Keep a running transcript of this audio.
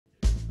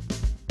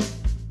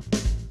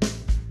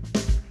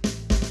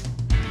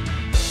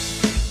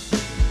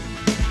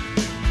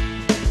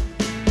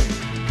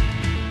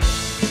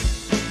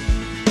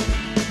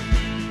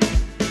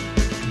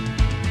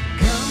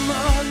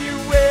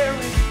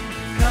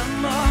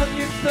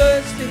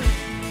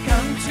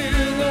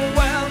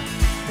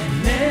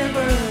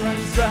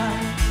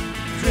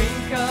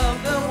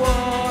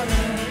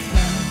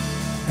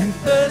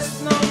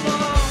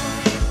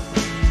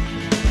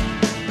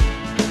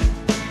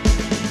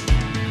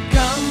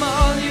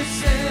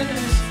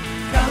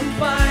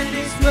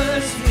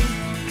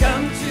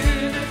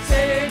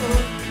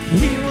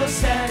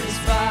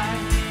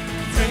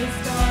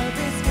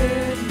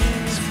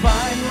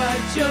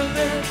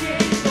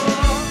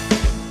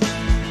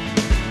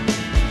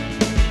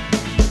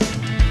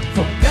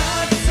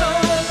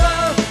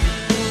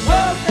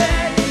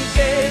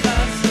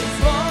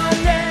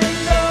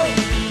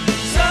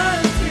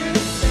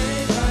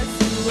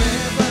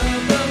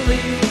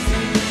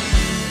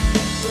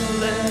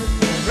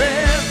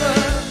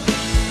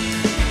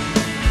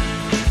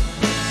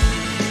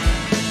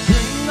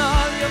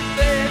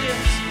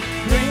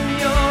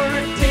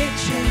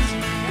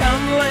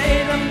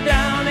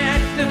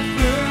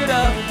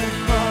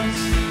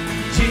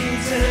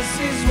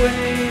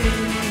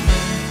waiting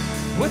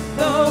with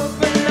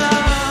open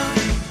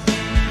arms.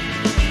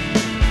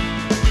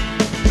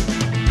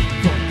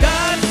 For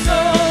God so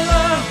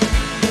loved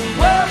the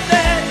world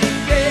that He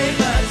gave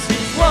us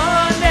His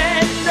one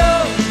and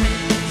only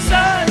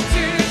Son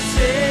to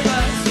save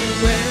us.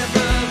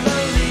 Whoever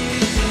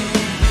believes in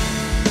Him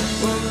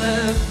will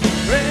live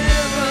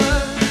forever.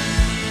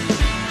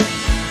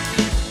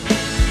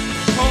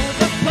 Hold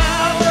the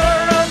power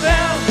of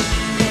hell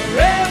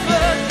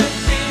forever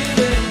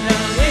defeated.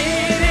 Now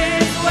it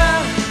is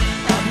well.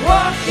 I'm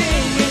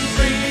walking in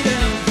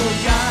freedom. For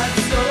God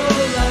so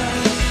loved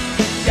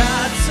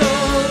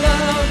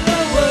the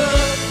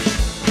world.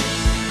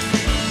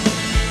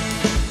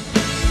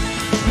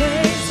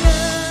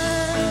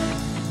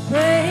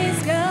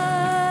 Praise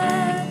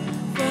God,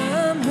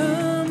 from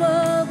whom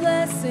all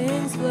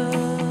blessings flow.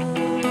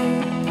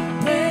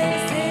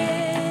 Praise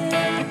Him,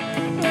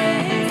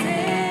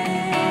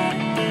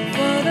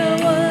 for the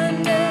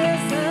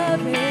wonders of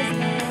His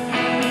love.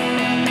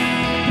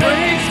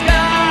 Praise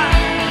God,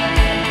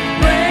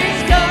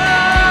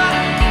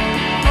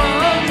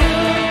 from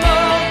whom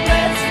all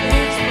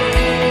blessings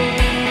flow.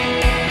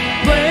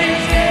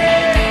 Praise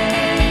Him,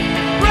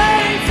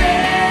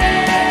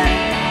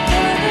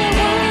 for the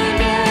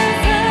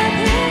wonders of His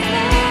love,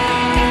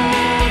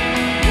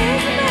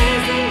 His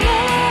amazing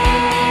love.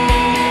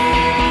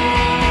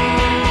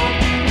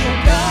 For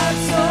God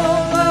so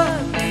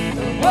loved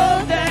the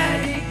world that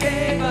He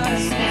gave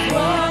us His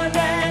one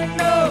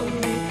and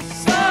only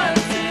Son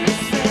to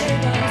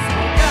save us.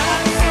 For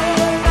God so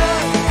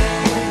loved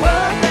the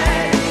world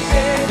that He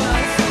gave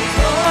us His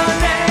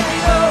one and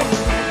only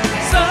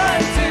Son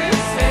to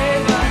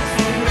save us.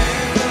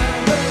 Whoever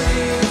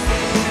believes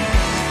in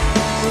Him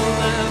will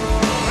live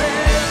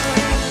forever.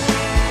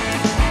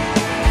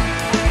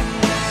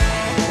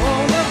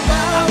 All the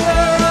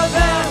power of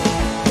hell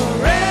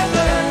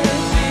forever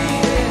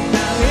defeated.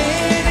 Now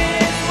it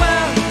is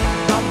well.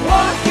 I'm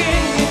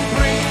walking in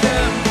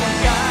freedom. For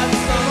God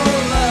so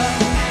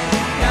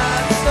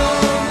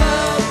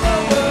loved the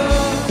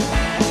world.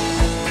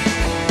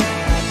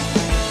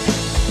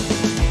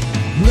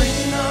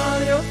 Bring all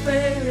your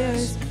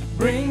failures,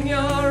 bring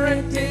your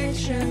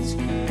addictions.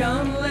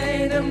 Come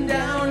lay them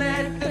down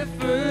at the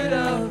foot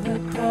of the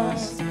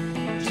cross.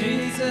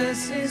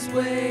 Jesus is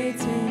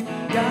waiting.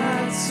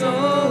 God so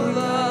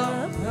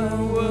loved the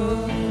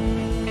world.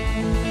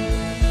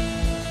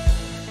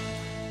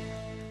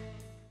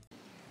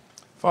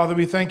 Father,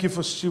 we thank you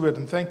for Stuart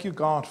and thank you,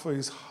 God, for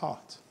his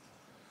heart.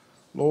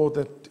 Lord,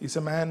 that he's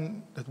a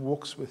man that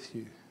walks with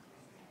you.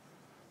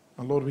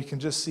 And Lord, we can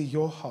just see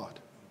your heart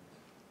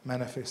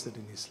manifested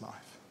in his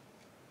life.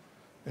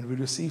 And we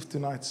receive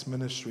tonight's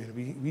ministry. And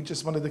we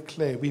just want to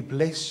declare, we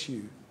bless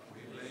you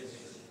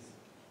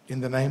in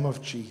the name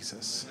of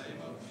Jesus.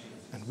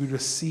 And we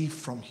receive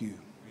from you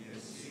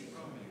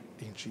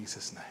in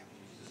Jesus' name.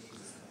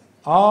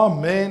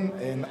 Amen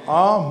and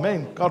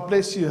amen. God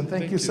bless you and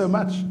thank you so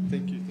much.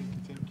 Thank you.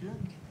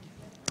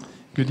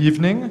 Good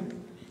evening.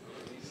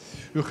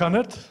 Hoe gaan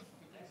het?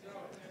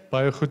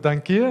 Baie goed,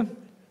 dankie.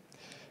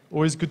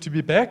 Always good to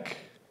be back.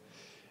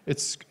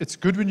 It's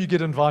good when you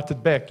get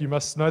invited back. You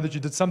must know that you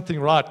did something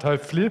right,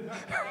 hopefully.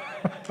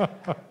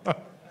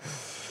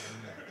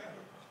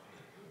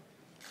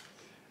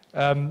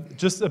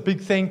 Just a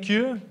big thank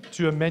you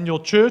to Emmanuel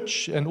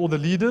Church and all the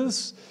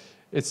leaders.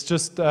 It's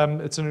just,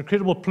 it's an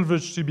incredible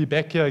privilege to be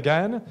back here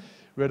again.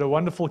 We had a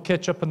wonderful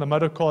catch-up in the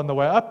motor car on the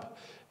way up,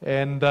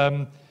 and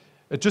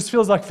it just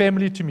feels like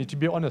family to me, to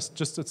be honest.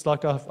 Just, it's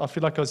like I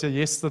feel like I was here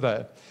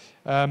yesterday.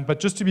 But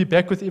just to be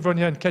back with everyone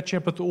here and catching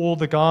up with all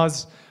the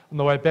guys on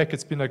the way back,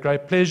 it's been a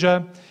great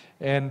pleasure.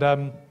 And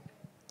I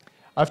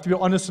have to be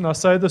honest when I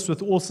say this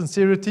with all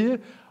sincerity.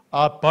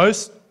 I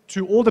boast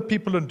to all the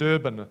people in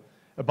Durban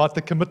about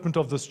the commitment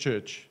of this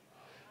church.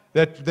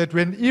 That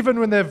even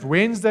when they have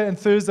Wednesday and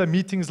Thursday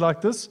meetings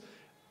like this,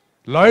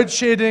 load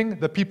shedding,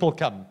 the people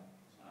come.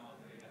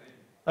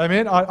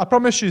 Amen. I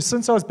promise you,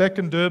 since I was back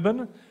in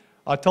Durban,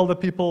 I tell the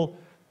people,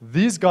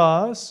 these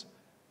guys,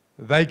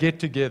 they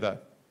get together.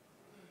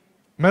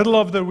 Middle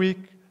of the week,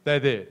 they're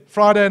there.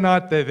 Friday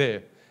night, they're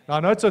there. Now, I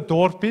know it's a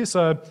dorpie,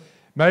 so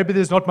maybe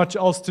there's not much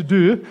else to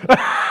do.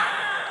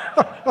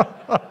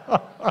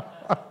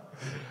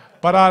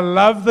 But I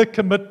love the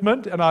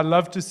commitment, and I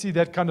love to see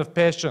that kind of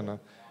passion.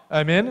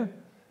 Amen?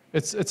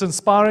 It's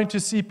inspiring to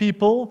see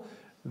people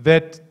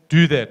that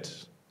do that.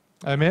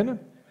 Amen?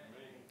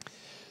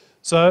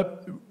 So,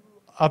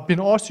 I've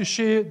been asked to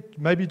share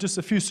maybe just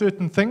a few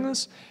certain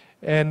things,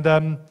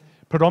 and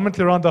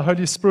predominantly around the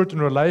Holy Spirit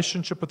and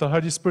relationship with the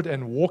Holy Spirit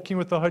and walking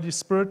with the Holy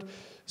Spirit.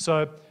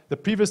 So the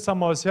previous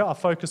time I was here, I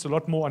focused a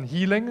lot more on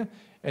healing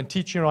and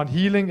teaching around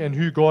healing and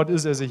who God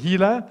is as a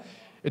healer.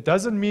 It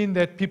doesn't mean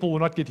that people will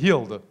not get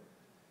healed.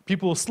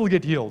 People will still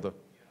get healed.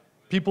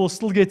 People will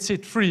still get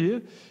set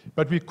free,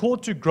 but we're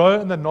called to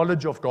grow in the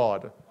knowledge of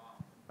God.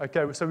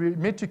 Okay, so we're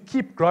meant to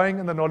keep growing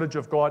in the knowledge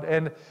of God,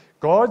 and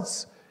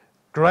God's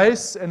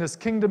grace and His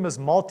kingdom is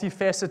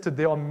multifaceted.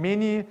 There are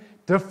many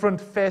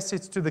different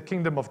facets to the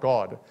kingdom of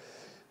God.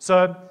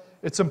 So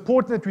it's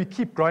important that we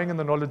keep growing in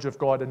the knowledge of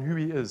God and who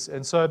He is.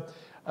 And so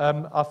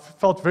I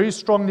felt very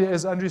strongly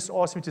as Andres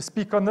asked me to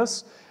speak on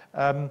this.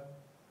 The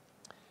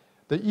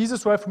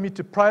easiest way for me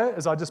to pray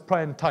is I just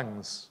pray in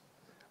tongues.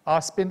 I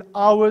spend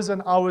hours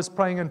and hours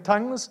praying in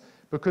tongues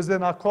because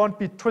then I can't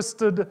be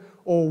twisted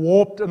or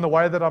warped in the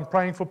way that I'm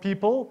praying for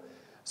people.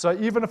 So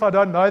even if I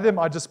don't know them,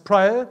 I just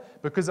pray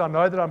because I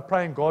know that I'm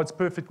praying God's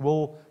perfect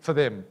will for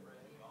them.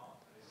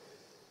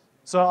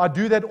 So I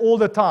do that all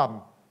the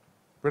time.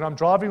 When I'm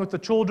driving with the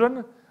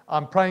children,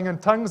 I'm praying in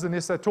tongues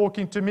unless they're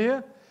talking to me.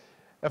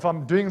 If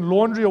I'm doing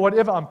laundry or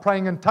whatever, I'm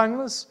praying in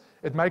tongues.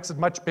 It makes it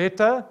much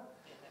better.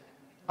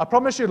 I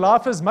promise you,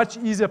 life is much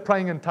easier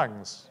praying in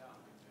tongues.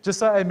 Just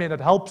say amen,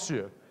 it helps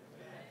you.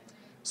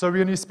 So we're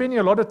going to be spending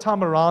a lot of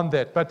time around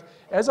that. But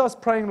as I was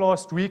praying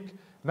last week,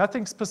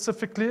 nothing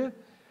specifically,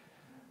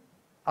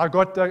 I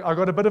got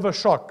a bit of a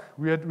shock.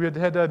 We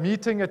had a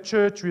meeting at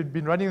church. We had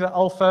been running the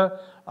Alpha.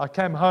 I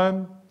came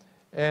home,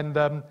 and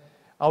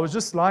I was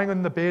just lying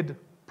in the bed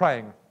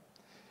praying.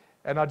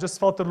 And I just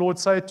felt the Lord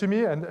say to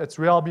me, and it's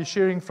where I'll be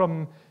sharing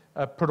from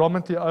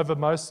predominantly over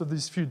most of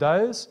these few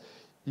days.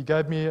 He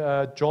gave me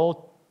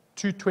Joel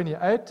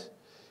 2:28,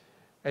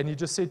 and he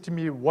just said to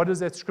me, what does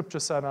that scripture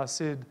say? And I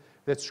said,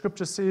 that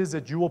scripture says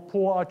that you will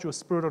pour out your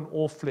spirit on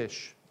all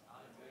flesh.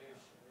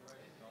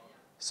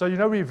 So,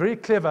 we're very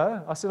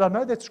clever. I said, I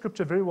know that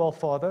scripture very well,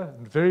 Father,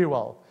 very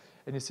well.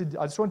 And he said,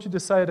 I just want you to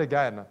say it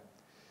again.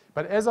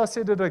 But as I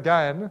said it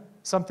again,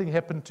 something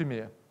happened to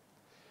me.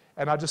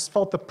 And I just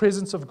felt the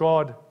presence of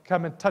God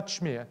come and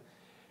touch me.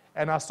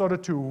 And I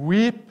started to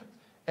weep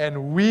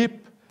and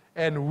weep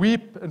and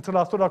weep until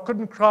I thought I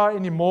couldn't cry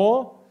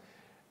anymore.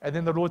 And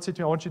then the Lord said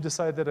to me, I want you to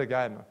say that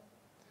again.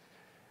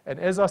 And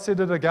as I said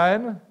it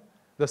again,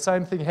 the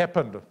same thing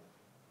happened.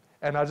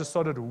 And I just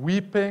started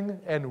weeping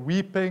and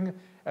weeping.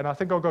 And I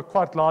think I got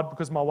quite loud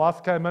because my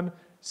wife came in.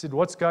 She said,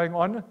 what's going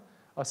on?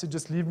 I said,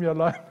 just leave me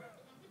alone.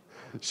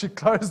 She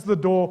closed the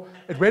door.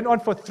 It went on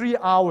for 3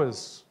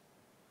 hours.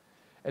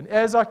 And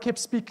as I kept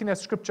speaking that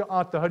scripture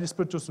out, the Holy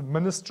Spirit was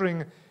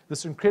ministering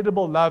this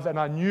incredible love. And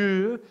I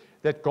knew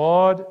that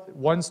God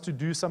wants to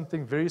do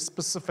something very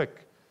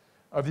specific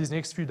over these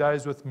next few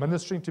days with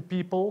ministering to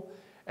people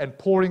and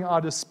pouring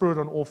out His Spirit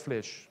on all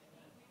flesh.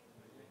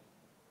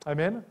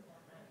 Amen?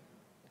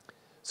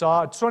 So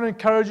I just want to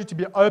encourage you to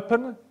be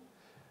open,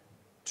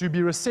 to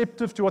be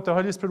receptive to what the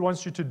Holy Spirit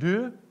wants you to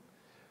do.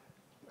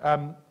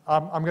 I'm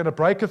going to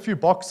break a few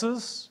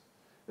boxes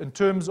in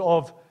terms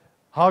of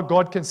how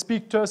God can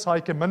speak to us, how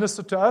He can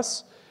minister to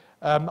us.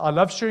 I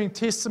love sharing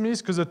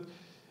testimonies because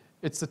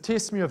it's the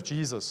testimony of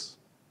Jesus.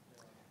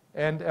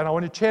 And I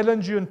want to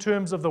challenge you in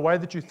terms of the way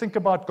that you think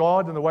about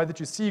God and the way that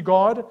you see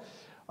God.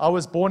 I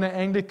was born an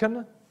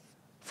Anglican.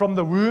 From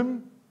the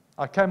womb,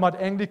 I came out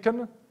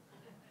Anglican.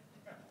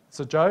 It's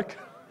a joke.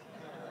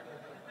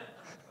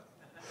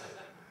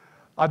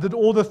 I did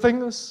all the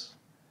things.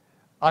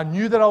 I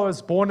knew that I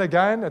was born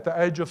again at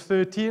the age of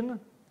 13.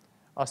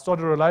 I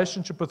started a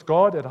relationship with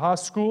God at high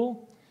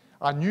school.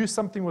 I knew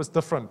something was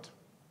different.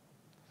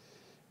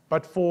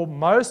 But for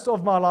most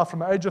of my life, from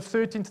the age of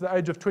 13 to the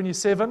age of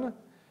 27,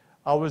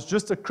 I was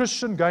just a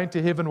Christian going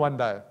to heaven one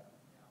day.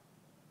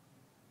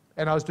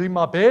 And I was doing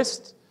my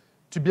best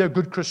to be a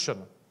good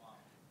Christian.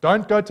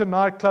 Don't go to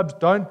nightclubs,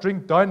 don't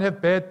drink, don't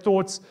have bad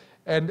thoughts,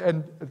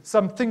 and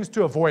some things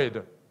to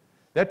avoid.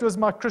 That was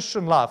my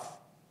Christian life.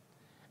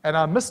 And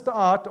I missed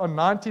out on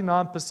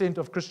 99%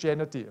 of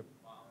Christianity.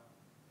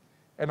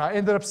 And I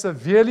ended up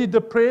severely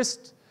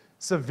depressed,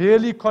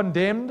 severely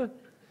condemned,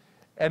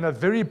 and a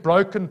very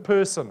broken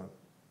person.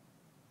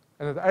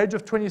 And at the age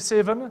of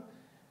 27,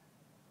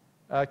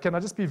 can I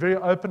just be very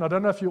open? I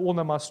don't know if you all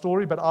know my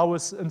story, but I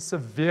was in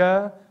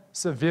severe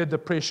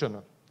depression,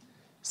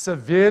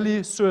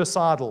 severely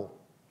suicidal.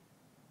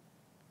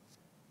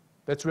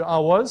 That's where I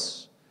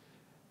was.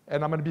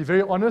 And I'm going to be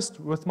very honest,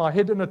 with my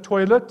head in a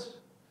toilet,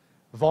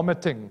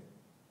 vomiting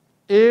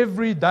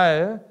every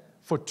day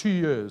for 2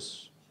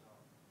 years.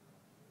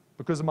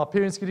 Because of my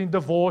parents getting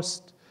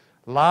divorced,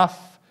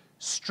 life,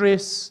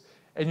 stress,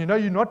 and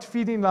you're not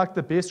feeling like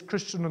the best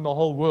Christian in the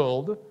whole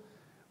world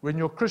when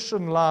your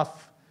Christian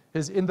life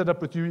has ended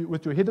up with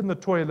your head in the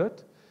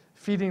toilet,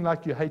 feeling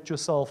like you hate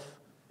yourself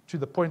to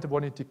the point of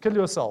wanting to kill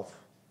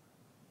yourself.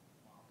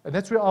 And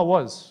that's where I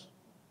was.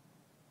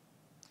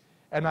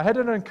 And I had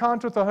an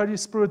encounter with the Holy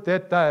Spirit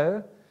that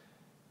day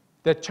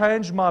that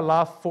changed my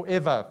life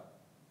forever.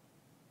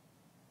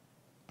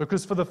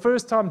 Because for the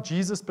first time,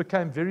 Jesus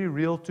became very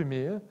real to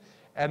me,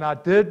 and I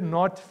did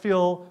not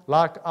feel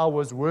like I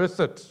was worth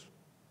it.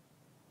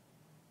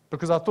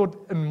 Because I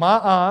thought, in my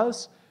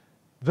eyes,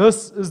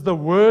 this is the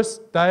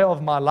worst day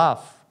of my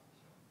life.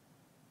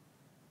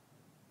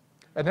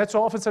 And that's why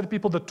I often say to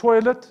people, the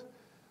toilet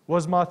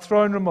was my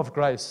throne room of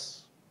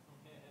grace.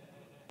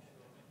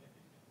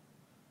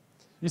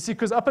 You see,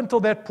 because up until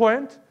that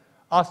point,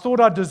 I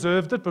thought I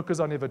deserved it because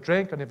I never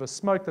drank, I never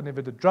smoked, I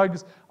never did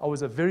drugs. I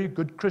was a very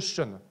good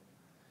Christian.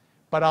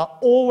 But I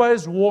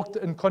always walked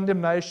in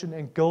condemnation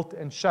and guilt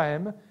and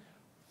shame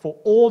for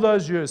all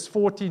those years,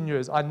 14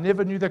 years. I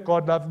never knew that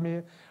God loved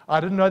me. I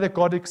didn't know that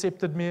God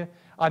accepted me.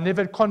 I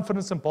never had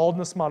confidence and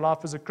boldness in my life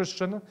as a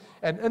Christian.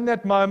 And in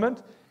that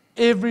moment,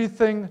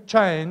 everything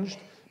changed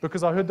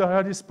because I heard the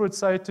Holy Spirit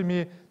say to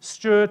me,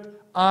 Stuart,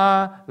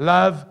 I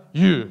love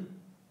you.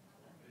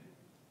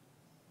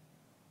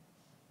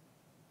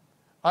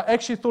 I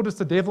actually thought it's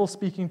the devil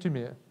speaking to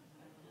me.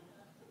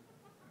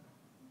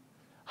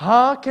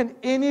 How can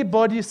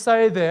anybody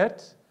say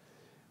that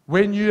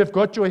when you have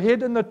got your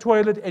head in the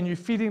toilet and you're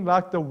feeling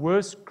like the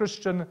worst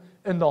Christian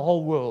in the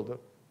whole world?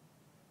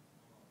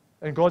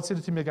 And God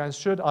said to me again,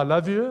 Stuart, I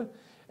love you.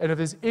 And if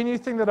there's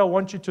anything that I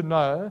want you to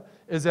know,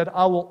 is that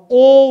I will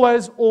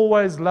always,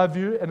 always love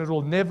you, and it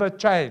will never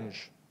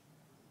change.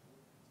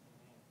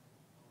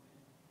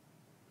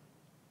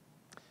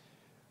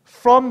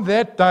 From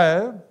that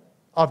day,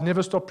 I've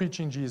never stopped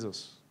preaching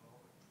Jesus.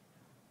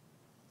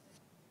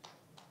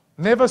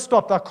 Never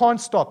stopped. I can't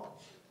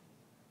stop.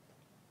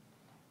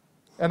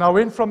 And I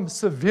went from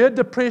severe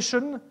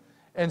depression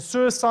and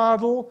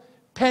suicidal,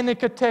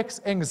 panic attacks,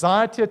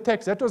 anxiety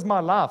attacks. That was my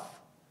life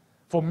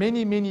for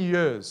many, many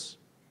years.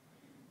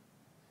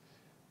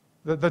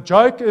 The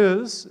joke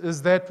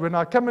is that when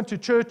I come into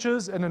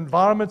churches and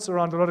environments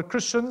around a lot of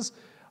Christians,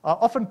 I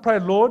often pray,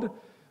 Lord,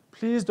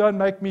 please don't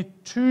make me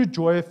too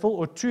joyful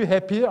or too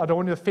happy. I don't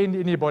want to offend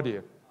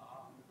anybody.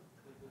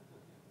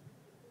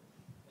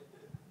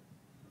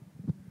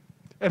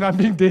 And I'm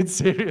being dead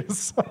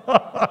serious.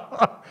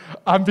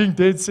 I'm being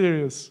dead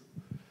serious.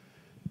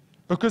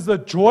 Because the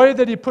joy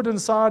that He put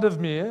inside of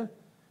me,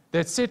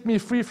 that set me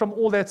free from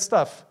all that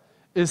stuff,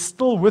 is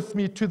still with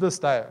me to this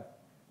day.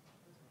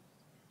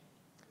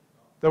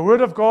 The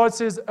Word of God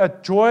says, a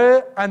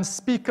joy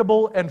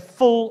unspeakable and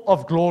full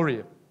of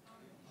glory.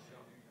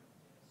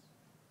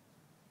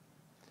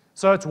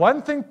 So it's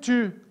one thing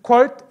to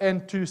quote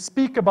and to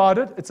speak about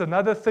it. It's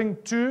another thing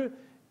to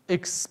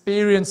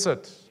experience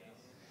it.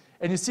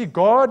 And you see,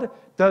 God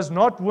does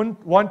not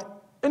want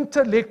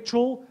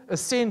intellectual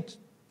assent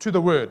to the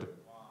Word.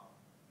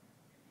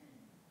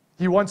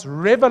 He wants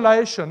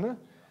revelation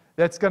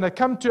that's going to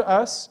come to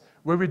us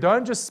where we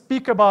don't just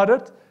speak about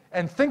it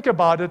and think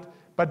about it,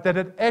 but that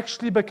it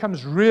actually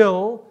becomes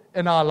real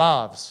in our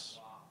lives.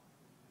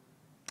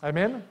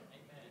 Amen?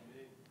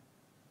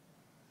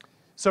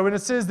 So when it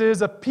says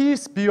there's a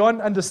peace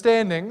beyond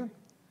understanding,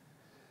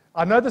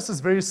 I know this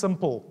is very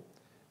simple.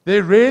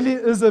 There really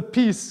is a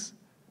peace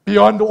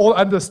beyond all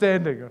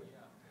understanding.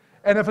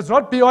 And if it's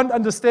not beyond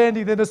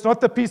understanding, then it's not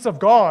the peace of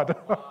God.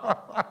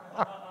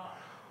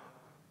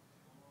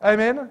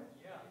 Amen?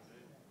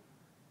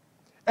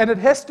 And it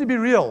has to be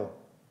real.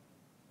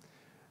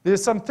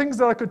 There's some things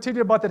that I could tell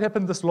you about that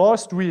happened this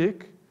last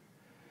week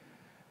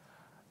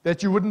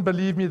that you wouldn't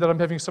believe me that I'm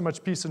having so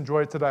much peace and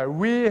joy today.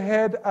 We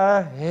had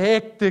a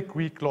hectic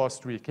week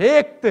last week.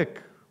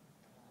 Hectic.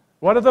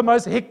 One of the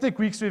most hectic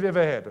weeks we've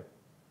ever had.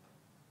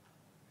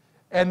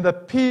 And the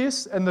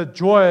peace and the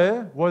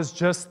joy was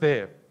just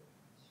there.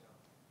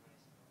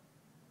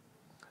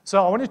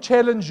 So I want to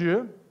challenge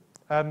you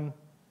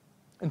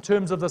in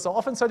terms of this. I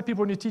often say to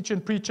people when you teach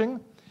and preaching,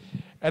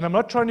 and I'm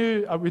not trying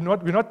to, we're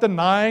not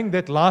denying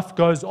that life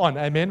goes on.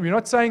 Amen. We're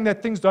not saying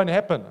that things don't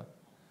happen.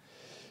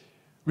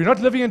 We're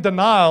not living in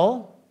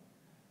denial,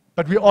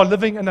 but we are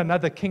living in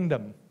another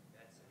kingdom.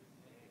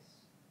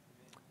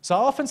 So I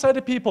often say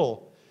to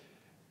people,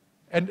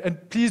 and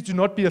please do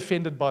not be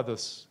offended by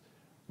this,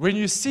 when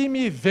you see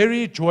me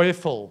very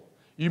joyful,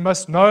 you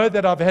must know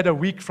that I've had a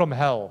week from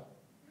hell.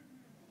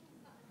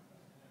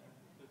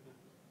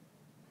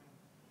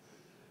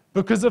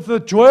 Because if the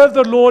joy of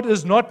the Lord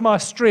is not my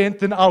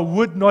strength, then I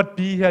would not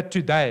be here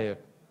today.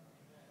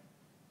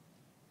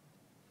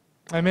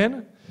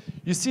 Amen?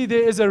 You see,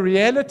 there is a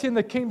reality in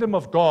the kingdom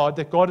of God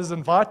that God is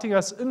inviting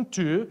us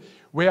into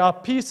where our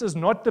peace is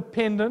not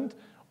dependent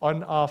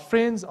on our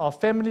friends, our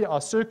family,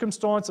 our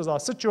circumstances, our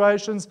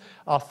situations,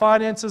 our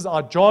finances,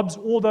 our jobs,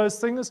 all those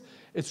things.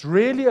 It's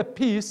really a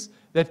peace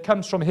that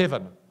comes from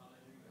heaven.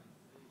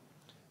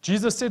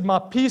 Jesus said, my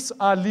peace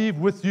I leave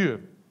with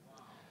you.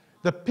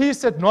 The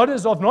peace that not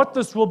is of not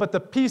this world, but the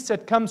peace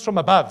that comes from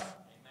above.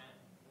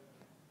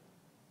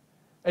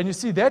 And you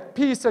see, that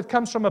peace that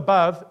comes from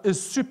above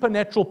is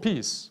supernatural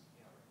peace.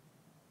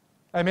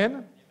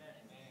 Amen?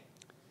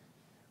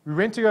 We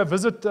went to go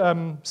visit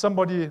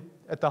somebody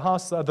at the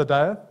house the other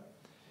day.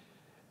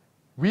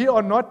 We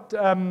are not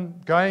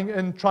going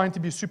in trying to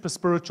be super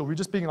spiritual. We're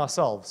just being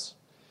ourselves.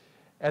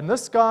 And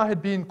this guy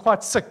had been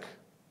quite sick,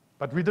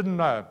 but we didn't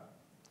know.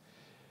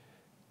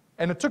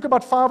 And it took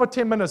about 5 or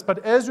 10 minutes,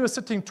 but as we were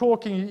sitting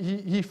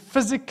talking, he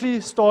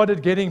physically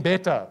started getting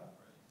better.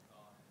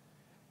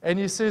 And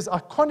he says, I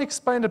can't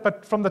explain it,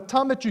 but from the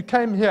time that you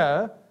came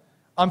here,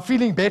 I'm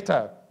feeling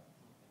better.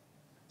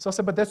 So I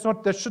said, but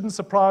that shouldn't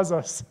surprise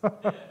us.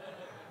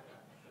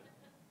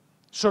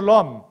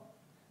 Shalom.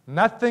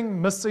 Nothing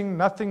missing,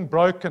 nothing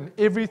broken,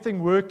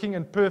 everything working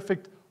in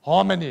perfect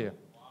harmony.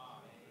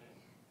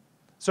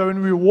 So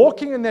when we're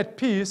walking in that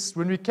peace,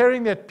 when we're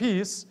carrying that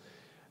peace,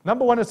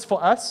 number one, it's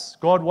for us.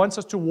 God wants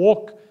us to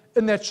walk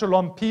in that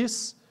shalom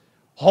peace,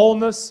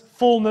 wholeness,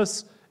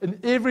 fullness in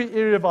every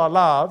area of our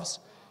lives.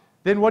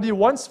 then what he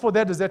wants for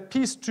that is that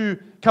peace to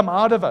come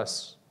out of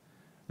us,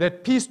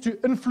 that peace to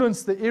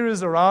influence the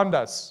areas around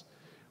us.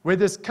 Where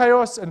there's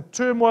chaos and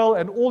turmoil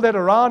and all that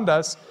around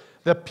us,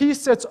 the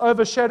peace that's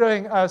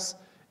overshadowing us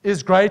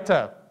is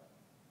greater.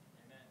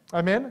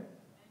 Amen?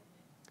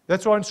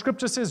 That's why in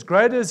Scripture says,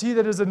 greater is he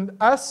that is in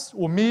us,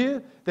 or me,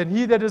 than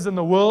he that is in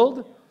the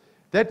world.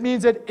 That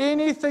means that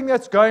anything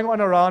that's going on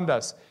around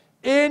us,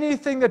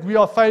 anything that we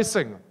are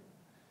facing,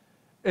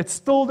 it's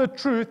still the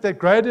truth that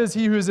greater is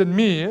he who is in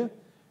me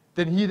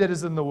than he that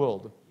is in the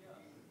world.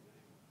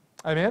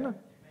 Amen?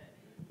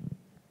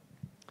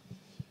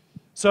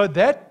 So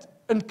that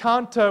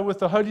encounter with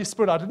the Holy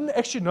Spirit, I didn't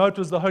actually know it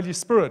was the Holy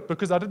Spirit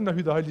because I didn't know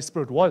who the Holy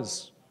Spirit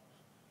was.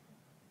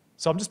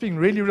 So I'm just being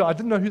really real. I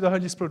didn't know who the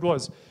Holy Spirit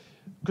was.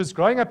 Because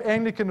growing up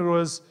Anglican, it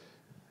was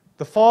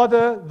the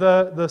Father,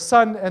 the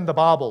Son, and the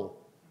Bible.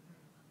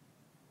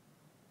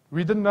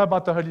 We didn't know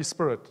about the Holy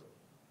Spirit.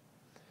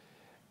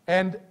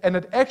 And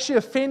it actually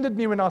offended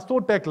me when I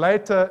thought back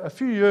later, a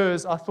few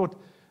years, I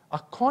thought, I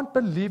can't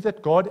believe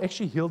that God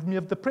actually healed me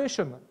of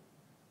depression.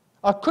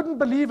 I couldn't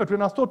believe it.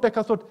 When I thought back,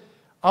 I thought,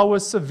 I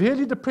was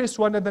severely depressed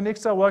one day, and the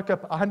next day I woke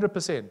up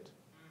 100%.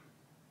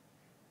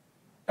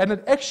 And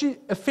it actually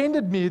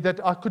offended me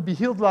that I could be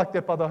healed like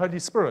that by the Holy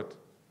Spirit.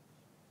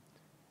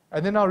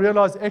 And then I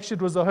realized actually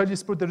it was the Holy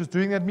Spirit that was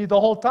doing that to me the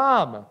whole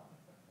time.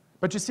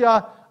 But you see,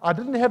 I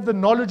didn't have the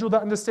knowledge or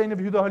the understanding of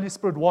who the Holy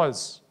Spirit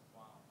was.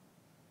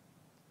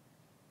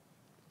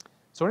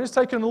 So I want to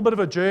take a little bit of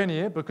a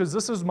journey because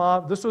this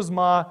was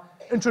my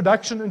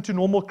introduction into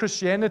normal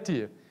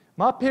Christianity.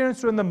 My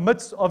parents were in the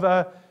midst of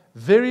a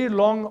very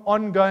long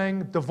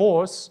ongoing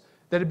divorce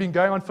that had been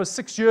going on for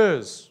 6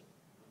 years.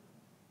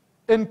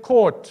 In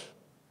court,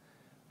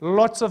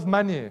 lots of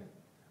money.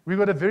 We've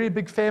got a very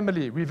big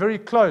family. We're very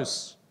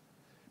close.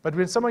 But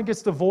when someone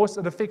gets divorced,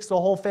 it affects the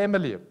whole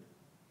family.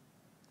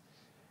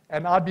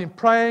 And I'd been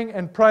praying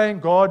and praying,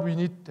 God, we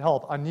need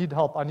help. I need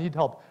help. I need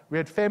help. We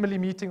had family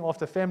meeting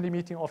after family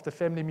meeting after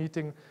family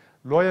meeting,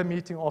 lawyer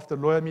meeting after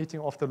lawyer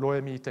meeting after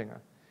lawyer meeting.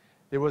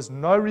 There was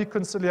no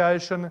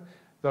reconciliation.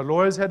 The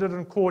lawyers had it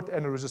in court,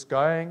 and it was just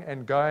going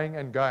and going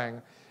and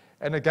going.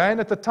 And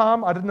again, at the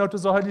time, I didn't know it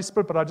was the Holy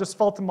Spirit, but I just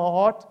felt in my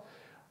heart,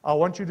 I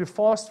want you to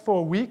fast for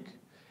a week,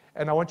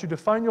 and I want you to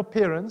phone your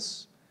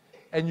parents,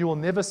 and you will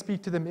never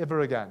speak to them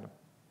ever again.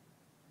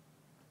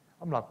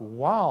 I'm like,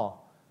 wow,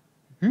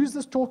 who's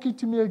this talking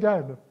to me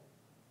again?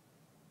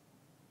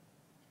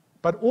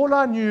 But all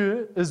I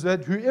knew is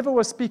that whoever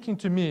was speaking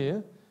to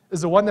me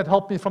is the one that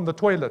helped me from the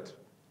toilet.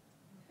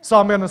 So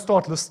I'm going to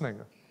start listening.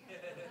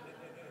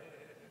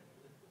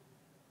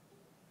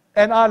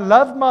 And I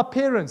loved my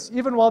parents,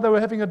 even while they were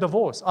having a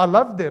divorce. I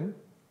loved them,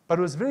 but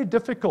it was very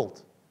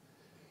difficult.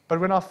 But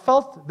when I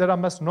felt that I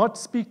must not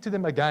speak to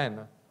them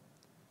again,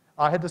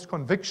 I had this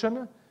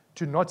conviction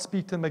to not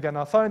speak to them again.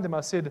 I phoned them,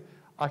 I said,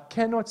 I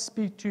cannot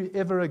speak to you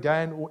ever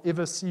again or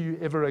ever see you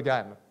ever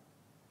again.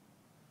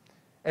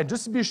 And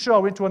just to be sure, I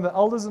went to one of the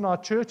elders in our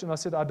church and I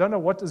said, I don't know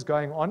what is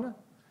going on,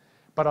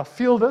 but I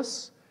feel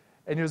this.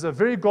 And he was a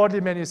very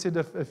godly man. He said,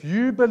 if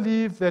you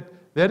believe that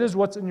that is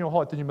what's in your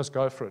heart, then you must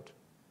go for it.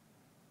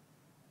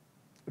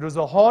 It was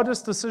the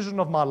hardest decision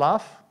of my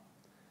life.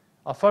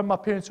 I phoned my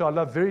parents, who I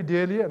love very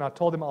dearly, and I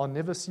told them I'll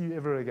never see you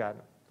ever again,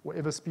 or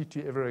ever speak to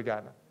you ever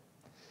again.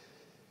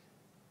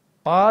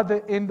 By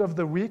the end of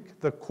the week,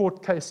 the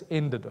court case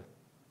ended.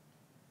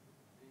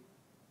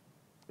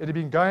 It had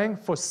been going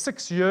for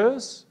 6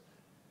 years.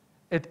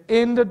 It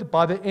ended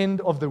by the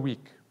end of the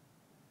week.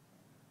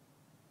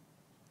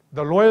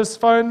 The lawyers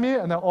phoned me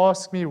and they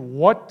asked me,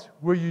 what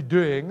were you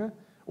doing,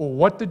 or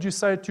what did you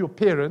say to your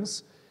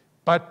parents,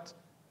 but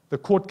the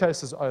court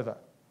case is over.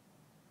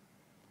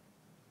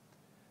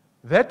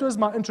 That was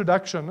my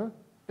introduction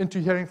into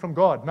hearing from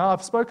God. Now,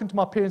 I've spoken to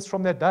my parents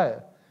from that day,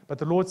 but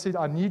the Lord said,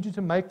 I need you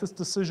to make this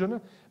decision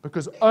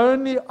because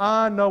only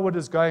I know what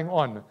is going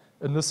on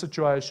in this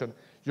situation.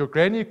 Your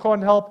granny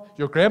can't help,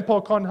 your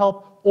grandpa can't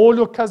help, all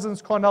your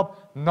cousins can't help,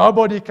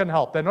 nobody can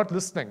help. They're not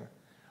listening.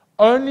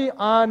 Only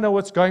I know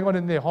what's going on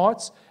in their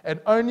hearts, and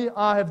only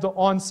I have the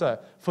answer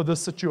for this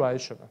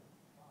situation.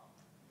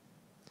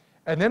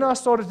 And then I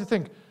started to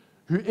think,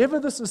 whoever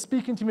this is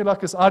speaking to me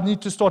like this, I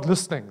need to start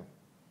listening.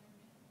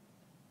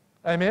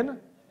 Amen?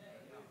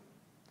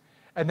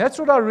 And that's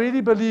what I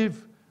really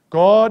believe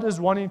God is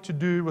wanting to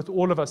do with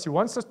all of us. He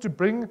wants us to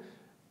bring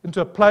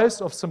into a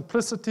place of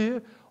simplicity,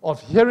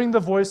 of hearing the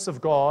voice of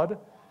God,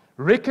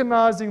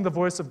 recognizing the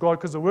voice of God,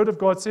 because the Word of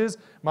God says,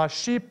 my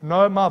sheep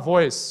know my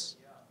voice.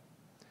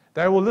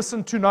 They will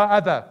listen to no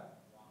other.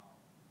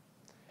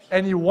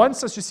 And He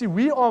wants us, you see,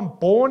 we are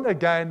born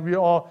again. We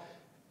are,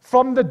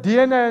 from the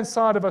DNA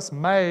inside of us,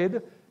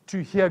 made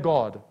to hear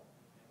God.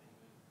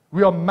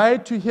 We are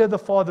made to hear the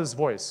Father's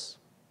voice.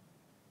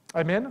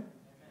 Amen?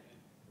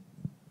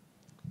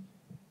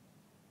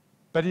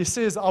 But He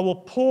says, I will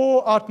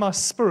pour out my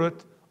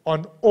Spirit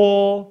on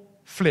all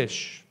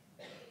flesh.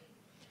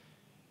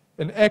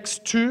 In Acts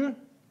 2,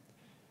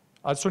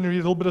 I just want to read a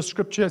little bit of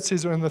scripture. It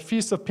says, when the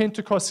feast of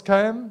Pentecost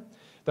came,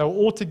 they were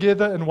all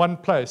together in one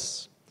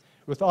place.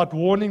 Without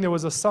warning, there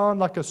was a sound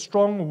like a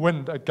strong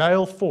wind, a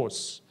gale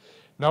force.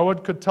 No one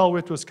could tell where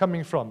it was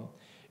coming from.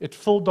 It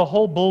filled the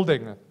whole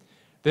building.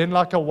 Then,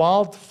 like a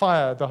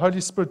wildfire, the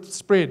Holy Spirit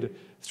spread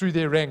through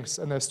their ranks,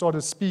 and they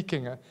started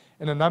speaking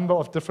in a number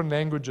of different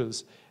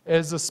languages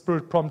as the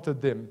Spirit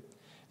prompted them.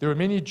 There were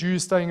many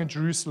Jews staying in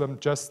Jerusalem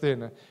just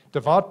then,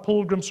 devout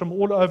pilgrims from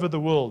all over the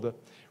world.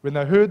 When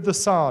they heard the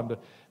sound,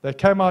 they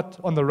came out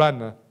on the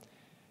run.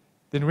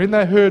 Then when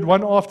they heard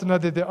one after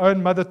another their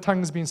own mother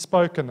tongues being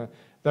spoken,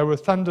 they were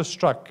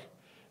thunderstruck.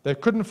 They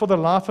couldn't for the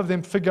life of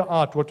them figure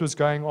out what was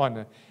going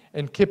on,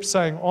 and kept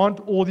saying, "Aren't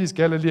all these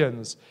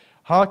Galileans?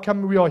 How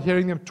come we are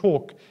hearing them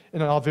talk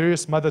in our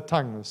various mother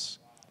tongues?"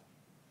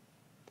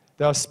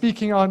 They are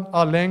speaking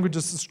our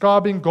languages,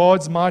 describing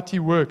God's mighty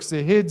works.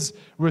 Their heads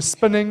were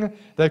spinning.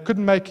 They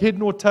couldn't make head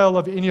nor tail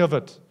of any of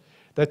it.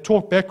 They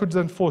talked backwards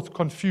and forth,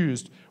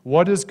 confused.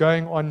 What is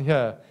going on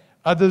here?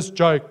 Others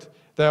joked,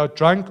 they are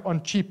drunk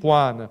on cheap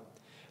wine.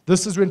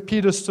 This is when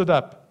Peter stood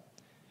up,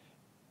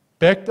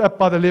 backed up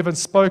by the 11,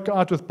 spoke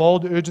out with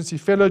bold urgency.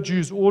 Fellow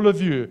Jews, all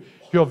of you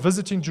who are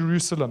visiting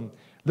Jerusalem,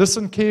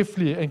 listen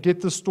carefully and get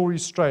the story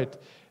straight.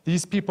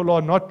 These people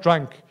are not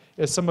drunk,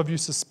 as some of you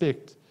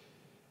suspect.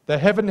 They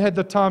haven't had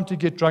the time to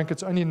get drunk.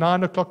 It's only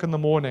 9 o'clock in the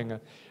morning.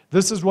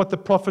 This is what the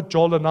prophet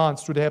Joel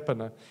announced would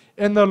happen.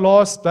 In the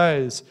last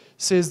days,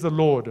 says the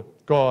Lord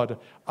God,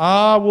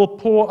 I will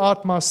pour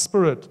out my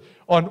spirit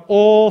on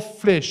all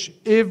flesh,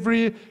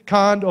 every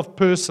kind of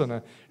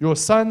person. Your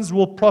sons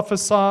will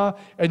prophesy,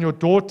 and your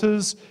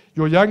daughters,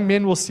 your young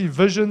men will see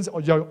visions,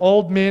 or your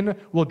old men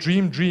will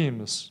dream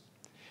dreams.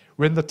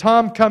 When the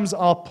time comes,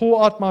 I'll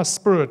pour out my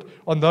spirit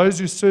on those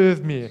who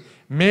serve me,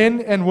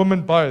 men and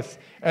women both,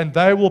 and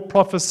they will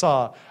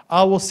prophesy.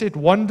 I will set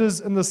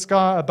wonders in the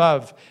sky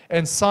above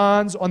and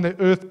signs on the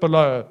earth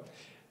below.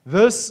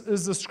 This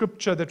is the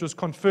scripture that was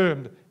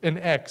confirmed in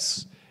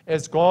Acts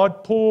as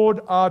God poured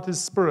out his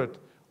spirit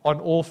on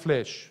all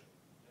flesh.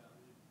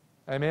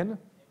 Amen?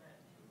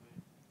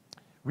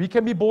 We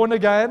can be born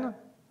again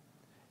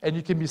and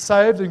you can be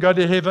saved and go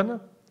to heaven,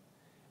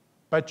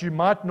 but you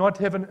might not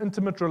have an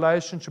intimate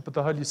relationship with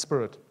the Holy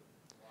Spirit.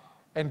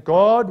 And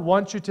God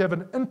wants you to have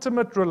an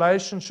intimate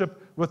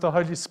relationship with the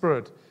Holy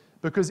Spirit,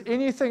 because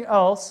anything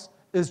else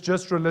is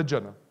just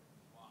religion.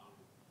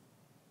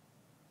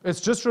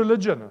 It's just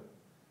religion.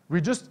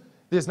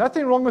 There's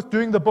nothing wrong with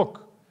doing the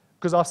book,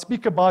 because I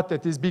speak about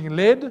that. There's being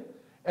led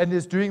and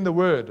there's doing the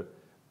word.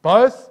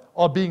 Both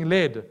are being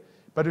led.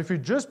 But if you're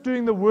just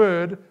doing the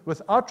word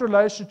without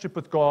relationship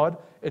with God,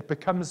 it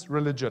becomes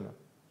religion.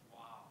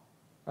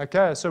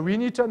 Okay, so we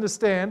need to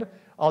understand,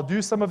 I'll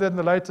do some of that in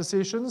the later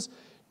sessions,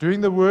 doing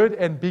the word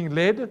and being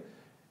led,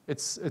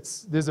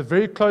 there's a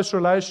very close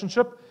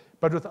relationship,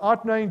 but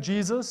without knowing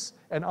Jesus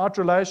and our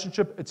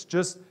relationship, it's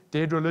just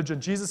dead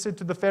religion. Jesus said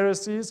to the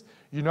Pharisees,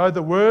 you know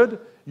the word,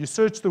 you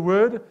search the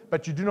word,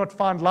 but you do not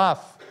find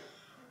life.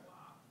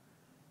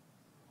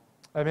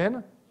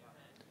 Amen?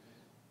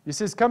 He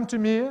says, come to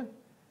me,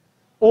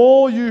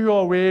 all you who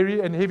are weary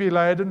and heavy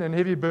laden and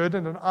heavy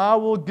burdened, and I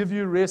will give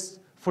you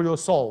rest for your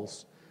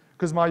souls.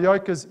 Because my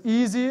yoke is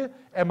easy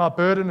and my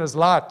burden is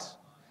light.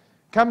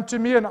 Come to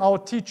me and I will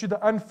teach you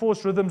the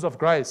unforced rhythms of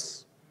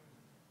grace.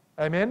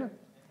 Amen?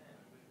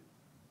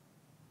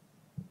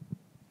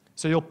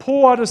 So you'll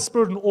pour out his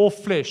spirit on all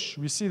flesh.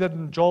 We see that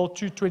in Joel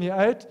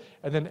 2:28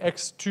 and then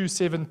Acts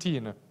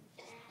 2:17.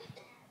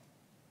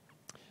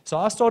 So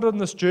I started on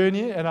this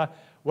journey, and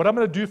what I'm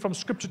going to do from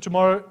Scripture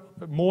tomorrow,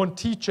 more in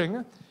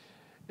teaching,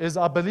 is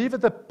I believe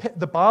that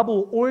the Bible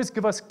will always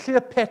give us clear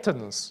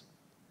patterns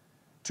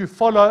to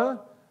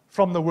follow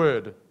from the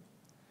Word.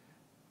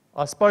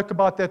 I spoke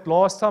about that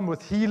last time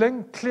with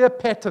healing, clear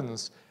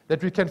patterns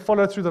that we can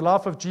follow through the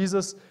life of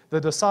Jesus, the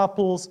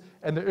disciples,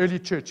 and the early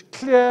church.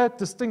 Clear,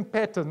 distinct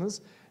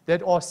patterns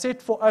that are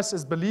set for us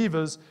as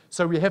believers,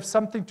 so we have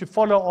something to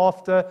follow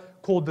after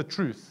called the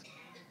truth.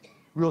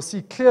 We'll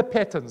see clear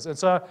patterns. And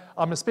so I'm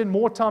going to spend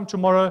more time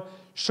tomorrow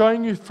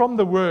showing you from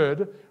the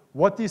Word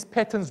what these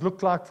patterns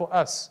look like for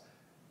us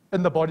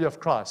in the body of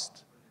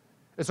Christ.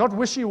 It's not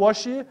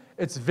wishy-washy,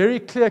 it's very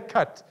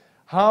clear-cut.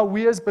 How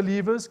we as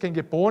believers can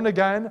get born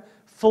again,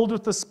 filled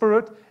with the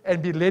Spirit,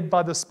 and be led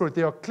by the Spirit.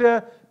 There are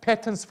clear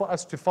patterns for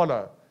us to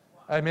follow.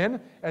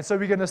 Amen? And so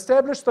we're going to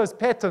establish those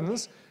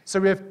patterns so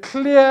we have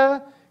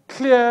clear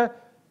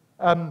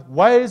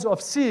ways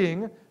of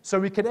seeing, so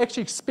we can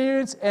actually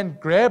experience and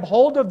grab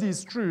hold of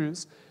these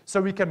truths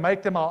so we can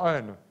make them our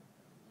own.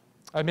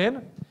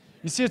 Amen?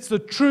 You see, it's the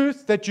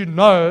truth that you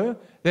know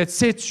that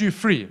sets you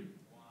free.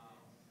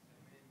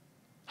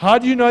 How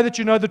do you know that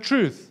you know the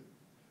truth?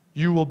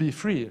 You will be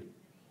free.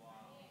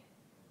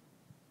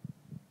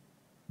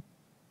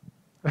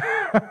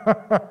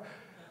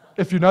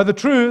 If you know the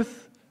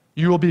truth,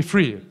 you will be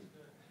free.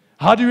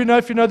 How do you know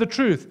if you know the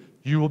truth?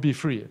 You will be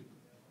free.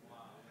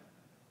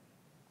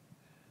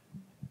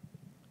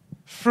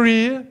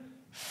 Free,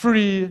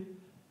 free,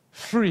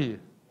 free.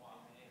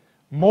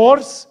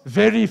 Morse,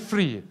 very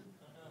free.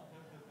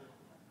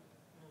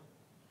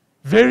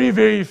 Very,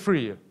 very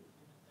free.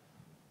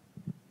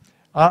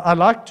 I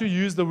like to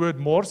use the word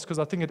Morse because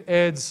I think it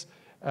adds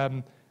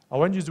I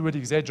won't use the word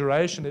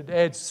exaggeration, it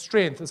adds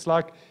strength. It's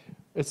like,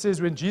 it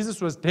says when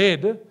Jesus was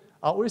dead,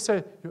 I always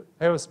say,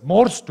 he was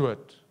Morrison,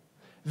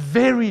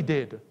 very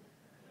dead.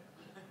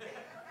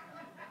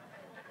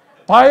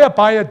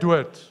 Baie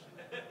dood.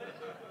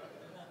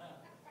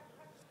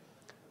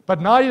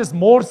 But now he is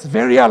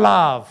very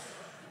alive.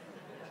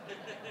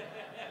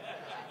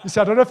 You see,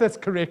 I don't know if that's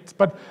correct,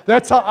 but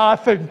that's how I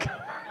think.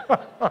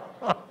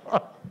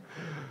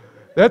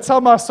 That's how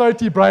my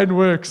Soti brain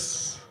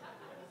works.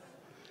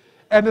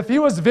 And if he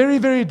was very,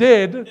 very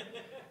dead,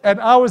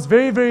 and I was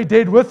very, very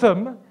dead with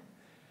him,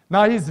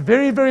 now he's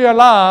very, very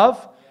alive.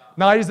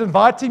 Now he's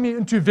inviting me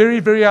into very,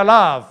 very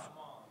alive.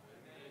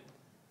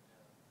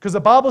 Because the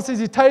Bible says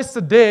he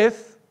tasted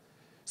death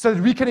so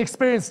that we can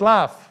experience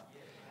life.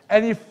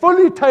 And he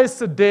fully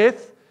tasted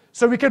death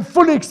so we can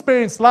fully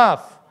experience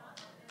life.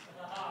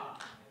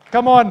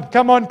 Come on,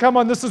 come on, come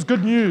on. This is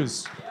good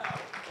news.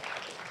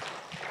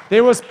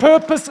 There was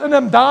purpose in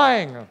him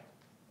dying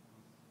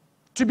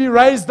to be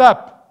raised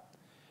up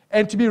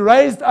and to be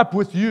raised up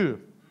with you.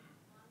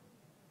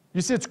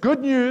 You see, it's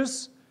good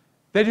news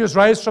that he was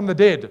raised from the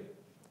dead.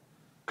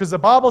 Because the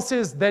Bible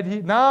says that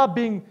he now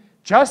being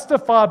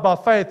justified by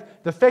faith,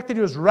 the fact that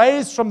he was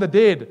raised from the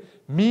dead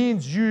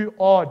means you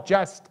are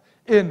just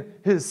in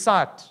his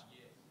sight.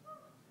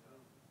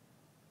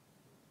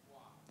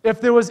 If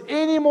there was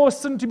any more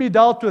sin to be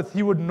dealt with,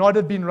 he would not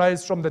have been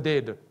raised from the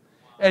dead.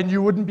 And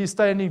you wouldn't be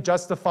standing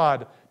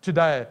justified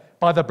today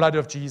by the blood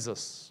of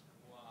Jesus.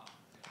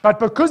 But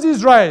because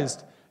he's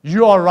raised,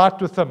 you are right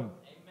with him.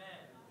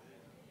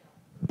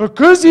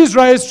 Because he's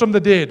raised from the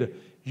dead,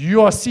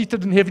 you are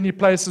seated in heavenly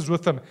places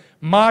with him.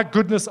 My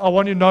goodness, I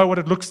want to know what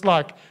it looks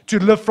like to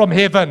live from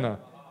heaven.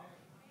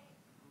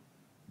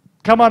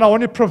 Come on, I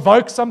want to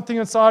provoke something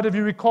inside of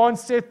you. We can't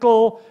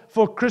settle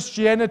for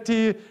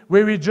Christianity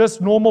where we're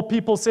just normal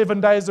people 7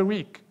 days a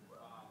week.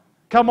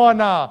 Come on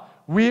now.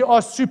 We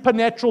are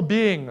supernatural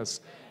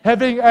beings,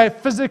 having a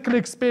physical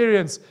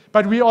experience,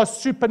 but we are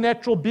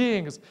supernatural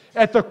beings.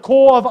 At the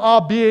core of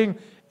our being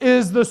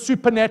is the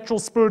supernatural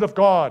Spirit of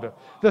God,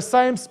 the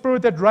same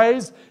Spirit that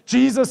raised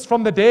Jesus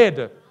from the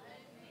dead.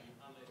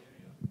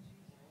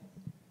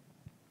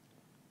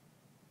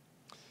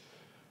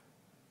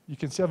 You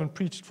can see I haven't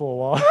preached for a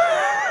while.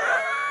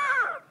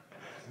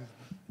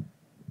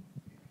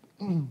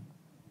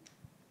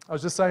 I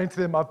was just saying to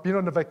them, I've been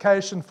on a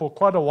vacation for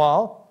quite a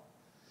while.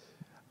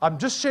 I'm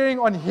just sharing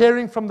on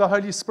hearing from the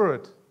Holy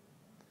Spirit.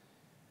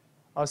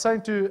 I was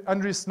saying to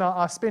Andres now,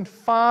 I spent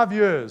 5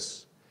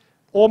 years,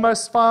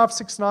 almost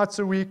 5-6 nights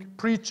a week,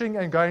 preaching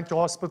and going to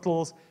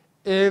hospitals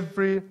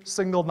every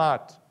single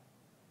night.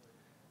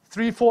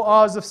 3-4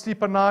 hours of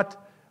sleep a night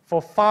for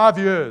 5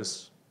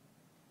 years.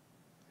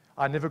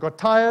 I never got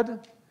tired.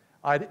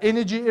 I had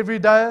energy every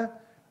day.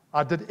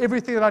 I did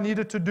everything that I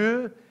needed to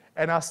do,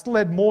 and I still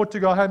had more to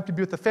go home to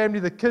be with the family,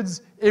 the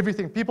kids,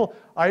 everything. People,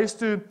 I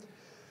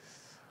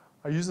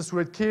use this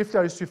word carefully,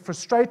 I used to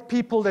frustrate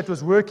people that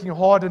was working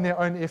hard in their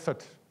own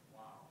effort.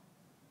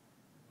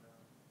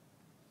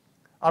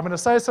 I'm going to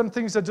say some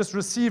things that just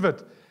receive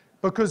it,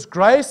 because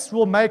grace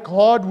will make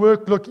hard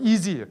work look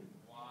easy.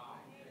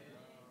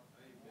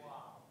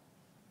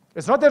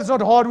 It's not that it's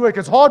not hard work,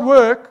 it's hard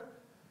work,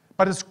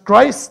 but it's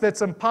grace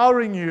that's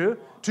empowering you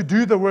to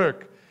do the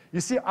work.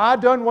 You see, I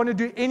don't want to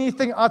do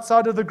anything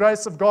outside of the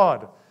grace of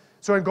God.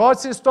 So when God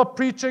says stop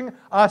preaching,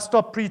 I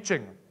stop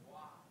preaching.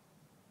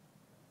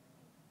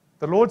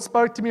 The Lord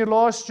spoke to me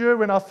last year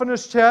when I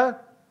finished here.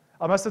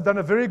 I must have done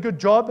a very good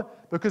job,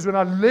 because when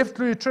I left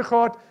Louis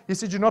Trichardt, he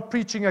said, you're not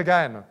preaching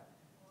again.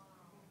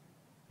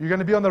 You're going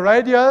to be on the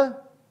radio,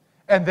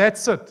 and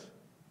that's it.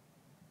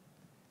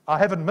 I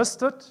haven't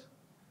missed it.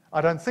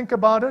 I don't think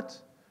about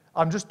it.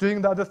 I'm just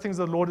doing the other things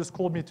the Lord has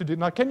called me to do.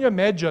 Now, can you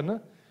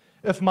imagine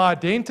if my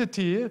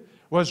identity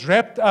was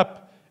wrapped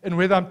up in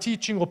whether I'm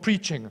teaching or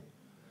preaching?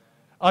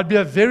 I'd be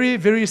a very,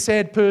 very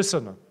sad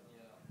person.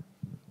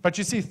 But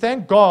you see,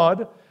 thank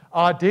God,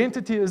 our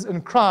identity is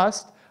in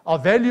Christ. Our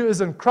value is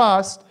in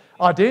Christ.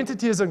 Our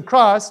identity is in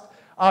Christ.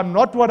 I'm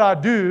not what I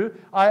do.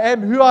 I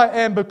am who I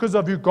am because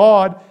of who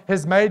God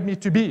has made me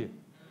to be.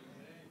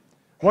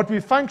 What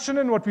we function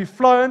in, what we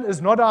flow in, is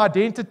not our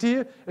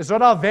identity. It's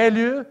not our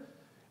value.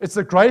 It's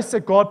the grace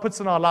that God puts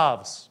in our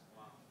lives.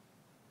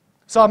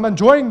 So I'm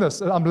enjoying this.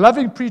 I'm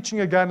loving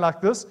preaching again like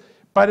this,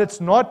 but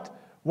it's not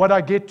what I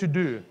get to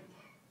do.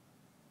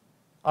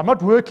 I'm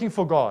not working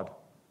for God.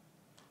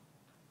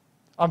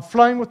 I'm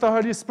flowing with the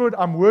Holy Spirit.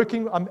 I'm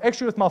working. I'm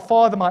actually with my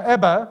Father, my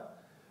Abba.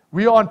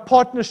 We are in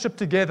partnership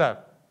together.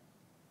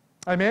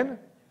 Amen?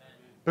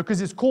 Because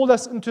He's called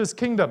us into His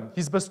kingdom.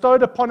 He's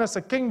bestowed upon us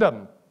a kingdom.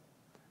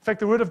 In fact,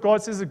 the Word of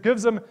God says it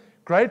gives Him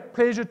great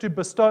pleasure to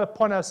bestow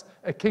upon us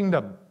a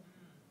kingdom.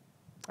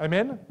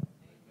 Amen?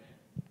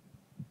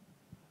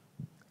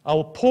 I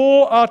will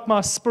pour out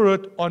my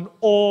Spirit on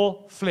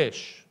all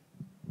flesh.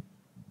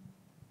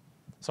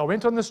 So I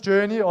went on this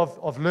journey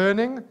of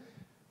learning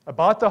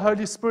about the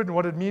Holy Spirit and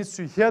what it means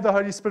to hear the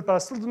Holy Spirit, but I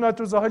still didn't know it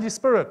was the Holy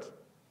Spirit.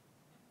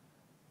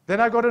 Then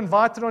I got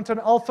invited onto an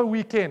Alpha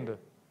weekend.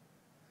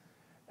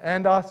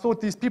 And I thought,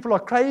 these people are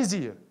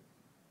crazy.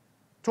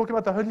 talking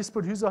about the Holy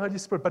Spirit, who's the Holy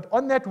Spirit? But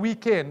on that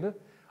weekend,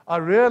 I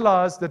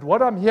realized that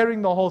what I'm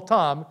hearing the whole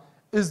time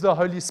is the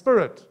Holy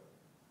Spirit.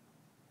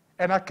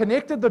 And I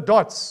connected the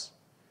dots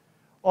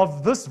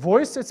of this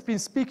voice that's been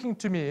speaking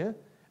to me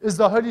is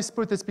the Holy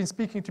Spirit that's been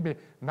speaking to me.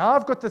 Now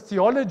I've got the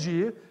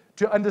theology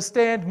to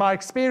understand my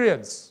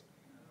experience.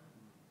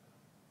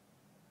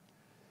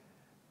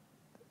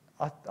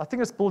 I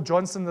think it's Bill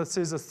Johnson that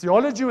says, a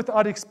theology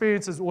without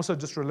experience is also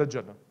just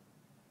religion.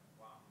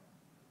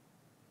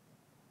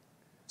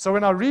 So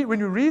when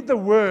you read the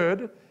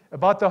Word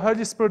about the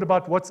Holy Spirit,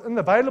 about what's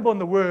available in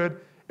the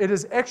Word, it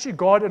is actually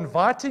God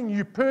inviting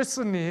you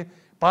personally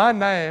by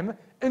name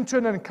into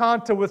an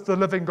encounter with the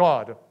living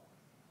God.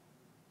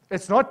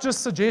 It's not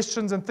just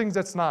suggestions and things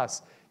that's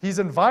nice. He's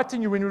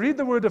inviting you. When you read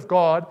the Word of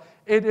God,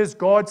 it is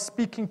God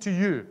speaking to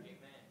you.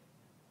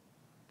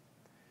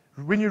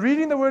 Amen. When you're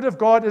reading the Word of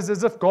God, it's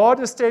as if God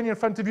is standing in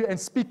front of you and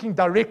speaking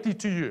directly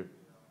to you.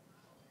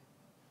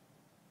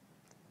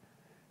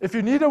 If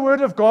you need a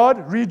word of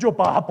God, read your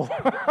Bible.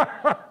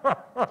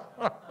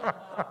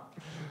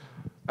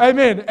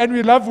 Amen. And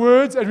we love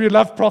words and we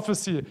love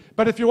prophecy.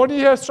 But if you want to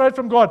hear straight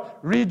from God,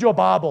 read your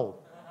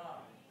Bible.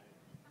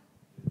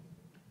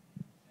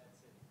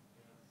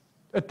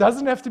 It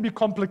doesn't have to be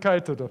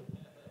complicated.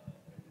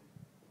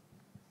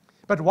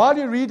 But while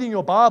you're reading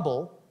your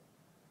Bible,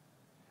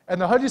 and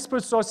the Holy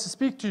Spirit starts to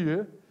speak to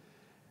you,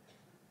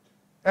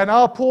 and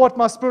I'll pour out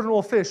my spirit on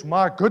all flesh.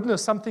 My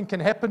goodness, something can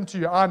happen to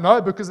you. I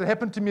know because it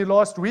happened to me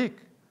last week.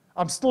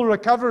 I'm still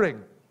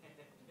recovering.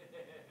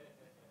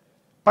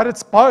 But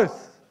it's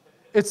both.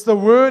 It's the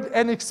Word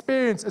and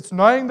experience. It's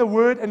knowing the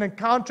Word and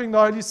encountering the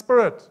Holy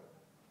Spirit.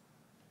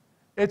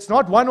 It's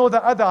not one or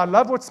the other. I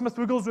love what Smith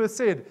Wigglesworth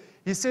said.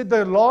 He said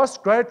the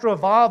last great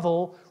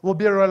revival will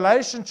be a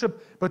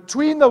relationship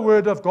between the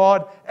Word of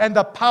God and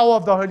the power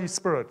of the Holy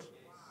Spirit.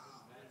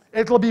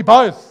 It will be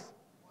both.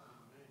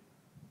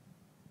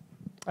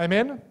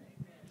 Amen?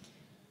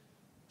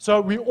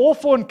 So we're all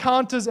for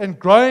encounters and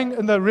growing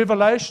in the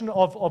revelation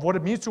of what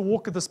it means to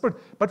walk with the Spirit.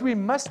 But we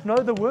must know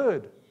the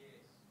Word.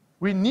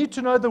 We need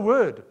to know the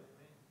Word.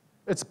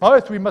 It's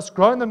both. We must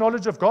grow in the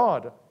knowledge of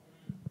God.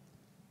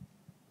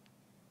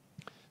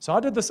 So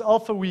I did this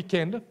Alpha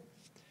weekend.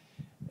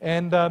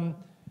 And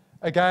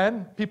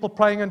again, people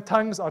praying in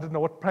tongues. I didn't know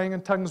what praying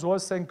in tongues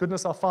was. Thank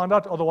goodness I found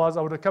out. Otherwise,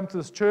 I would have come to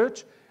this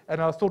church. And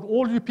I thought,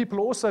 all you people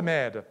are also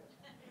mad.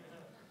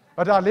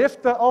 But I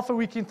left the Alpha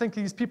weekend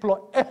thinking these people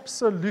are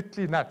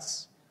absolutely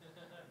nuts.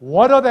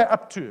 What are they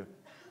up to?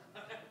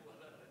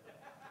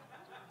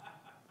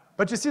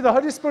 But you see, the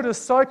Holy Spirit is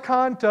so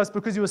kind to us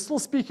because He was still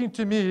speaking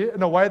to me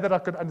in a way that I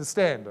could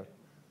understand.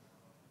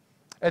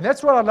 And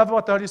that's what I love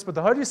about the Holy Spirit.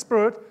 The Holy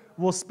Spirit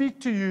will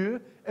speak to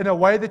you in a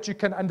way that you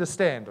can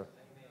understand.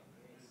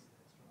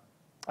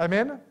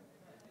 Amen?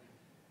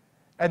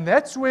 And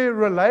that's where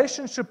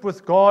relationship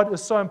with God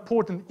is so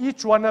important.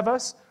 Each one of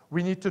us,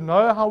 we need to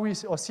know how we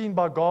are seen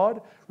by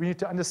God. We need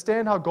to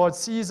understand how God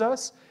sees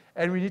us.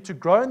 And we need to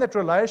grow in that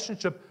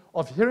relationship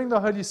of hearing the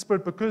Holy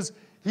Spirit because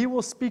He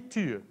will speak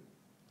to you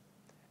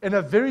in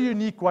a very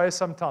unique way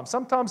sometimes.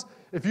 Sometimes,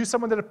 if you're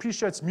someone that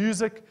appreciates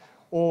music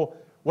or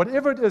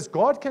whatever it is,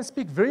 God can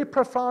speak very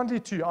profoundly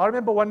to you. I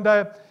remember one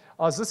day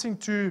I was listening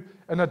to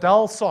an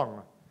Adele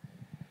song.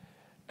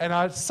 And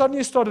I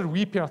suddenly started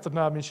weeping. I thought,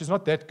 no, I mean, she's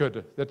not that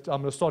good that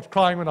I'm going to start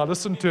crying when I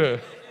listen to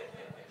her.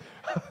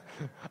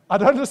 I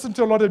don't listen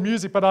to a lot of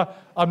music, but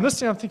I'm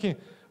listening, I'm thinking,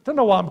 I don't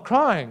know why I'm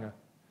crying.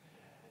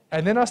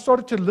 And then I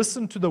started to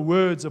listen to the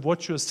words of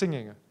what she was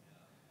singing.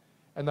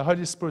 And the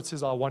Holy Spirit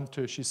says, I want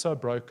her. She's so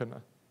broken.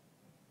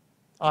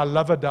 I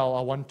love Adele.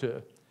 I want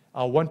her.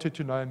 I want her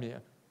to know me.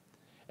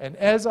 And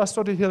as I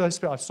started to hear the Holy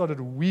Spirit, I started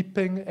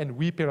weeping and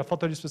weeping. I felt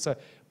the Holy Spirit say,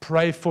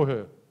 pray for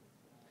her.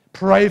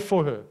 Pray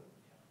for her.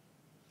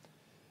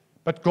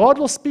 But God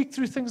will speak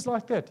through things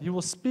like that. He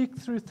will speak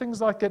through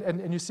things like that.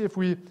 And you see, if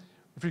we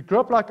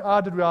grow up like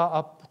I did,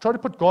 I try to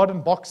put God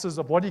in boxes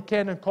of what He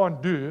can and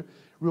can't do,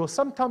 we will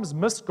sometimes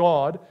miss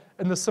God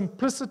in the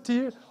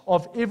simplicity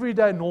of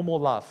everyday normal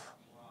life.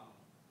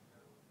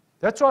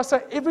 That's why I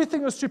say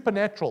everything is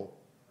supernatural.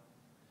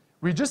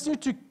 We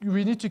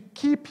need to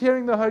keep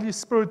hearing the Holy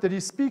Spirit, that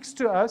He speaks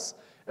to us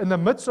in the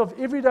midst of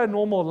everyday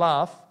normal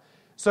life.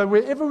 So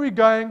wherever we're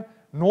going,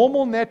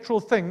 normal,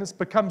 natural things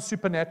become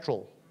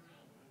supernatural.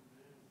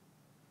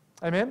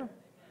 Amen?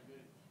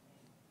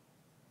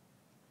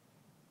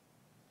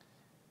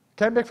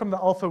 Came back from the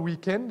Alpha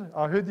weekend.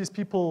 I heard these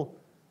people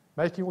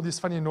making all these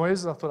funny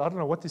noises. I thought, I don't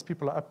know what these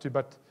people are up to.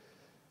 But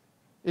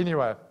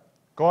anyway,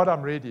 God,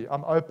 I'm ready.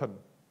 I'm open.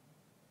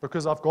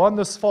 Because I've gone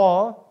this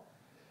far.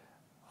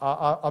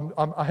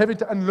 I'm having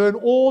to unlearn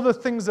all the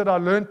things that I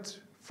learned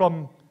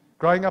from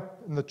growing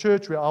up in the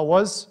church where I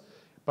was.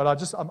 But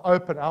I'm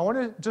open. I want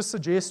to just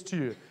suggest to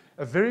you,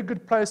 a very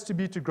good place to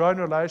be to grow in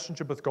a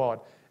relationship with God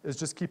is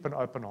just keep an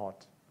open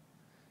heart.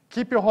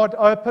 Keep your heart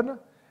open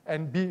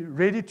and be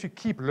ready to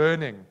keep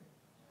learning.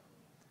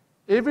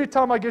 Every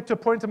time I get to a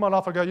point in my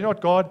life, I go, you know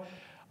what, God,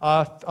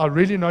 I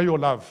really know your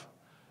love.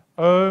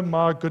 Oh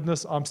my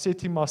goodness, I'm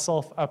setting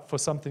myself up for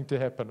something to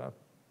happen.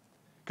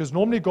 Because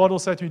normally God will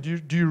say to me,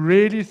 do you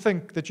really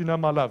think that you know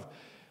my love?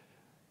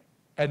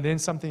 And then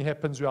something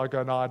happens where I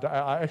go, no,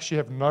 I actually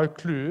have no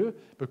clue,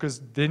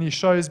 because then he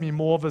shows me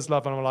more of his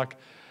love, and I'm like,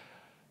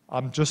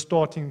 I'm just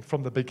starting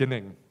from the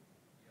beginning.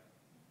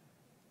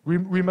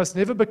 We must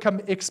never become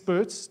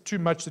experts too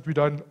much that we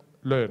don't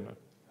learn.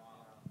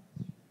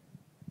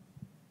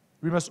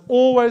 We must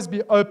always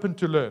be open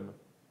to learn.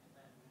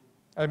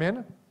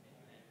 Amen?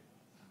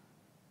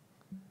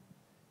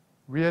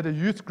 We had a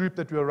youth group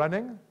that we were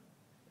running,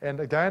 and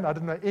again, I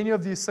didn't know any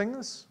of these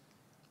things.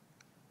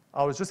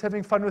 I was just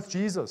having fun with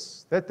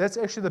Jesus. That's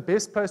actually the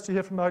best place to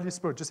hear from the Holy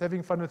Spirit, just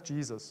having fun with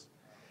Jesus.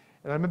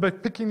 And I remember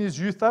picking these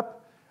youth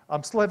up.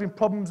 I'm still having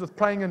problems with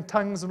praying in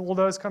tongues and all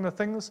those kind of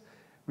things.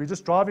 We're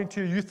just driving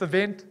to a youth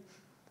event.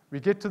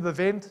 We get to the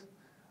event,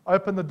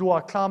 open the door,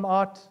 I climb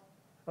out.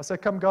 I say,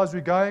 come guys,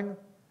 we're going.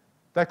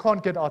 They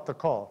can't get out the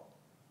car.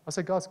 I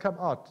say, guys, come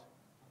out.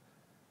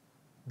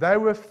 They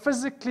were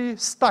physically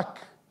stuck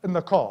in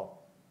the car.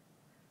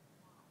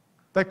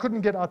 They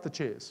couldn't get out the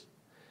chairs.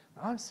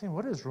 I'm saying,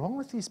 what is wrong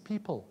with these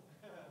people?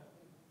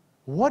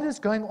 What is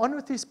going on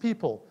with these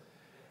people?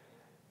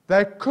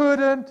 They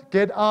couldn't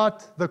get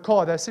out the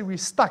car. They said, we're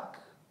stuck.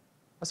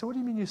 I said, what do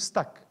you mean you're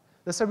stuck?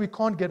 They said, we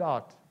can't get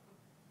out.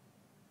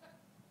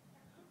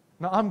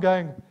 Now I'm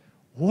going,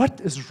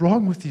 what is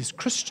wrong with these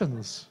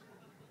Christians?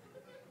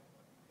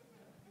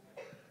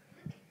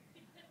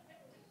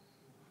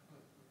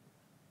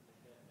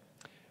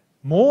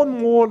 More and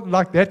more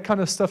like that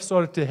kind of stuff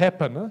started to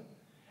happen,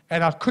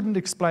 and I couldn't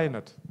explain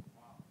it.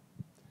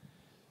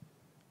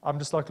 I'm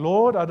just like,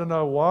 Lord, I don't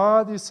know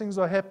why these things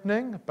are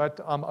happening, but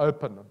I'm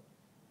open.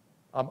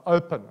 I'm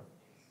open.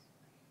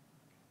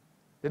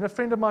 Then a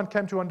friend of mine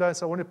came to one day and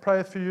said, I want to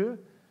pray for you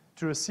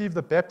to receive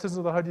the baptism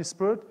of the Holy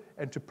Spirit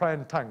and to pray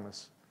in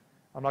tongues.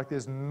 I'm like,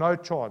 there's no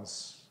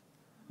chance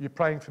you're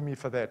praying for me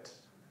for that.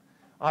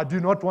 I do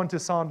not want to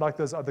sound like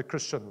those other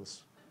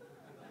Christians.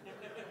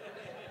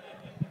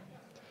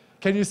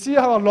 Can you see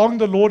how long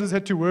the Lord has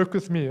had to work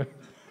with me?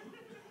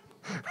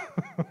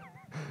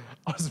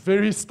 I was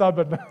very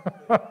stubborn.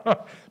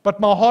 But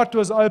my heart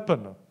was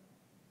open.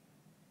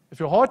 If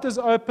your heart is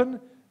open,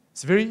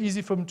 it's very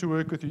easy for him to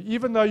work with you.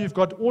 Even though you've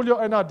got all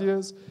your own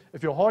ideas,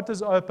 if your heart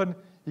is open,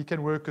 he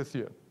can work with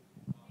you.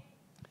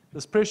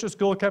 This precious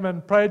girl came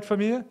and prayed for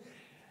me,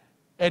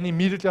 and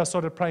immediately I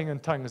started praying in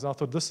tongues. And I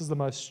thought, this is the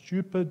most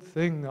stupid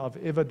thing I've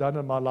ever done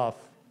in my life.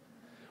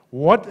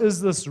 What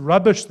is this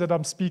rubbish that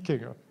I'm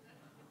speaking?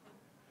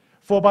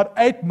 For about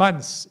 8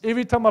 months,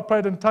 every time I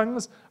prayed in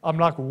tongues, I'm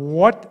like,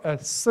 what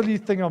a silly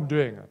thing I'm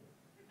doing.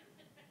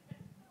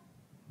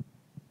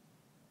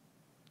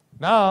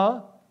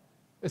 Now,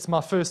 it's my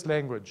first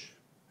language.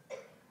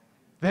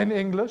 Then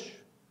English,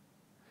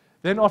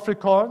 then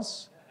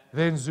Afrikaans,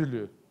 then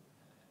Zulu.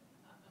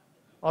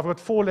 I've got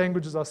 4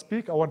 languages I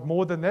speak. I want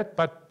more than that,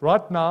 but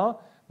right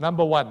now,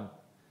 number 1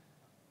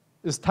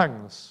 is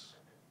tongues.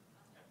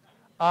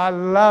 I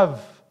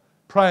love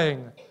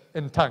praying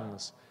in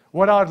tongues.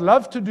 What I'd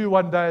love to do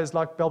one day is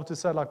like be able to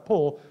say, like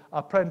Paul,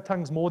 I pray in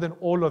tongues more than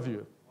all of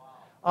you. Wow.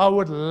 I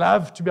would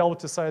love to be able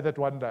to say that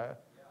one day.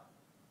 Yeah.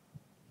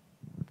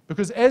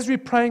 Because as we're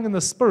praying in the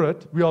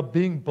Spirit, we are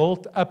being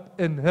built up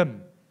in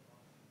Him.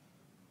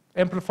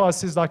 Amplified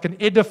says like an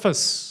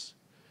edifice,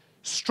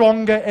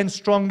 stronger and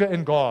stronger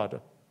in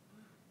God.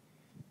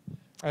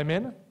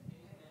 Amen?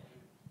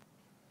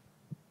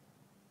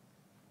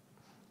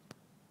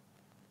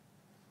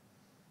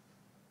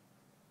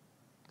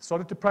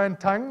 Started to pray in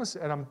tongues,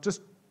 and I'm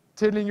just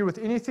telling you, with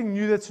anything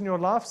new that's in your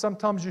life,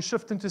 sometimes you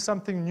shift into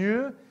something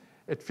new,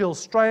 it feels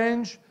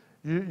strange,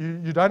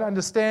 you don't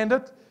understand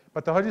it,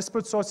 but the Holy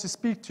Spirit starts to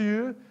speak to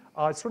you.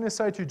 I just want to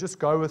say to you, just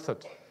go with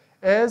it.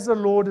 As the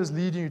Lord is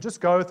leading you,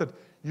 just go with it.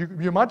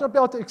 You might not be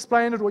able to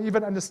explain it or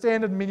even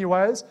understand it in many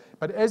ways,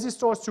 but as He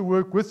starts to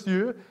work with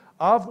you,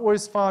 I've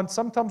always found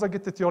sometimes I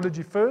get the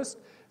theology first,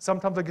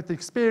 sometimes I get the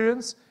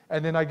experience,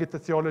 and then I get the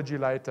theology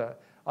later.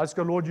 I just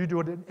go, Lord, you do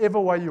it in whatever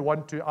way you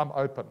want to, I'm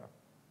open.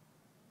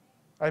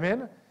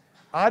 Amen?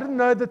 I didn't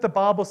know that the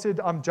Bible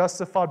said I'm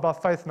justified by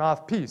faith and I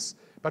have peace.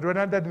 But when I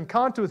had that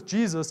encounter with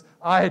Jesus,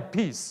 I had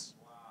peace.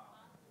 Wow.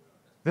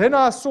 Then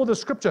I saw the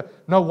scripture,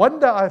 no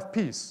wonder I have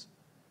peace.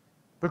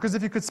 Because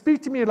if you could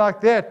speak to me like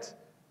that,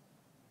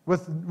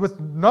 with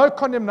no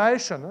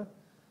condemnation,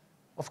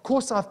 of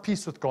course I have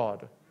peace with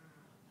God.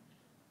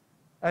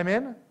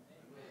 Amen?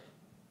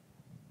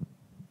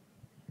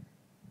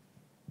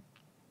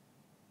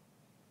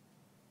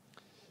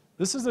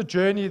 This is a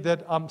journey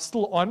that I'm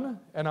still on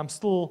and I'm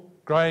still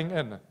growing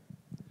in.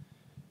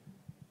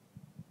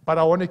 But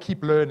I want to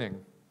keep learning.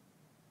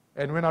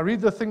 And when I read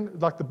the thing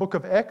like the book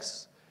of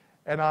Acts,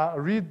 and I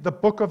read the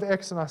book of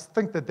Acts and I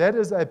think that that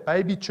is a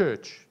baby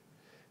church.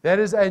 That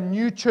is a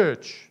new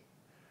church.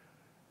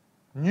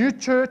 New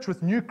church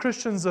with new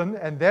Christians in,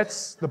 and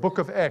that's the book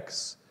of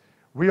Acts.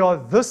 We are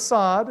this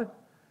side,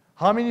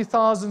 how many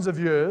thousands of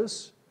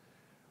years?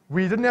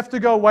 We didn't have to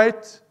go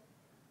wait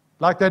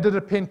like they did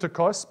at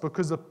Pentecost,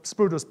 because the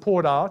Spirit was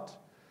poured out.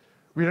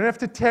 We don't have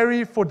to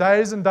tarry for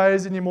days and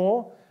days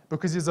anymore,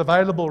 because He's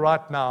available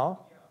right now.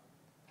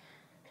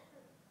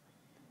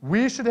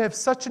 we should have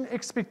such an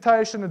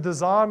expectation and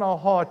desire in our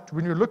heart.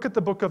 When you look at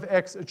the book of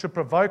Acts, it should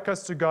provoke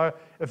us to go,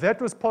 if that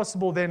was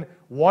possible, then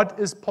what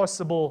is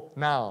possible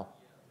now?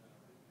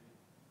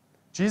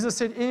 Jesus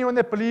said, anyone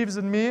that believes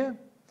in me,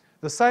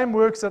 the same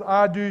works that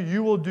I do,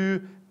 you will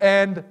do,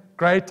 and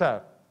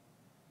greater.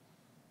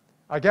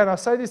 Again, I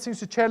say these things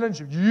to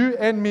challenge you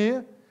and me.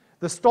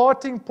 The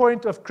starting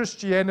point of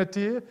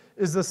Christianity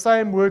is the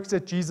same works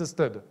that Jesus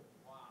did.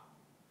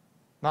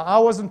 Now, I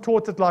wasn't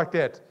taught it like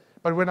that.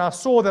 But when I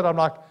saw that, I'm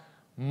like,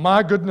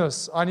 my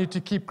goodness, I need to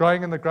keep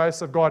growing in the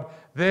grace of God.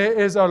 There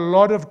is a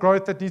lot of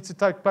growth that needs to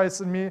take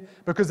place in me,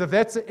 because if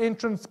that's the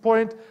entrance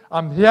point,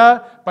 I'm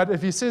here. But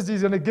if he says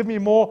he's going to give me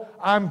more,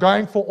 I'm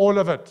going for all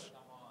of it.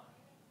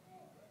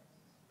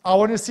 I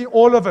want to see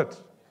all of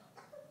it.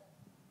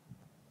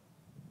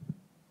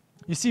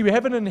 You see, we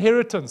have an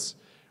inheritance.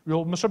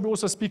 We'll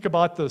also speak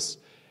about this.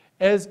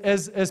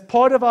 As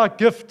part of our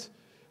gift,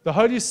 the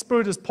Holy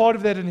Spirit is part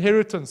of that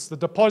inheritance, the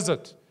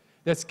deposit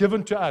that's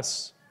given to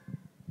us.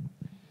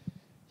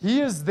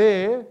 He is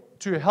there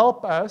to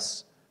help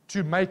us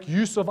to make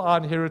use of our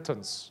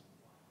inheritance.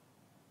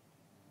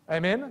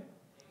 Amen?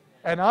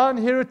 And our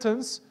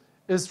inheritance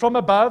is from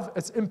above,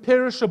 it's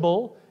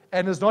imperishable,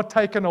 and is not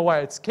taken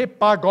away. It's kept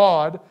by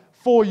God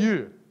for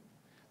you.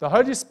 The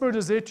Holy Spirit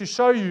is there to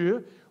show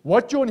you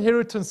what your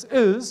inheritance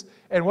is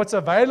and what's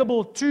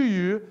available to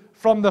you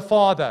from the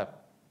Father.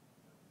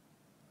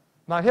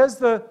 Now here's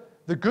the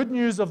good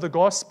news of the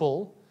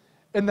gospel.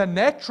 In the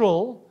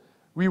natural,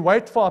 we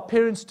wait for our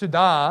parents to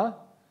die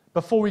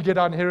before we get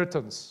our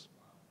inheritance.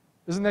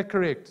 Isn't that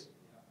correct?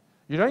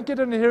 You don't get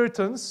an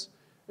inheritance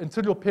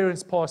until your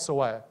parents pass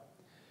away.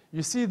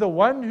 You see, the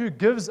one who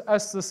gives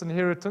us this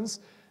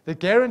inheritance, the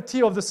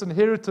guarantee of this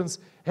inheritance,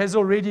 has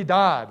already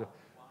died.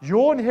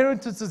 Your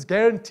inheritance is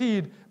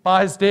guaranteed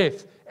by his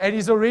death, and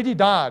he's already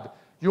died.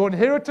 Your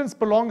inheritance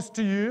belongs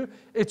to you.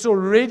 It's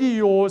already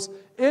yours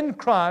in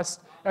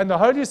Christ, and the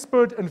Holy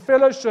Spirit in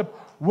fellowship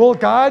will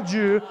guide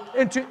you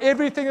into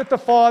everything that the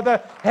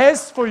Father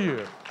has for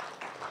you.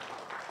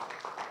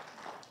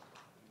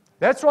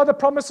 That's why the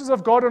promises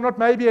of God are not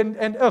maybe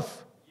and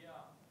if.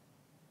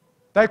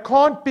 They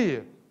can't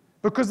be,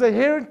 because the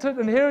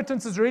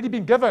inheritance has already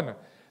been given.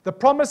 The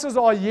promises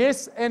are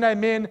yes and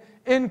amen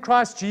in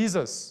Christ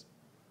Jesus.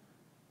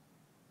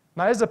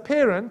 Now, as a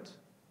parent,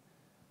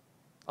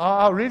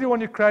 I really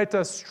want to create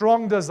a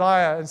strong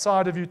desire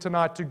inside of you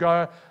tonight to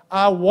go,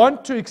 I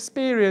want to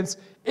experience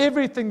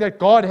everything that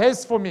God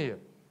has for me.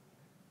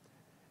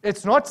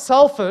 It's not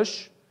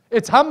selfish,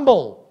 it's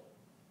humble.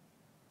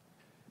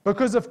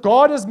 Because if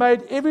God has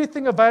made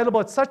everything available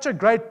at such a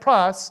great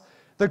price,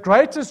 the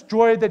greatest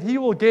joy that he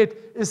will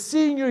get is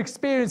seeing you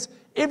experience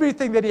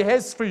everything that he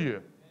has for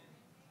you.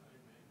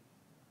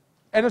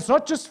 And it's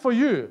not just for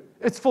you,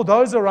 it's for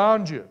those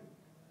around you.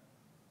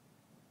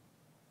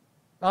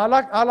 I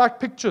like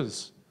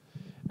pictures.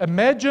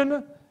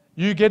 Imagine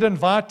you get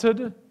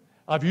invited,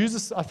 I've used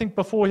this, I think,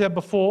 before,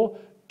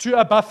 to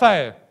a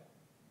buffet.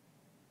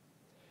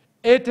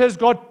 It has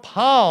got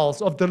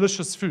piles of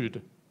delicious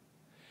food.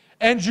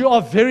 And you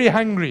are very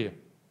hungry.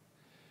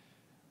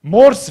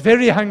 Morse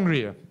very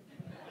hungry.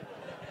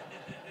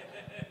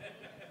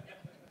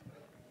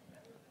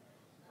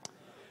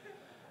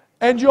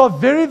 And you are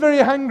very, very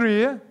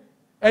hungry,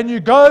 and you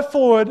go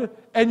forward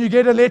and you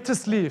get a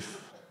lettuce leaf.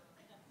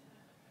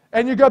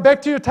 And you go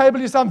back to your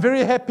table, you say, I'm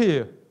very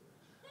happy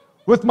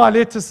with my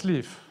lettuce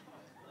leaf.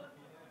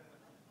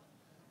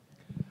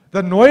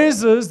 The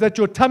noises that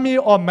your tummy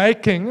are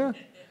making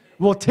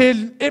will tell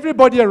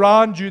everybody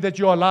around you that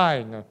you are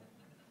lying.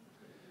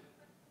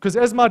 Because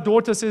as my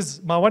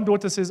one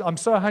daughter says, I'm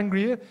so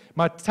hungry,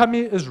 my tummy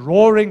is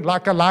roaring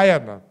like a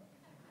lion.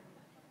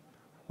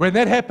 When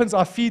that happens,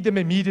 I feed them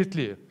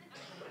immediately.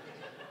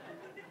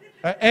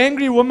 An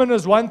angry woman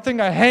is one thing,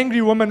 a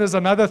hangry woman is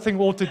another thing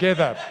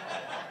altogether.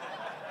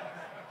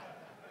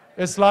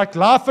 It's like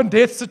life and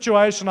death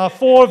situation. I have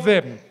 4 of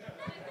them.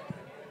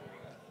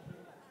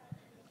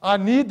 I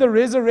need the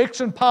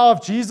resurrection power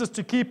of Jesus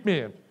to keep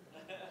me.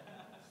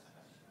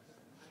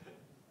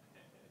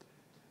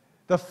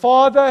 The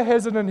Father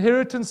has an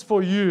inheritance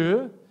for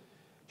you.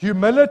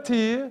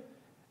 Humility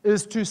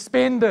is to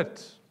spend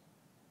it.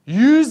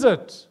 Use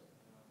it.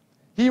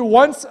 He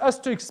wants us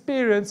to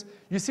experience.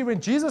 You see,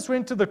 when Jesus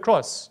went to the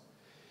cross,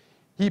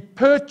 he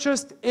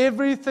purchased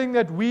everything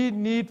that we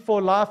need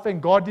for life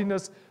and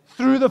godliness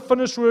through the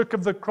finished work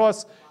of the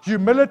cross.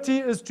 Humility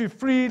is to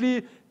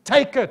freely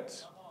take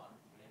it.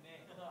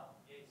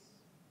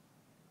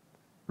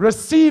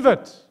 Receive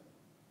it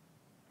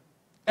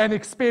and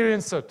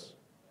experience it.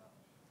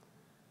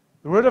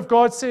 The Word of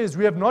God says,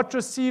 we have not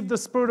received the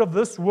spirit of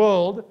this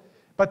world,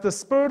 but the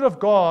Spirit of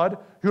God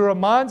who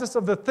reminds us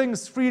of the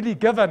things freely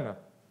given.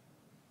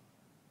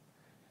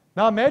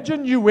 Now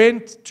imagine you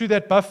went to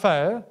that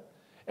buffet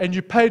and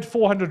you paid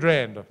 400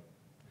 rand.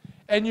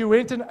 And you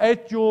went and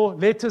ate your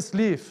lettuce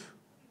leaf.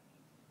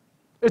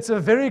 It's a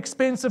very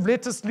expensive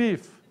lettuce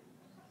leaf.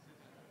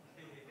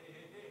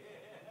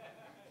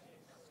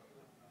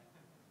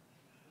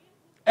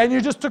 And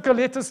you just took a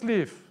lettuce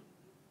leaf.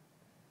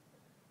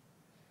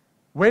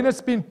 when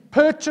it's been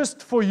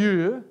purchased for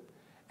you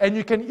and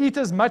you can eat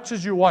as much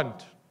as you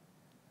want.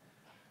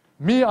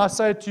 Me, I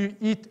say to you,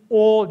 eat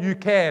all you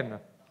can.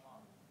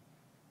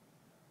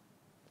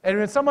 And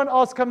when someone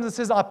else comes and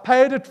says, I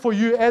paid it for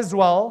you as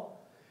well,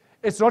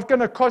 it's not going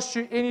to cost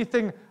you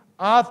anything.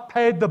 I've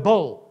paid the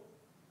bill.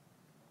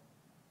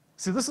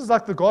 See, this is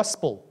like the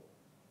gospel.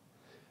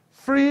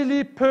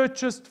 Freely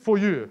purchased for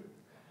you,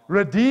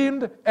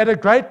 redeemed at a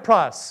great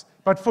price,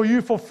 but for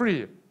you for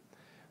free.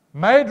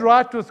 Made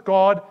right with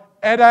God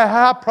at a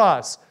high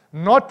price,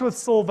 not with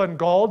silver and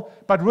gold,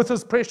 but with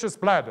his precious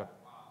blood.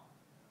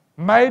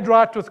 Made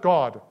right with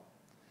God.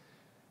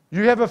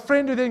 You have a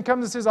friend who then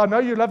comes and says, I know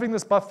you're loving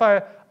this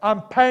buffet.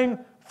 I'm paying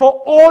for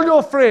all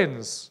your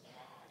friends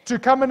to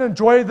come and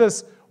enjoy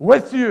this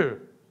with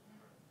you.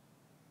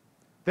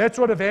 That's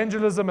what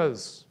evangelism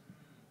is.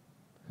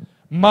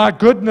 My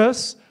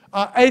goodness,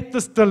 I ate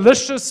this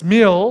delicious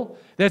meal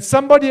that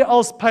somebody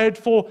else paid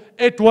for.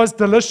 It was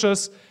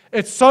delicious.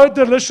 It's so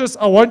delicious,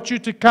 I want you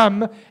to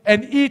come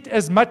and eat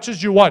as much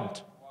as you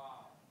want.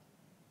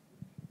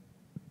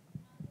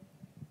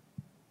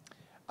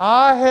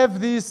 I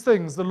have these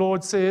things, the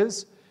Lord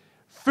says,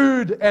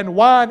 food and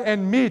wine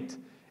and meat.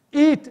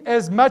 Eat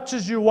as much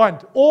as you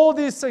want. All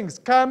these things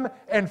come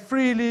and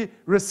freely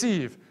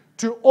receive.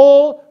 To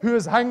all who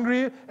is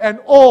hungry and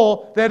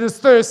all that is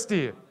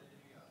thirsty.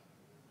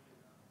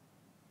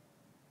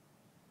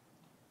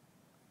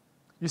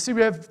 You see,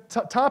 we have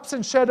types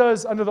and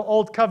shadows under the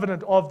old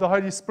covenant of the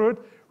Holy Spirit.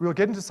 We'll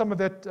get into some of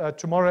that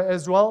tomorrow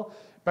as well.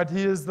 But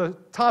he is the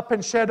type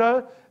and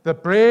shadow, the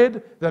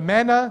bread, the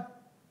manna,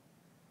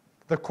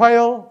 the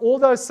quail, all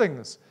those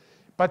things.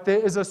 But there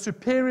is a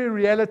superior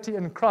reality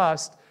in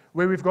Christ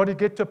where we've got to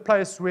get to a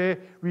place where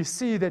we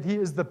see that he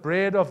is the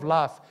bread of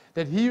life,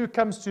 that he who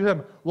comes to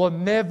him will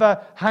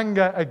never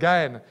hunger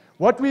again.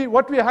 What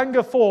we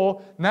hunger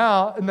for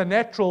now in the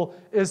natural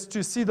is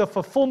to see the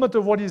fulfillment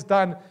of what he's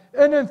done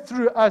in and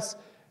through us,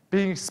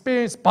 being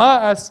experienced by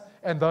us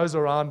and those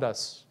around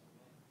us.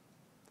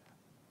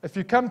 If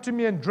you come to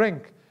me and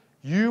drink,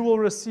 you will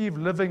receive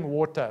living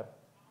water.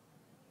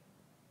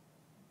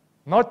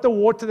 Not the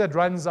water that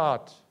runs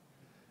out.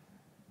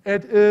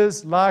 It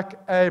is like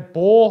a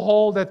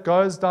borehole that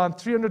goes down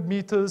 300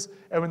 meters,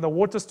 and when the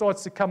water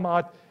starts to come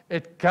out,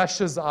 it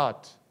gushes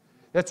out.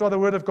 That's why the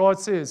Word of God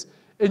says,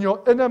 in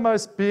your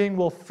innermost being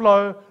will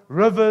flow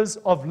rivers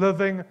of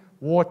living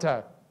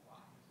water.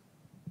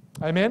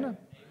 Amen? Amen.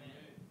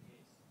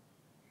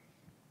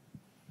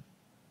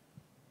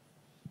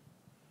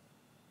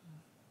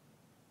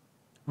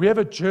 We have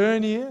a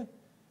journey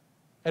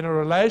and a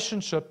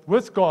relationship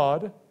with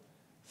God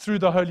through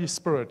the Holy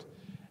Spirit.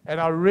 And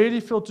I really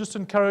feel just to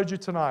encourage you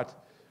tonight.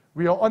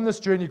 We are on this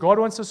journey. God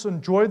wants us to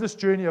enjoy this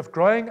journey of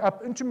growing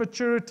up into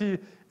maturity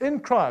in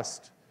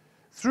Christ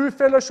through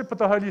fellowship with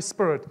the Holy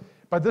Spirit.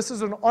 But this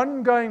is an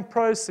ongoing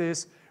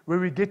process where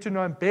we get to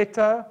know Him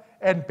better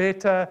and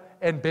better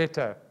and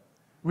better.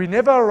 We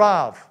never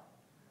arrive.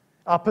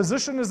 Our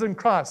position is in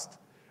Christ.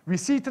 We're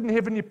seated in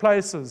heavenly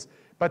places.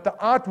 But the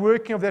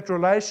outworking of that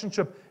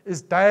relationship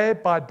is day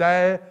by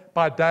day,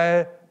 by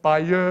day, by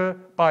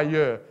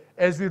year,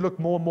 as we look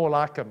more and more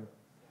like Him.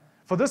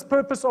 For this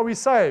purpose are we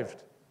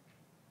saved,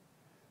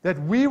 that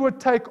we would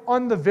take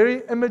on the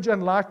very image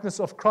and likeness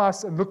of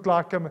Christ and look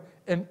like Him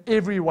in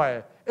every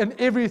way, in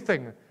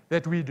everything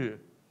that we do.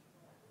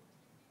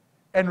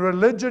 And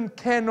religion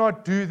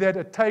cannot do that.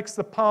 It takes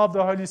the power of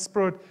the Holy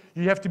Spirit.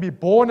 You have to be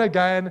born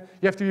again.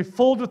 You have to be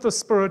filled with the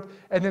Spirit,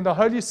 and then the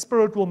Holy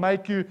Spirit will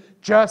make you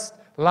just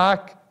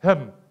like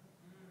Him.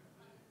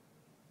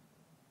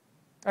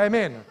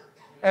 Amen.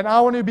 And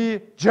I want to be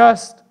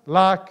just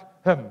like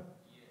Him.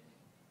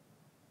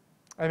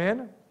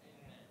 Amen?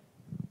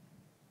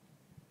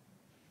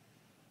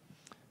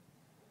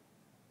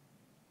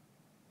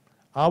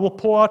 I will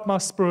pour out my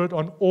Spirit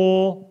on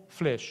all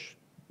flesh.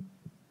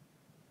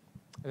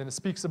 And then it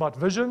speaks about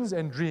visions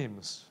and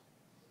dreams.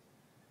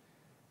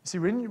 You see,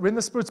 when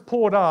the Spirit's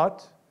poured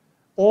out,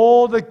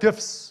 all the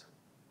gifts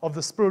of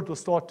the Spirit will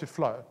start to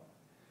flow.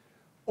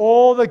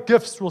 All the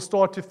gifts will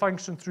start to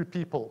function through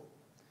people.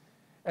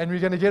 And we're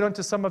going to get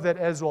onto some of that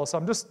as well. So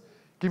I'm just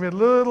giving a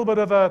little bit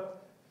of a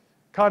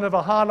kind of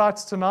a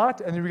highlights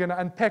tonight, and then we're going to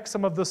unpack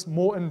some of this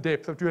more in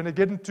depth. We're going to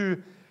get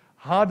into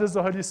how does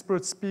the Holy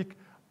Spirit speak,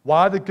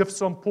 why the gifts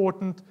are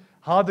important,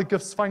 how the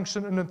gifts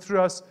function in and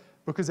through us,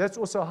 because that's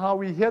also how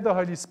we hear the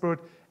Holy Spirit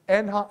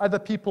and how other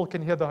people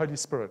can hear the Holy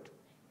Spirit.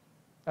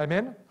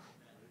 Amen?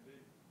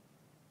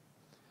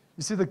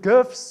 You see, the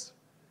gifts,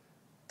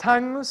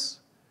 tongues,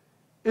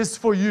 is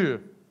for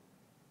you.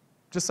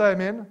 Just say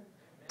amen.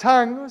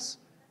 Tongues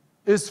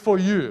is for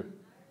you.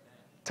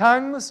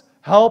 Tongues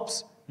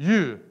helps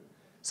you.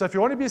 So if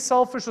you want to be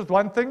selfish with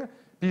one thing,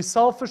 be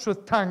selfish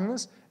with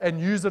tongues and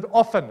use it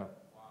often.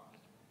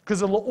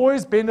 Because it will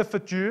always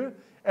benefit you,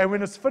 and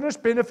when it's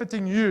finished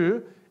benefiting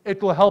you, it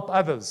will help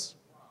others.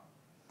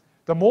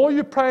 The more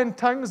you pray in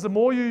tongues, the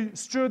more you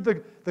steward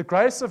the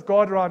grace of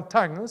God around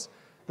tongues,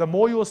 the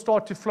more you will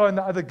start to flow in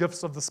the other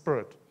gifts of the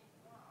Spirit.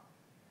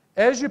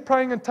 As you're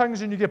praying in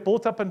tongues and you get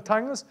built up in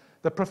tongues,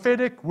 the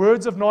prophetic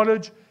words of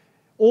knowledge,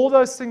 all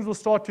those things will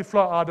start to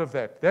flow out of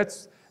that.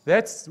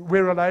 That's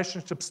where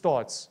relationship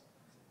starts.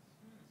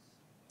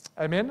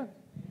 Amen?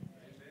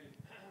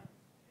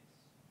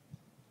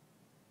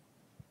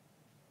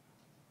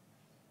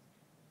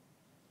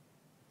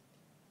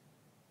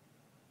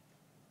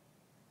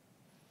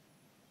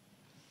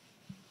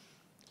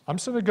 I'm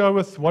just going to go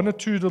with one or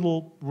two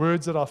little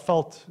words that I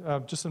felt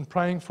just in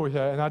praying for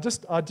here. And I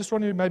just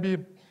want to maybe,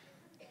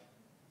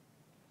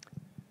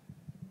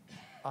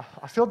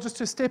 I feel just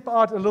to step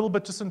out a little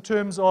bit just in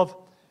terms of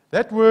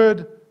that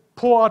word,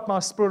 pour out my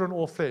spirit on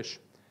all flesh.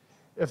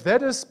 If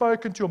that is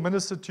spoken to or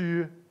ministered to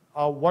you,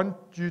 I want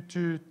you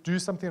to do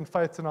something in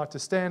faith tonight, to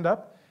stand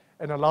up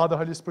and allow the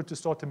Holy Spirit to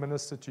start to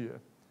minister to you.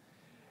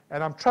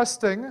 And I'm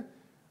trusting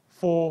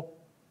for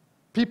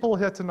people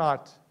here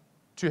tonight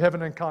to have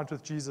an encounter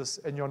with Jesus,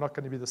 and you're not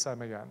going to be the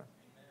same again. Amen.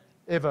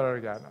 Ever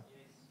again. Yes.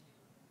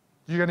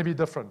 You're going to be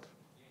different.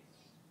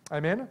 Yes.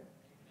 Amen?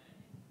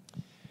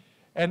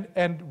 Amen?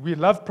 And we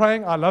love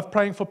praying. I love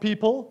praying for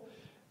people.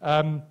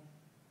 I've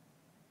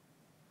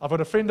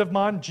got a friend of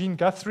mine, Jean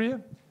Guthrie.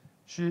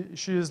 She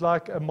is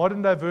like a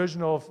modern-day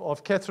version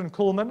of Catherine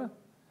Kuhlman.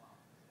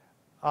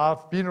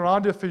 I've been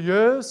around her for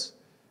years.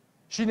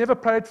 She never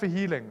prayed for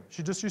healing.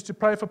 She just used to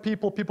pray for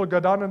people. People go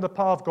down in the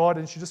power of God,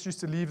 and she just used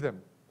to leave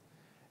them.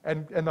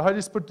 And the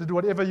Holy Spirit did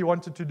whatever He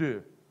wanted to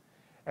do.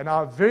 And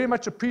I very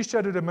much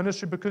appreciated her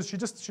ministry because she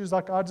was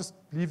like, I just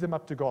leave them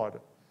up to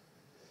God.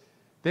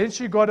 Then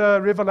she got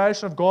a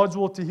revelation of God's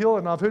will to heal,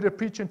 and I've heard her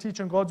preach and teach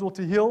on God's will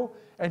to heal,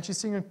 and she's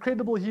seeing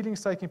incredible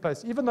healings taking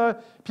place. Even though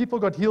people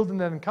got healed in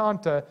that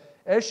encounter,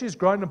 as she's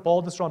grown in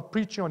boldness around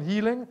preaching on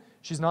healing,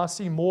 she's now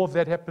seeing more of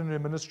that happen in her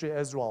ministry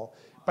as well.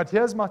 But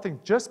here's my thing,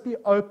 just be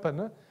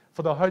open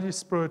for the Holy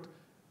Spirit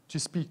to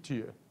speak to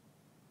you.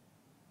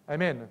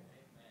 Amen.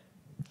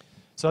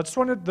 So I just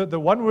wanted, the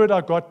one word I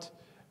got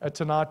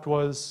tonight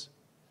was,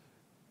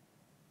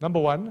 number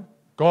one,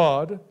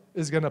 God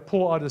is going to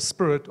pour out His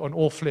Spirit on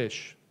all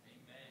flesh.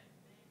 Amen.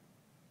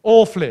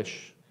 All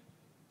flesh.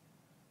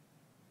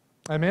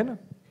 Amen?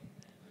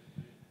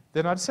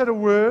 Then I just had a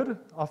word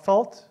I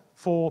felt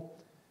for,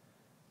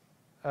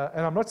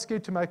 and I'm not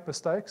scared to make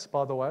mistakes,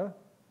 by the way.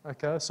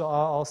 Okay, so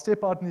I'll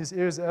step out in these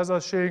areas. As I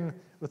was sharing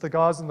with the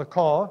guys in the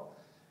car,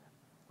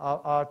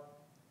 I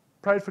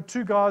prayed for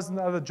two guys in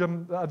the other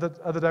gym the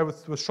other day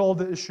with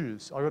shoulder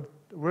issues. I got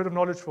a word of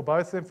knowledge for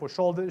both of them for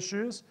shoulder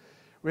issues.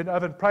 Went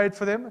over and prayed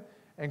for them,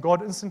 and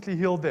God instantly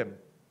healed them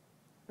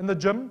in the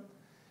gym.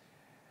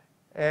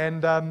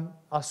 And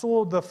I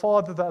saw the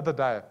father the other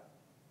day,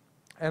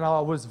 and I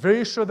was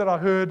very sure that I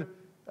heard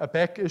a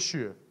back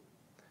issue.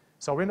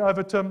 So I went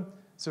over to him,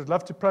 said, I'd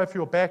love to pray for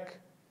your back.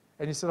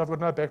 And he said, I've got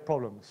no back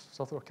problems.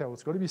 So I thought, okay, well,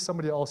 it's got to be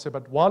somebody else here.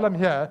 But while I'm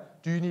here,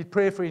 do you need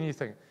prayer for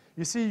anything?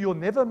 You see, you'll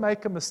never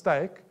make a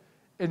mistake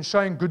in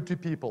showing good to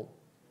people.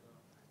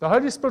 The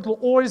Holy Spirit will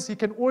always, He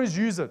can always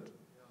use it.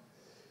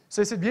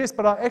 So he said, yes,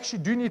 but I actually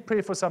do need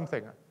prayer for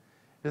something.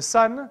 His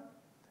son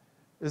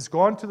is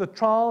gone to the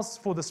trials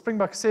for the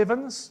Springbok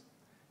Sevens,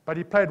 but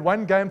he played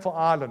one game for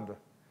Ireland.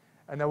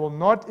 And they will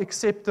not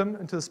accept him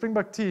into the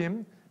Springbok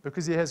team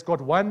because he has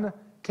got one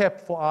cap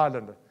for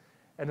Ireland.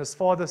 And his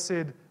father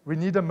said, we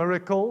need a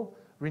miracle.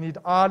 We need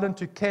Ireland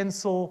to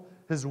cancel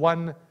his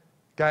one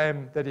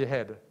game that he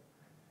had.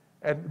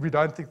 And we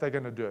don't think they're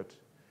going to do it.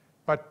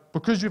 But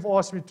because you've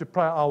asked me to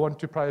pray, I want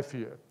to pray for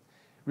you.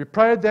 We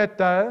prayed that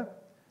day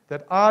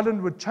that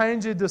Ireland would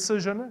change their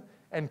decision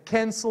and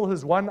cancel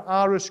his one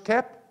Irish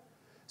cap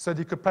so that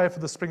he could play for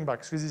the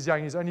Springboks because he's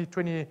young. He's only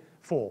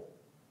 24.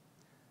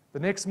 The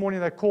next morning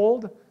they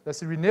called. They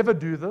said, we never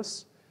do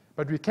this,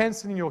 but we're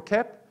canceling your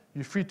cap.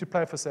 You're free to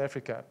play for South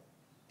Africa.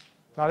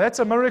 Now that's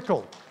a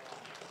miracle.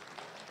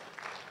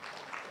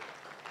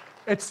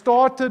 It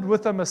started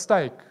with a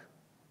mistake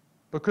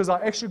because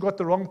I actually got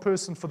the wrong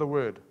person for the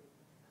word.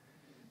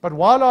 But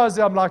while I was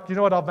there, I'm like, you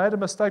know what, I've made a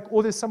mistake.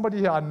 Or there's somebody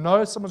here. I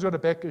know someone's got a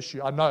back issue.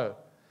 I know.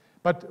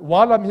 But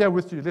while I'm here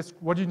with you,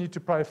 what do you need to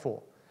pray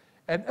for?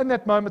 And in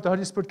that moment, the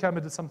Holy Spirit came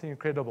and did something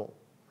incredible.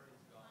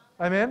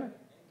 Amen?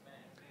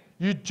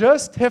 You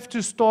just have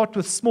to start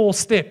with small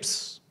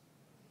steps.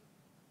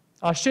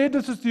 I shared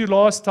this with you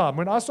last time.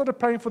 When I started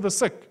praying for the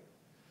sick,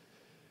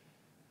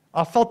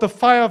 I felt the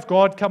fire of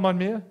God come on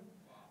me.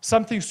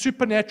 Something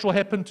supernatural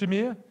happened to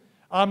me.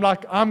 I'm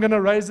like, I'm going to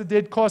raise the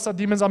dead, cast out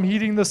demons, I'm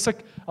healing the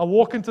sick. I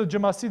walk into the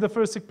gym, I see the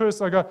first sick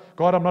person, I go,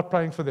 God, I'm not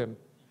praying for them.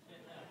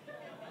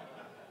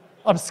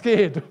 I'm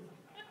scared.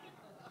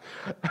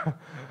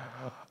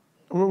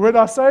 When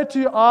I say to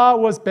you, I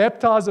was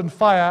baptized in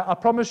fire, I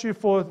promise you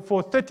for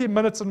 30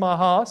 minutes in my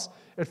house,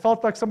 it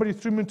felt like somebody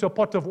threw me into a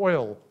pot of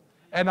oil.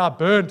 And I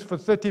burned for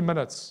 30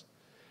 minutes.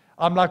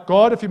 I'm like,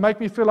 God, if you make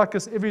me feel like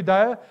this every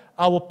day,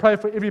 I will pray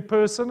for every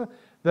person.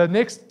 The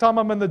next time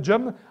I'm in the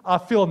gym, I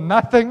feel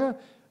nothing.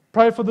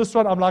 Pray for this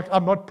one. I'm like,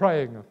 I'm not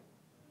praying.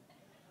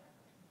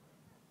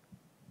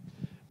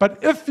 But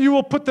if you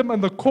will put them in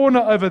the corner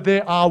over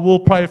there, I will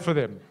pray for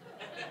them.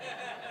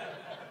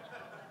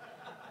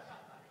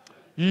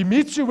 He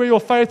meets you where your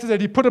faith is, and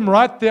he put him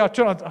right there. I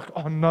turned around, like,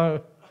 oh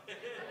no.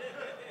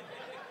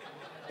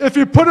 If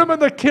you put him in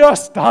the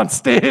kiosk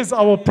downstairs,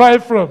 I will pray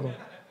for him.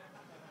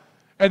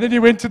 And then he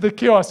went to the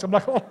kiosk. I'm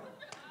like, oh.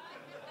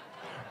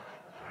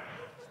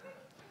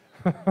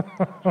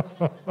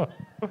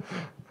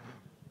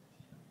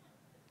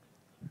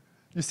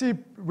 You see,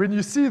 when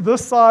you see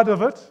this side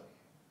of it,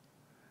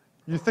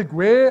 you think,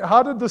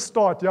 how did this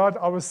start? Yeah,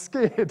 I was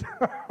scared.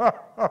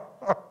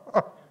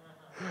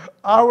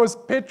 I was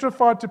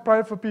petrified to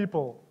pray for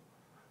people.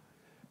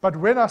 But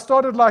when I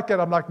started like that,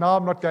 I'm like, no,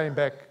 I'm not going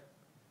back.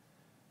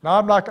 Now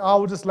I'm like, I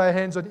will just lay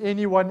hands on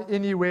anyone,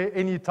 anywhere,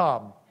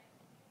 anytime.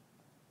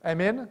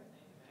 Amen?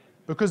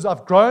 Because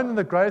I've grown in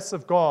the grace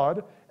of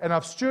God, and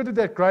I've stewarded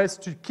that grace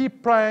to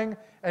keep praying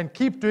and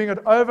keep doing it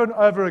over and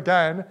over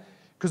again.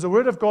 Because the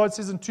Word of God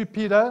says in 2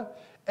 Peter,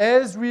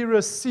 as we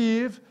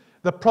receive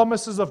the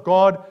promises of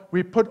God,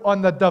 we put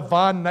on the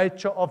divine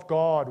nature of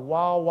God.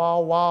 Wow, wow,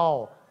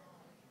 wow.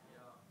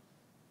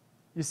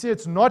 You see,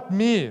 it's not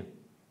me.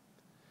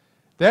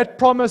 That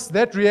promise,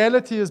 that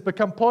reality has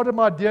become part of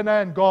my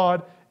DNA in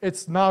God.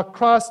 It's now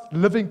Christ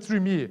living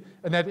through me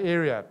in that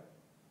area.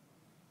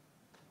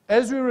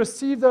 As we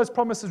receive those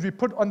promises, we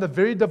put on the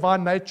very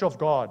divine nature of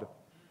God.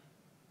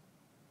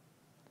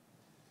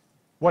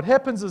 What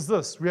happens is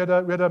this. We had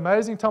an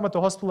amazing time at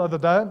the hospital the other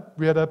day.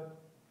 We had a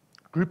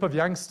group of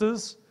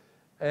youngsters,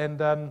 and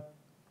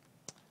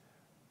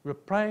we were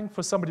praying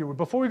for somebody.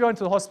 Before we go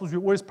into the hospitals, we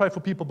always pray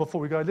for people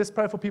before. We go, let's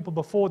pray for people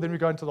before, then we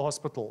go into the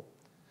hospital.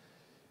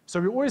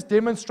 So we always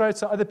demonstrate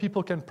so other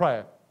people can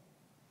pray.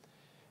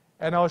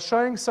 And I was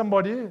showing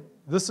somebody,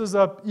 this is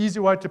an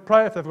easy way to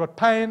pray. If they've got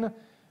pain,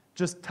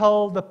 just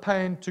tell the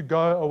pain to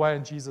go away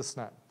in Jesus'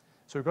 name.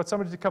 So we've got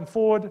somebody to come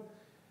forward.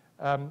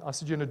 I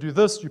said, you're going to do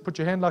this. You put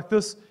your hand like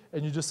this,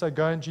 and you just say,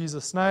 go in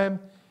Jesus' name.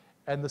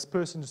 And this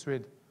person just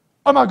went,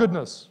 oh my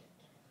goodness.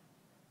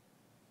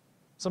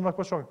 So I'm like,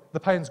 what's wrong? The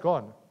pain's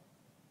gone.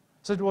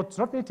 I said, well, it's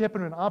not meant to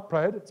happen when I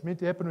prayed. It's meant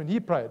to happen when he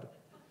prayed.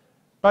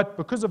 But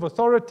because of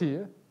authority,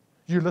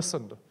 you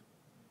listened.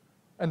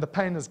 And the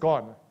pain is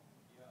gone.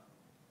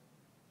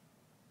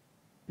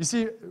 You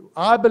see,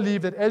 I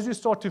believe that as you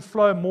start to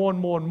flow more and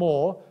more and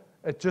more,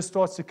 it just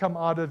starts to come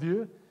out of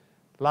you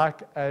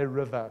like a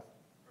river.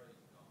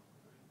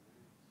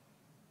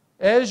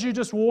 As you're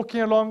just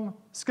walking along,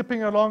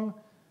 skipping along,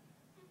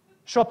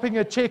 shopping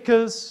at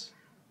Checkers,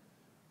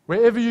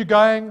 wherever you're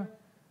going,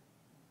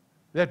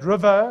 that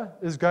river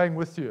is going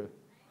with you.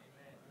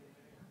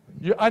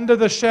 You're under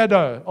the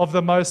shadow of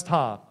the Most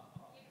High.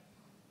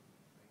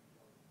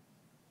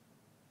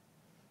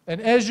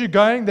 And as you're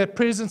going, that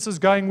presence is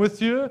going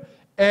with you,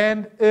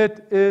 and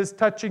it is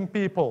touching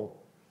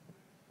people.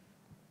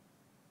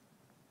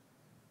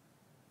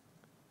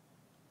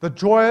 The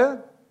joy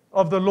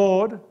of the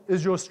Lord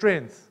is your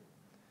strength.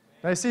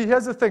 Now, you see,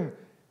 here's the thing.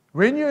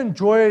 When you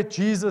enjoy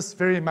Jesus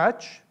very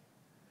much,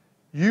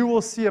 you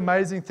will see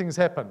amazing things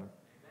happen.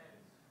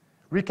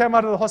 We came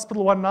out of the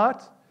hospital one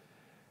night.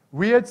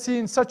 We had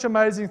seen such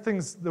amazing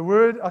things. The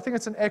word, I think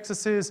it's in Acts,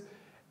 says,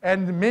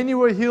 and many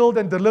were healed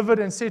and delivered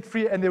and set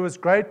free, and there was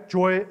great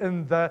joy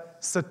in the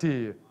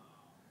city.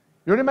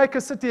 You want to make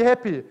a city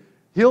happy?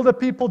 Heal the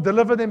people,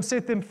 deliver them,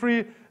 set them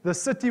free. The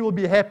city will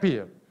be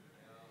happy.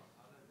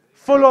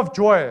 Full of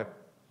joy.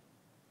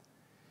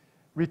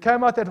 We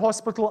came out that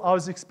hospital. I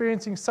was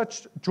experiencing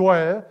such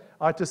joy.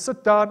 I had to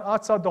sit down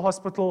outside the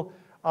hospital.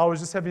 I was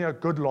just having a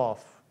good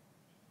laugh.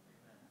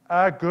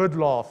 A good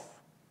laugh.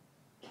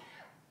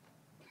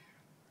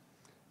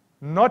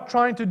 Not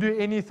trying to do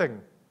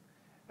anything.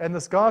 And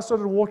this guy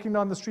started walking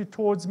down the street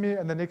towards me,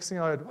 and the next thing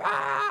I heard,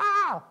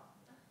 ah!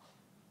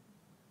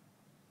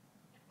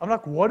 I'm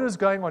like, what is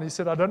going on? He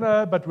said, I don't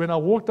know, but when I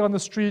walked down the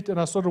street and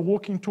I started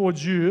walking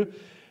towards you,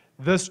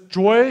 this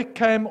joy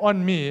came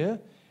on me,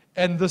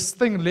 and this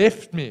thing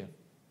left me.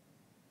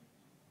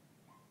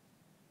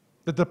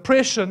 The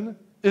depression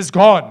is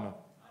gone.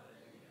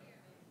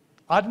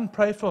 I didn't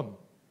pray for him.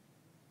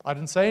 I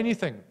didn't say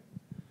anything.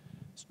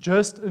 It's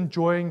just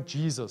enjoying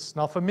Jesus.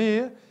 Now for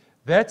me,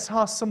 that's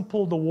how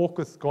simple the walk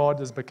with God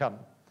has become.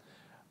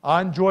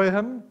 I enjoy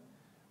him,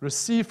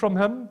 receive from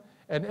him,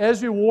 and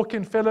as we walk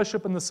in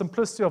fellowship in the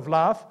simplicity of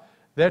life,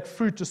 that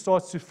fruit just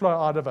starts to flow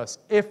out of us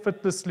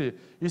effortlessly.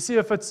 You see,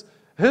 if it's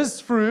his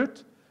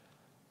fruit,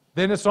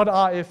 then it's not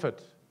our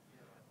effort.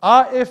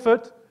 Our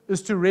effort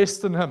is to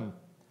rest in him.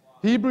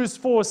 Hebrews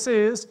 4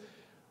 says,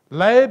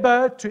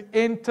 labor to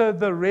enter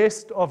the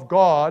rest of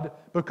God,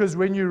 because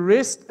when you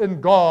rest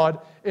in God,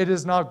 it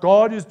is now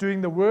God who's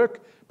doing the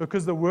work,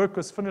 because the work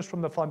was finished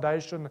from the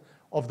foundation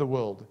of the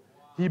world.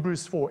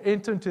 Hebrews 4,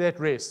 enter into that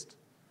rest.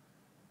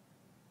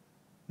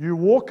 You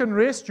walk in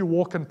rest, you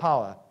walk in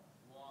power.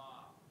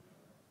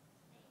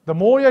 The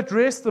more you're at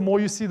rest, the more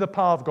you see the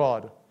power of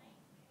God.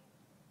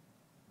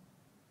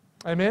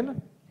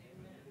 Amen?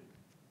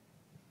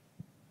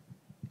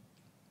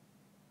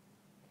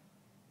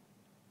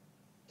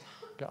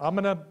 Okay, I'm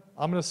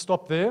gonna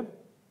stop there.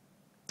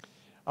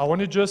 I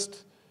want to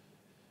just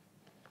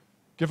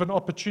give an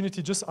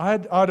opportunity. I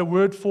had a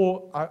word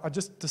for, I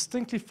just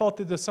distinctly felt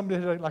that there's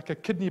somebody who had like a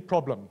kidney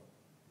problem.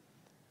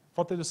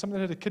 felt that there's someone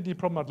that had a kidney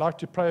problem. I'd like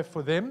to pray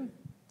for them.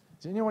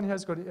 Is there anyone who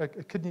has got a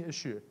kidney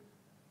issue?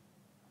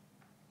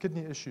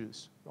 Kidney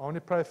issues. I want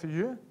to pray for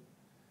you.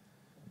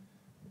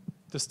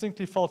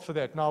 Distinctly felt for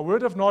that. Now, a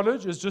word of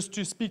knowledge is just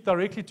to speak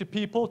directly to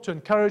people, to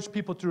encourage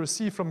people to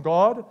receive from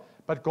God.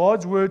 But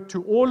God's word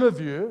to all of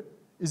you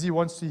is He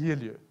wants to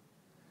heal you.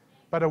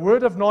 But a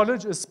word of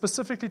knowledge is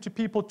specifically to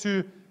people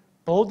to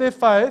build their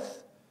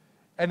faith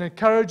and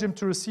encourage them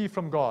to receive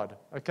from God.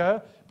 Okay?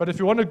 But if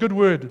you want a good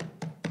word,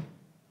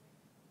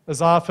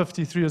 Isaiah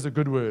 53 is a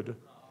good word.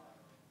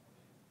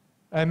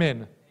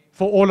 Amen.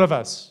 For all of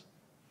us.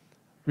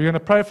 We're going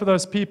to pray for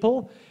those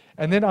people.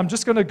 And then I'm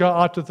just going to go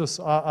out with this.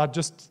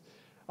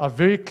 I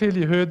very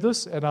clearly heard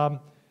this, and I'm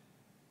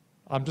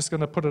just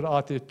going to put it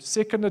out there.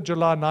 2nd of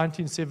July,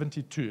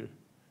 1972.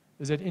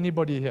 Is there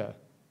anybody here?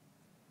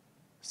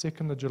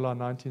 2nd of July,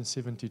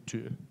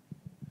 1972.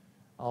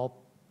 I'll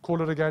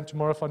call it again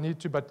tomorrow if I need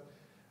to, but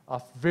I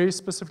very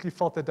specifically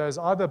felt that day is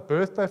either a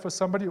birthday for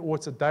somebody or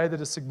it's a day that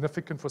is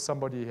significant for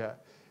somebody here.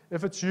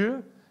 If it's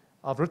you,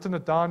 I've written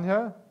it down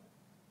here.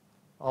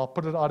 I'll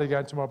put it out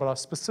again tomorrow, but I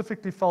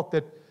specifically felt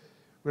that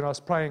when I was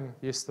praying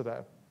yesterday.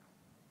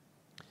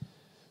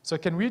 So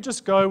can we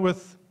just go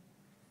with,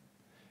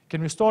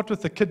 can we start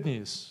with the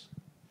kidneys?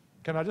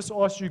 Can I just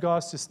ask you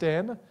guys to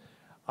stand?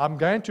 I'm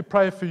going to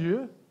pray for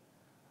you.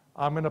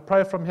 I'm going to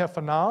pray from here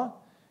for now,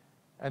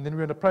 and then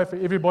we're going to pray for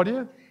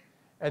everybody.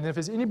 And if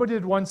there's anybody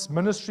that wants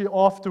ministry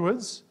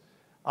afterwards,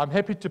 I'm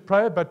happy to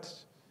pray, but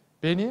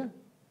Benny,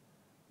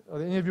 are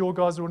there any of you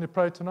guys who want to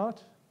pray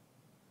tonight?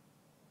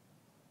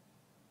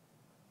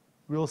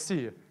 We'll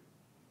see.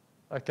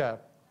 Okay.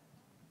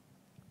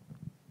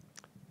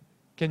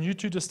 Can you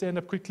two just stand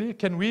up quickly?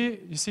 Can we,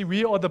 you see,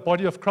 we are the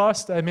body of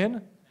Christ, amen?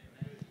 Amen.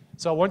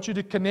 So I want you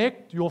to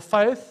connect your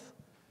faith.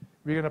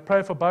 We're going to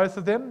pray for both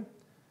of them.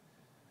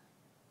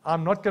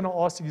 I'm not going to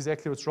ask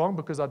exactly what's wrong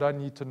because I don't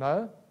need to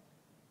know.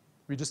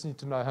 We just need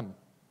to know Him.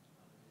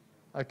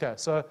 Okay,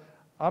 so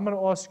I'm going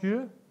to ask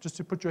you just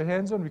to put your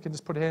hands on. We can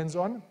just put hands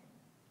on.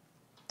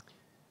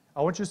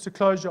 I want you just to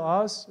close your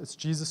eyes. It's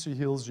Jesus who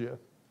heals you.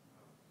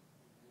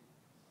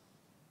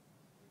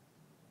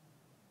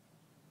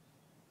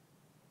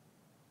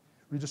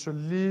 We just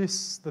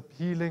release the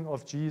healing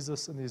of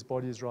Jesus in these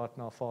bodies right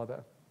now,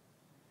 Father.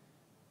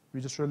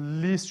 We just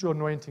release your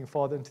anointing,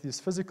 Father, into these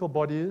physical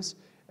bodies,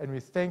 and we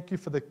thank you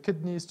for the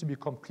kidneys to be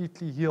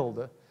completely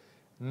healed.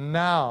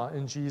 Now,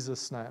 in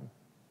Jesus' name.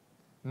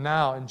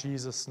 Now, in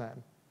Jesus'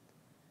 name.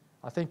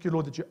 I thank you,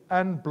 Lord, that you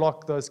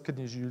unblock those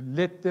kidneys. You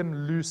let them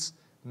loose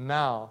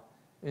now,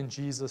 in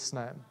Jesus'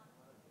 name.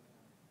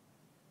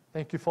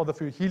 Thank you, Father,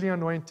 for your healing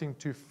anointing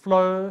to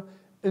flow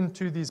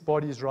into these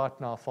bodies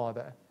right now,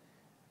 Father.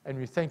 And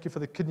we thank you for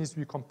the kidneys to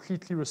be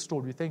completely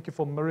restored. We thank you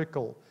for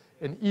miracle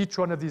in each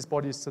one of these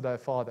bodies today,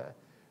 Father,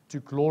 to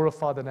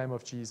glorify the name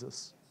of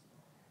Jesus.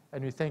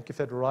 And we thank you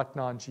for that right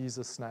now in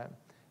Jesus' name.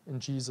 In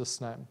Jesus'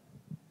 name.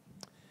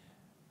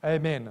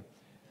 Amen.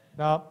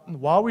 Now,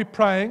 while we're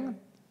praying,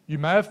 you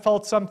may have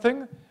felt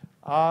something.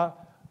 I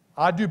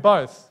do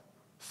both.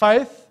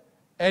 Faith,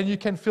 and you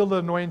can feel the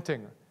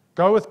anointing.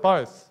 Go with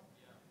both.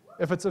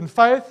 If it's in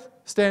faith,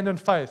 stand in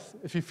faith.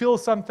 If you feel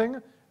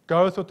something,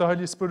 go with what the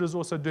Holy Spirit is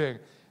also doing.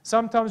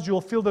 Sometimes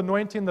you'll feel the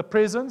anointing, the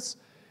presence.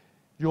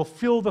 You'll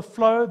feel the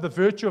flow, the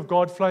virtue of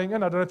God flowing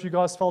in. I don't know if you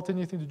guys felt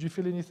anything. Did you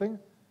feel anything?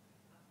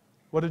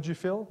 What did you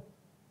feel?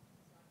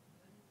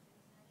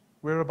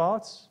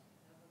 Whereabouts?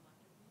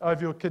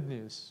 Over your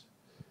kidneys.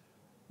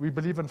 We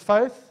believe in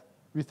faith.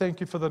 We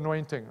thank you for the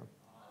anointing.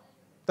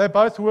 They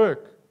both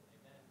work.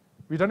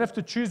 We don't have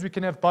to choose. We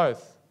can have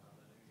both.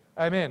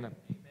 Amen.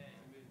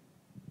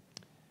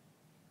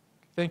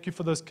 Thank you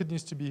for those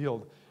kidneys to be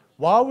healed.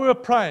 While we were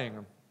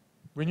praying,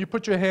 when you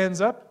put your hands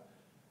up,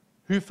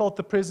 who felt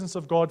the presence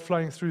of God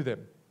flowing through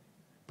them?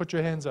 Put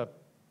your hands up.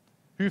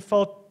 Who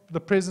felt the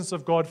presence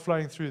of God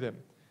flowing through them?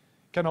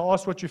 Can I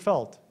ask what you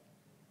felt?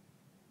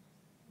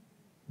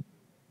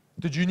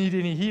 Did you need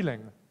any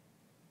healing?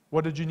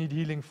 What did you need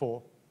healing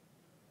for?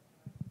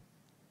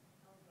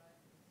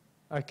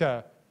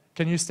 Okay.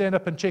 Can you stand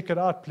up and check it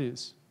out,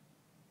 please?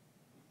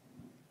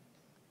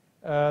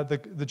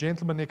 The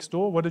gentleman next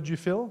door, what did you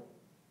feel?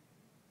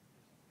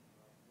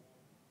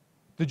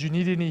 Did you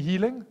need any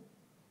healing?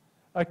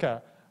 Okay.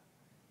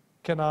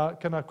 Can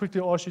I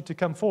quickly ask you to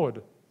come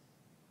forward?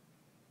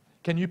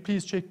 Can you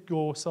please check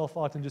yourself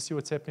out and just see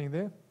what's happening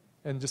there?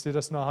 And just let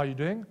us know how you're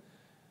doing?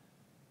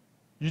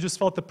 You just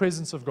felt the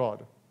presence of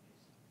God.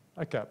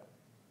 Okay.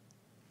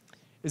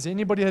 Is there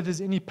anybody that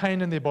has any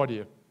pain in their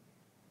body?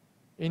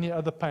 Any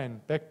other pain?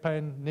 Back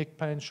pain, neck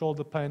pain,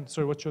 shoulder pain?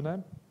 Sorry, what's your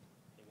name?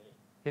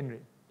 Henry.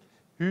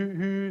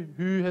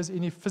 Who has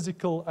any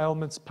physical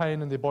ailments,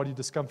 pain in their body,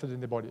 discomfort in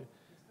their body?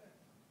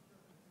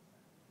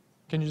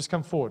 Can you just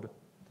come forward?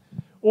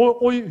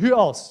 Or who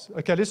else?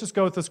 Okay, let's just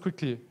go with this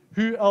quickly.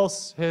 Who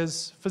else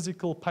has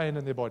physical pain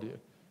in their body?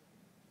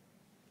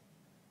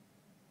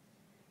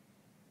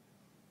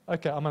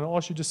 Okay, I'm going to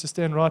ask you just to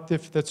stand right there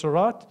if that's all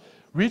right.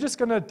 We're just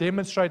going to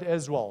demonstrate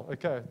as well.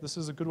 Okay, this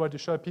is a good way to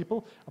show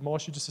people. I'm going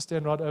to ask you just to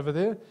stand right over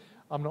there.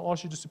 I'm going to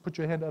ask you just to put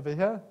your hand over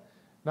here.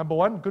 Number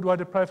one, good way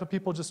to pray for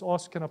people, just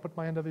ask, can I put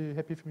my hand over you,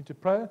 happy for me to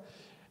pray?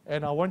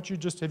 And I want you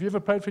just, have you ever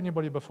prayed for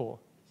anybody before?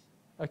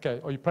 Okay,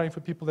 are you praying for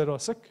people that are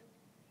sick?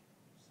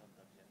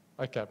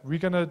 Okay, we're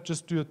going to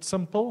just do it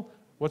simple.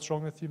 What's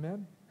wrong with you,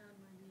 man?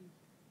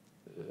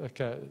 My knee.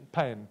 Okay,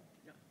 pain.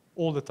 Yeah.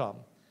 All the time.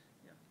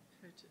 Yeah,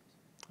 hurt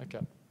it.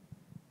 Okay.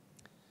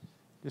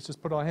 Let's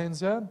just put our hands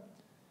here.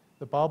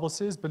 The Bible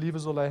says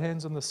believers will lay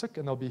hands on the sick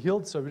and they'll be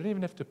healed. So we don't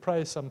even have to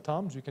pray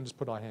sometimes. We can just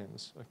put our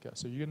hands. Okay,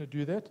 so you're going to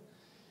do that.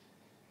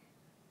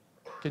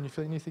 Can you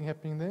feel anything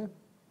happening there?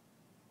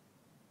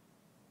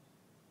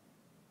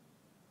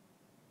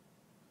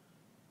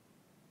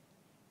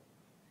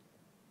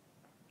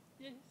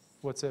 Yes,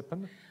 What's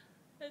happened?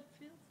 it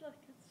feels like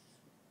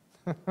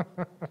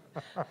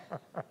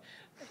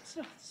it's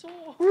not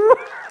sore.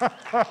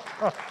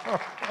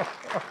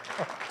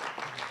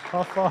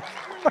 How far?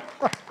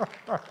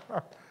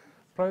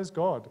 Praise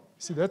God.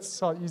 See, that's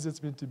how easy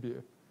it's meant to be.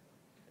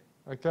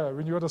 Okay,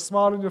 when you got a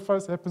smile on your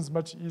face, it happens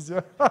much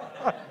easier.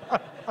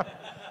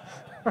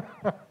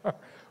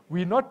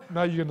 We're not,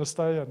 no, you're going to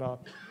stay here now.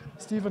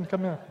 Stephen,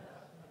 come here.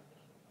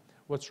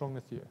 What's wrong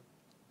with you?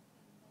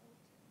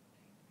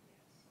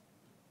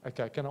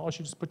 Okay, can I ask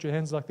you just put your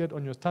hands like that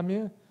on your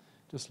tummy?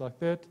 Just like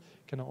that.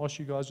 Can I ask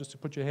you guys just to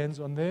put your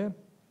hands on there?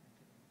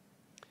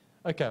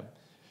 Okay.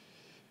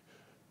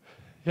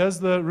 Here's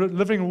the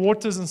living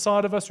waters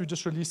inside of us. We're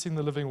just releasing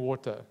the living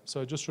water.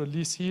 So just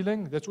release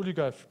healing. That's all you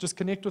go. Just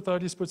connect with the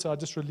Holy Spirit. So I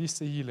just release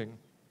the healing.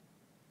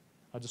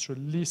 I just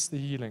release the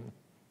healing.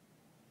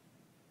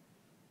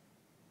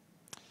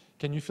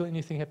 Can you feel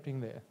anything happening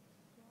there?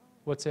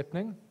 What's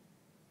happening?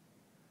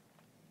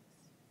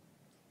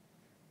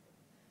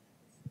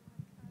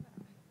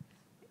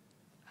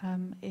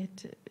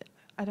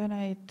 I don't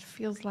know, it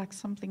feels like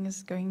something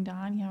is going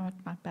down here at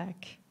my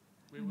back.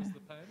 Where was the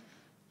pain?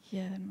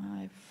 Here in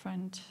my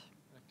front.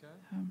 Okay.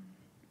 Um,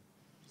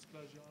 Just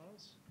close your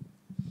eyes.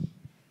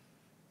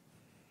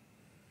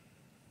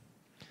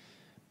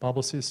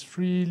 Bible says,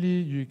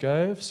 freely you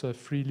gave, so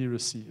freely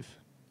receive.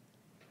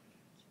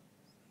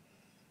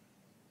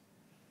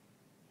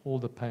 All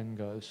the pain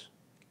goes.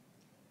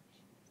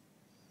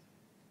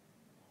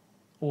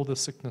 All the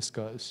sickness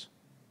goes.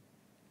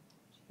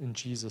 In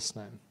Jesus'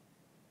 name.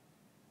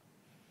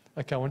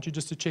 Okay, I want you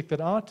just to check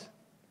that out.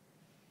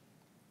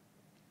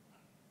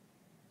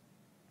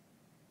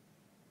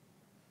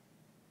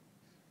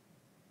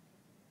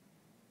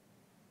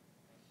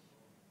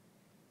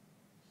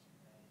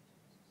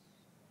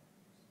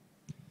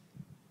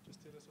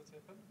 Just tell us what's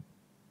happened.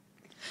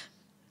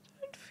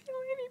 I don't feel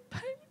any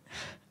pain.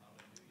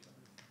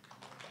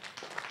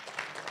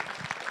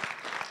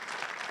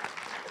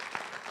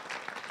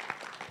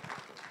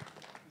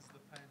 Is the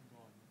pain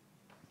gone?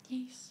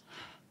 Yes,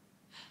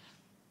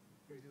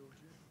 Who healed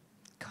you?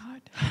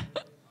 God.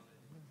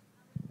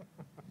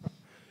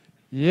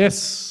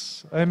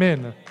 Yes.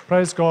 Amen.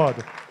 Praise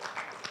God.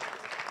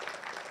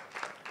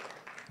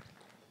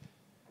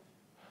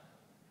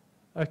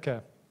 Okay.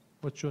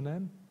 What's your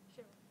name?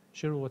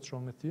 Cheryl, what's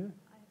wrong with you?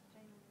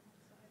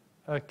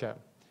 Okay.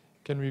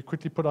 Can we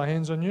quickly put our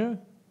hands on you?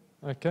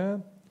 Okay.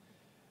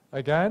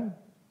 Again,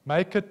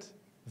 make it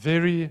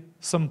very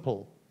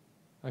simple.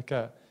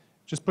 Okay.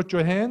 Just put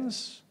your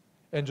hands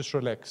and just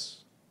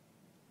relax.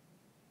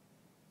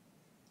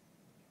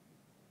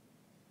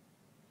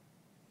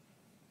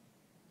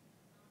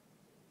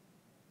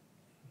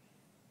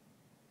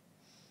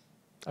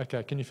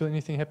 Okay, can you feel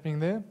anything happening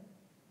there?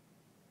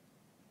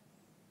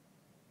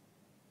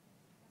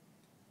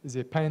 Is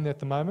there pain at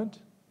the moment?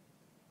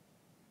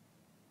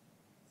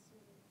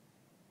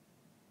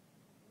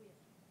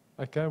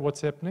 Okay,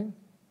 what's happening?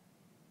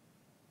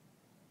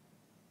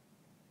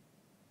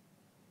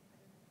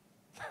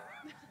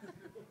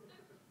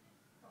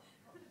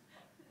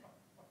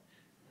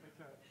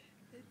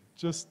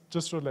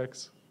 Just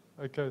relax.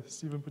 Okay,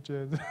 Stephen, put your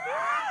hands.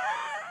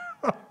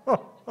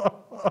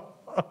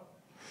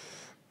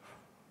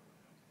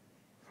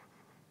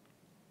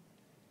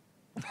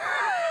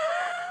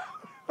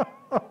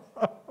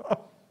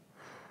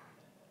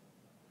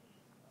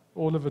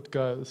 All of it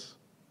goes.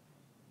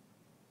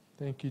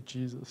 Thank you,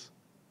 Jesus.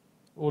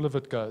 All of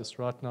it goes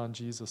right now in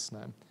Jesus'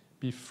 name.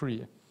 Be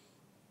free.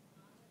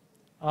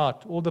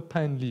 Out. All the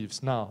pain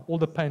leaves now. All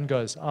the pain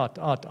goes out,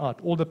 out,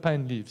 out. All the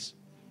pain leaves.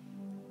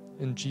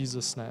 In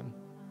Jesus' name.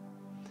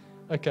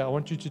 Okay, I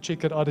want you to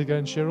check it out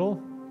again,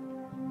 Cheryl.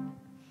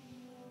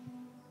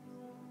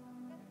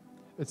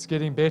 It's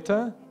getting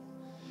better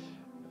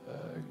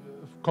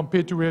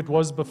compared to where it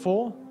was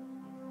before.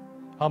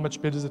 How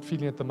much better is it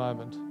feeling at the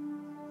moment?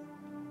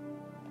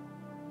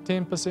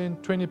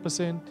 10%,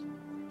 20%,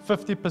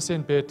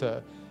 50%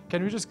 better.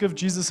 Can we just give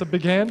Jesus a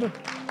big hand?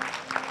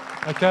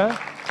 Okay.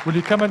 Will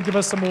you come and give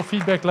us some more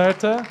feedback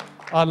later?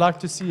 I'd like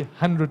to see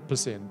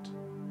 100%.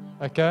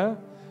 Okay.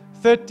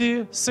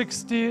 30,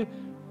 60,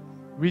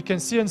 we can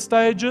see in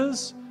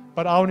stages,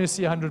 but I want to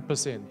see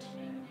 100%.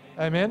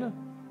 Amen?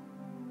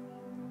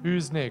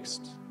 Who's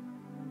next?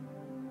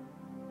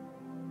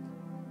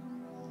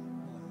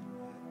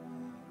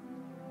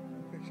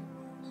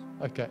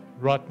 Okay,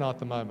 right now at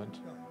the moment.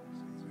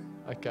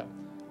 Okay.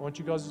 I want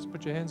you guys to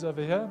put your hands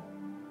over here.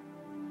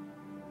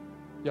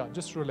 Yeah,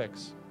 just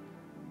relax.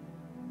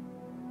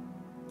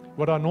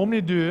 What I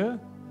normally do,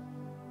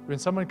 when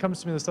someone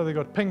comes to me and says they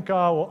got pink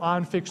eye or eye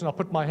infection, I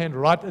put my hand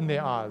right in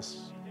their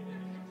eyes.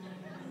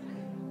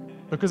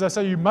 Because I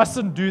say, you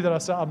mustn't do that. I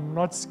say, I'm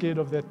not scared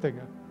of that thing.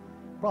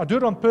 But I do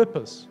it on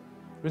purpose.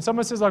 When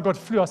someone says I got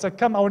flu, I say,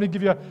 come, I want to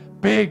give you a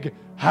big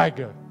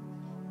hug.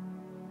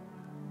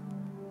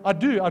 I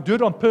do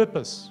it on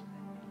purpose.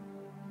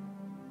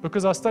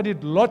 Because I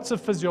studied lots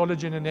of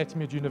physiology and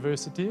anatomy at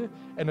university,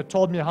 and it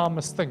told me how I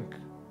must think.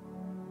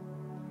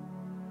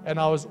 And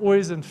I was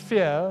always in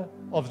fear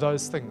of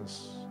those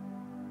things.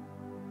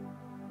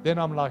 Then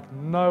I'm like,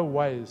 no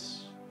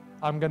ways.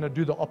 I'm going to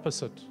do the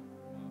opposite.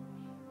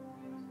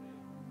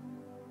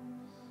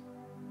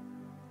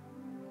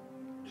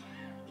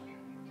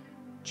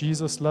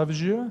 Jesus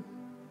loves you.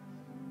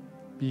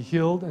 Be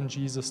healed in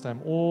Jesus'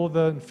 name. All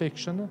the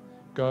infection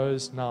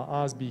goes now.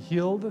 Eyes be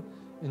healed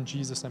in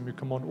Jesus' name. We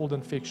command all the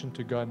infection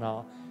to go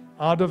now.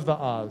 Out of the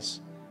eyes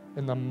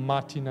in the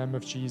mighty name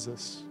of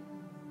Jesus.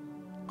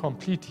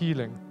 Complete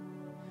healing.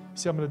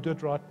 See, I'm going to do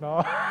it right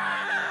now.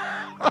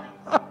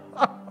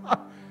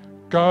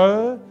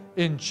 Go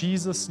in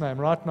Jesus' name.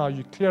 Right now,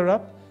 you clear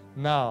up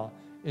now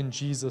in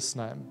Jesus'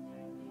 name.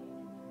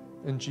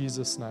 In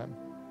Jesus' name.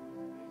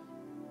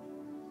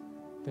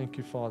 Thank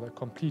you, Father.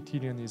 Complete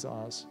healing in these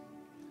eyes.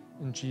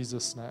 In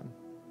Jesus' name.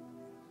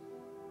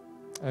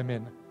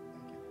 Amen.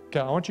 Okay,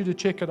 I want you to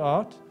check it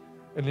out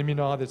and let me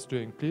know how that's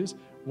doing, please.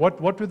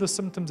 What were the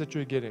symptoms that you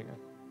were getting?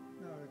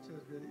 No, it's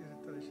just very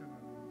irritation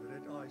and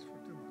red eyes for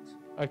 2 months.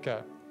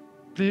 Okay.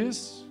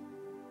 Please,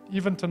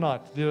 even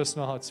tonight, let us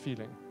know how it's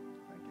feeling.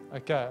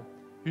 Thank you. Okay.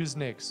 Who's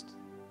next?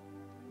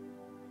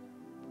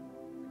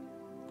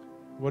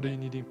 What are you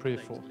needing prayer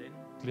Thanks, for? Glenn.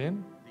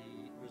 Glenn?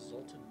 The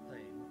resultant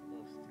pain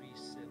of 3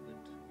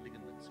 severed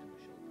ligaments in the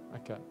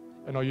shoulder. Okay.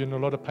 And are you in a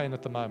lot of pain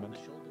at the moment? The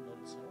shoulder not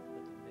itself,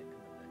 but the neck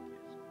and the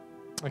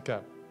back, yes. Okay.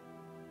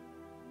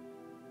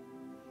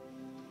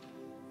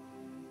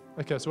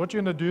 Okay, so what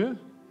you're going to do,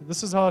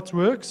 this is how it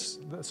works.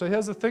 So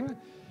here's the thing.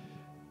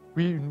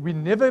 We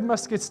never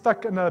must get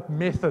stuck in a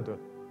method.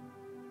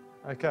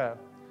 Okay.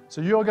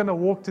 So you're going to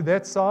walk to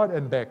that side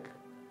and back.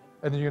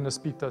 And then you're going to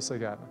speak to us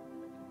again.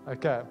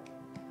 Okay.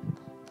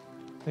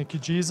 Thank you,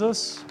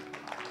 Jesus.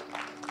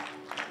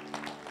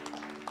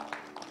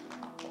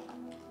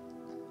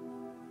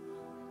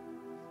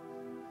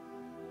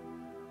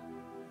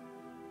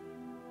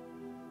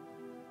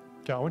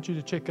 Okay, I want you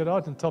to check it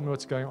out and tell me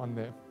what's going on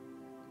there.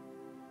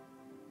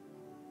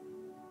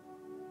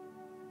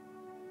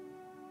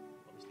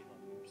 Obviously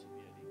not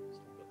severely,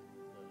 still got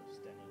the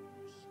standard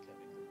loose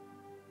clavicle.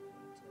 But,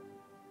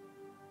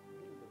 a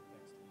little bit of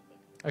pain still in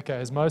the back. Okay,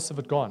 has most of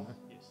it gone?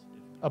 Yes,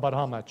 definitely. About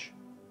how much?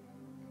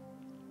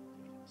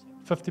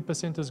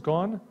 50% is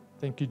gone.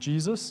 Thank you,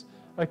 Jesus.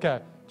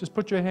 Okay, just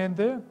put your hand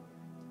there.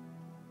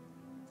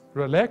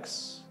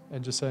 Relax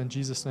and just say, in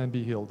Jesus' name,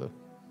 be healed.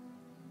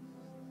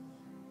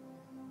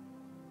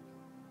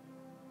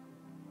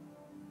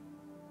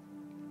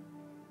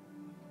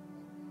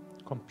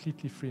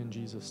 Completely free in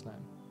Jesus'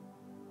 name.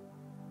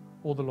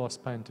 All the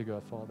lost pain to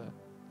go, Father,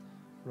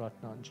 right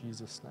now in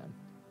Jesus' name.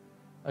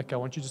 Okay, I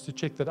want you just to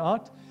check that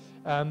out.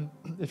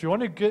 If you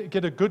want to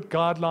get a good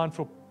guideline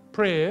for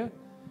prayer,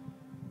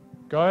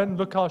 go and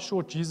look how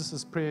short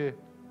Jesus' prayer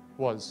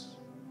was.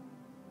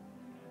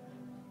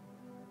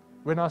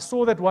 When I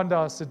saw that one day,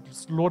 I said,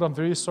 Lord, I'm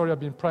very sorry. I've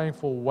been praying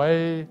for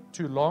way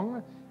too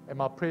long, and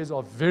my prayers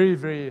are very,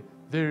 very,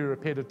 very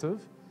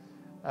repetitive.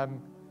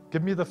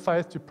 Give me the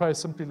faith to pray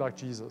simply like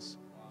Jesus.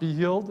 Be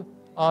healed,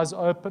 eyes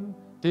open,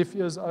 deaf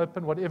ears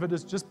open, whatever it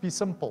is, just be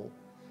simple.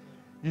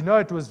 You know,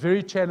 it was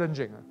very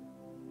challenging.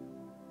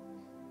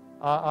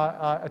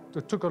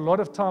 It took a lot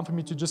of time for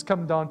me to just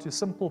come down to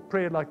simple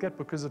prayer like that,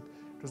 because it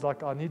was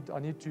like, I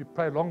need to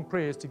pray long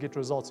prayers to get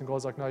results. And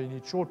God's like, no, you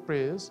need short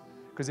prayers,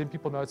 because then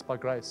people know it's by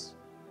grace.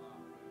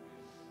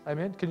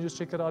 Amen? Can you just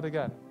check it out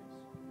again?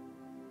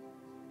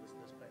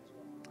 This pain's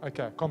gone.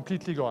 Okay,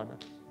 completely gone.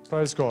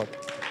 Praise God.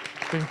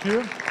 Thank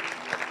you.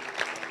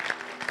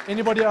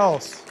 Anybody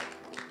else?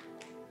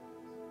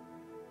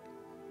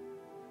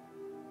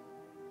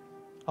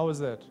 How was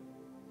that?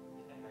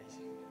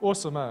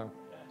 Awesome, eh?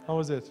 How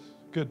was it?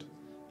 Good.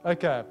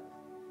 Okay.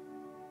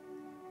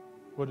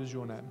 What is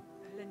your name?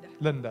 Linda.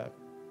 Linda.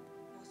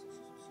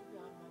 Yeah,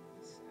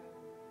 mine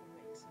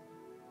is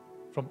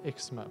From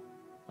eczema.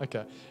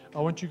 Okay. I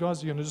want you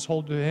guys, you're going to just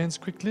hold your hands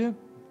quickly.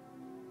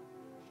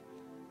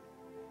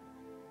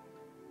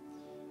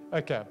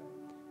 Okay.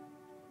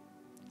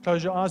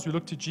 Close your eyes. We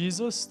look to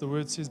Jesus. The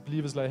word says,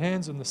 believers lay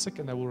hands on the sick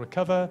and they will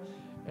recover.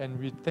 And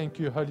we thank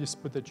you, Holy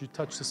Spirit, that you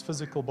touch this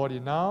physical body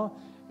now.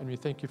 And we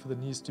thank you for the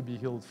needs to be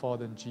healed,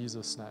 Father, in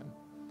Jesus' name.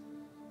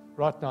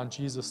 Right now, in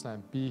Jesus'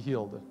 name, be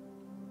healed.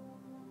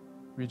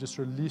 We just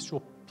release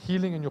your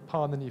healing and your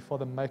power in the knee,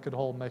 Father. Make it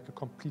whole, make it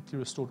completely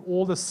restored.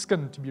 All the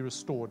skin to be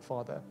restored,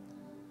 Father.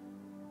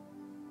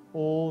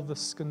 All the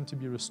skin to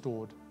be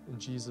restored in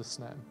Jesus'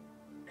 name.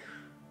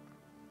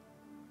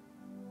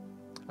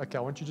 Okay,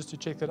 I want you just to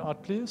check that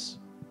out, please.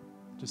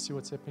 Just see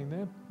what's happening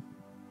there.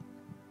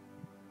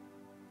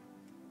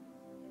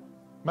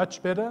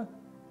 Much better?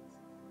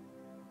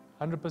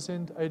 100%,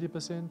 80%? I'll go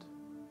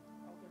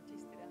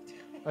test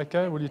it out.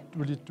 Okay,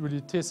 will you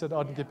test it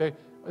out and get back?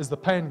 Is the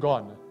pain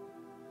gone?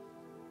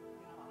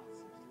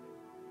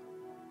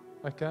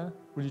 Okay,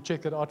 will you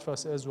check that out for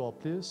us as well,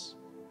 please?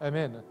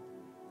 Amen.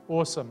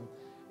 Awesome.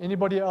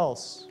 Anybody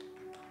else?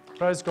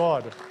 Praise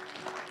God.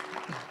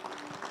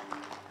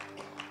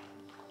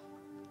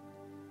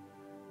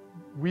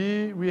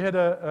 We had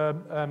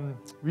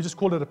we just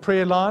called it a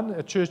prayer line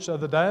at church the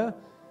other day.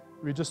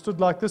 We just stood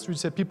like this. We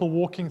just had people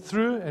walking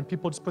through, and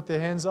people just put their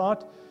hands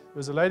out. There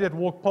was a lady that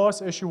walked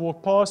past. As she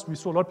walked past, we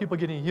saw a lot of people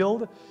getting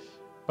healed,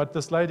 but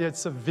this lady had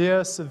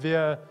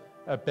severe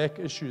back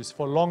issues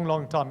for a long,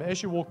 long time. As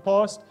she walked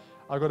past,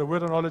 I got a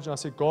word of knowledge, and I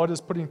said, God is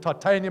putting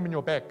titanium in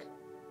your back.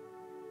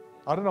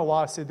 I don't know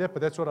why I said that,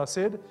 but that's what I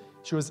said.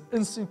 She was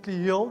instantly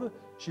healed.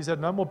 She's had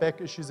no more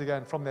back issues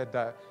again from that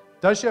day.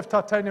 Does she have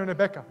titanium in her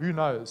back? Who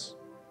knows?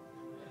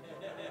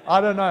 I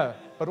don't know.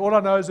 But all I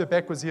know is her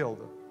back was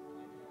healed.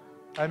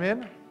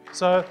 Amen?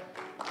 So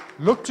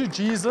look to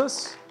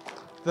Jesus.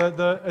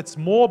 It's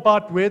more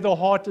about where the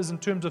heart is in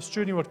terms of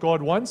stewarding what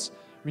God wants.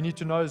 We need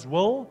to know His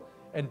will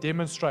and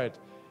demonstrate.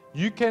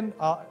 You can,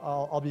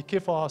 I'll be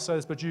careful how I say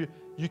this, but you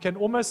can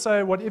almost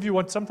say whatever you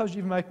want. Sometimes you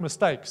even make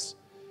mistakes,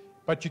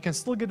 but you can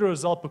still get a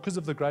result because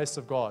of the grace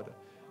of God.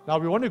 Now,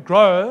 we want to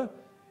grow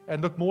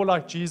and look more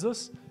like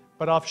Jesus,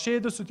 but I've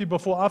shared this with you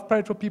before. I've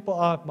prayed for people.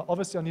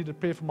 Obviously, I needed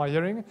prayer for my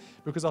hearing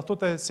because I thought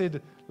they said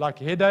like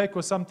headache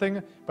or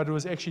something, but it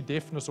was actually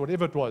deafness or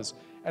whatever it was.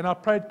 And I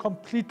prayed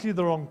completely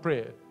the wrong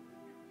prayer,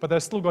 but they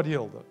still got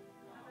healed.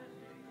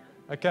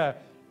 Okay,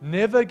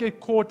 never get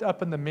caught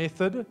up in the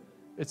method.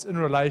 It's in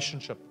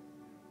relationship.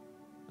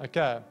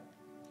 Okay,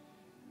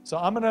 so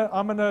I'm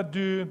gonna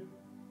do.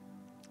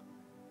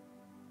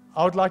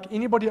 I would like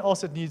anybody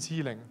else that needs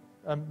healing.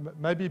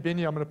 Maybe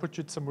Benny, I'm going to put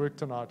you to some work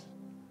tonight.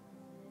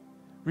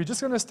 We're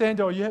just going to stand.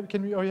 Are you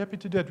happy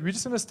to do it? We're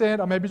just going to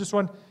stand. I maybe just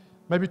want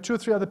maybe 2 or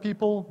 3 other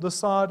people this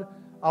side.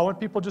 I want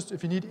people just,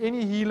 if you need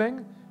any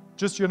healing,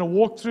 just you're going to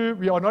walk through.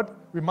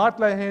 We might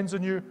lay hands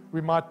on you,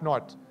 we might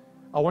not.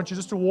 I want you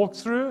just to walk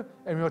through,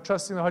 and we are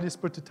trusting the Holy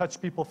Spirit to touch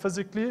people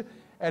physically,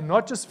 and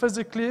not just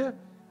physically,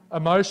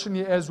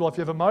 emotionally as well. If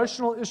you have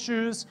emotional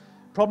issues,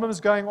 problems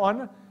going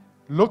on,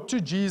 look to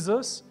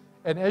Jesus,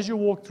 and as you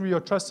walk through, you're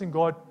trusting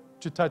God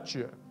to touch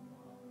you.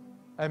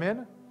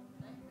 Amen?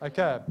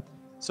 Okay.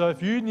 So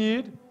if you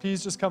need,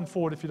 please just come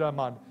forward if you don't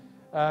mind.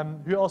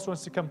 Who else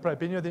wants to come pray?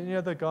 Benny, are there any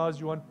other guys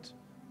you want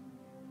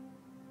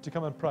to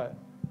come and pray?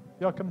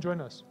 Yeah, come join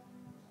us.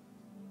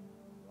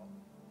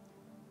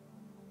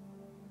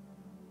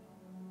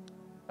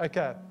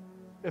 Okay.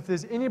 If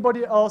there's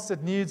anybody else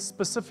that needs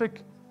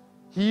specific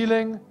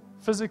healing,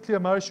 physically,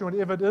 emotionally,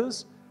 whatever it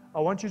is, I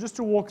want you just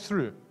to walk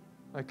through.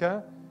 Okay?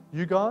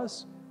 You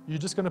guys, you're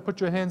just going to put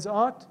your hands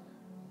out.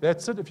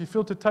 That's it. If you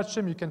feel to touch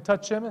him, you can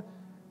touch him.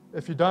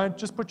 If you don't,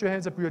 just put your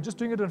hands up. We are just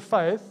doing it in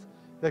faith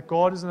that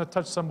God is going to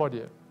touch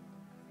somebody.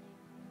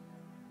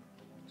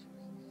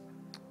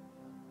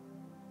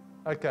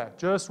 Okay,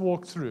 just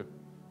walk through.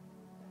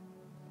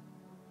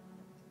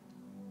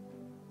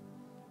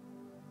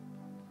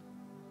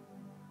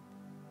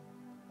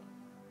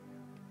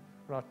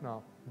 Right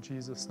now, in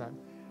Jesus' name.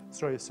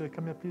 Sorry, sir,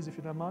 come here, please, if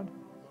you don't mind.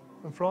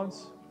 In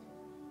France.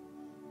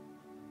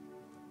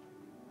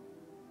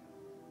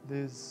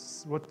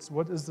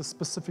 What is the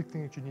specific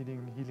thing that you're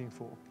needing healing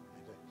for?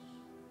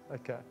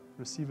 Okay,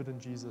 receive it in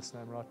Jesus'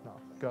 name right now.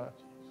 Go.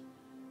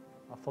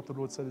 I thought the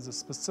Lord said there's a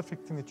specific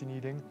thing that you're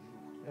needing,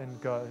 and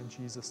go in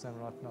Jesus' name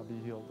right now, be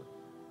healed.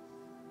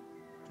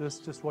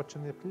 Just watch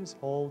in there, please.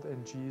 Hold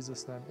in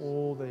Jesus' name.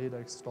 All the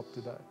headaches stop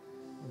today.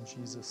 In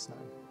Jesus'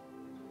 name.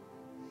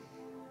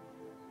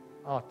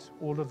 Out.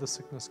 All of the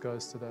sickness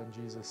goes today in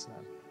Jesus'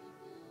 name.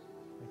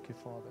 Thank you,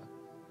 Father.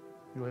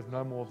 You'll have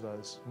no more of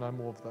those. No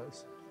more of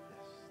those.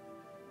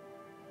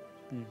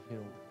 Be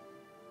healed.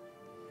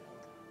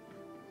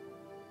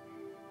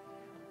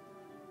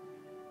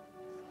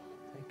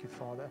 Thank you,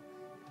 Father.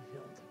 Be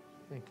healed.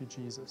 Thank you,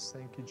 Jesus.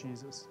 Thank you,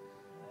 Jesus.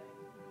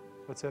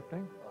 What's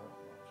happening?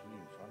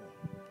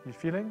 You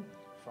feeling?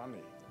 Funny.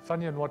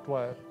 Funny in what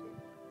way?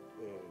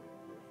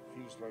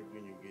 Feels like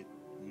when you get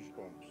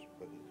goosebumps,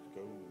 but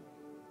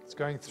it's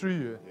going through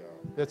you. Yeah.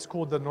 That's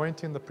called the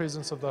anointing, the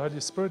presence of the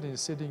Holy Spirit, and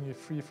He's setting you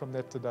free from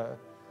that today.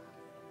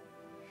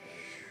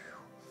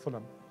 Fill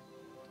Him.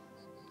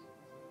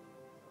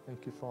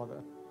 Thank you,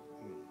 Father.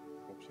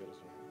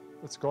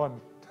 It's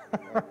gone.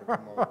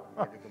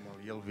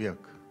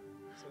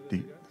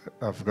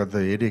 I've got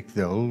the headache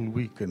the whole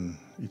week and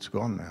it's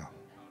gone now.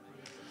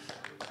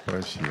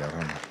 Praise the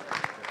Lord.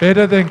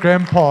 Better than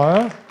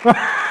Grandpa, huh?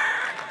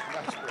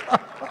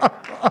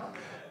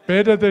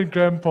 Better than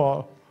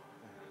Grandpa.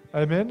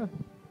 Amen?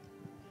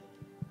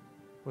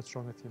 What's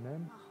wrong with you,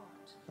 ma'am?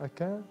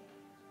 Okay.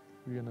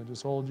 We're going to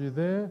just hold you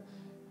there.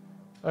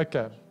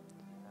 Okay.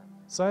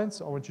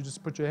 Saints, I want you to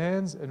just put your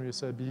hands and we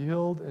say, be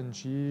healed in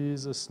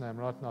Jesus' name.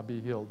 Right now,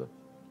 be healed.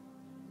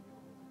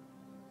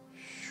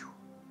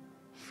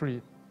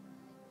 Free.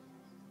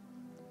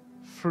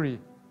 free.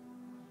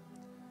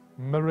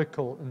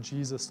 Miracle in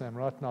Jesus' name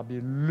right now.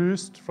 Be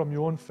loosed from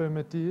your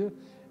infirmity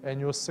and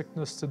your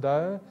sickness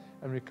today,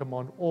 and we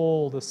command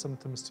all the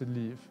symptoms to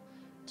leave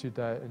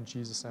today in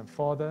Jesus' name.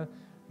 Father,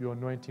 your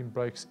anointing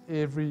breaks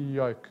every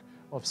yoke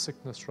of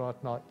sickness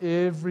right now.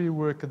 Every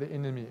work of the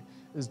enemy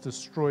is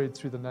destroyed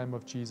through the name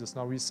of Jesus.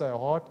 Now we say,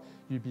 heart,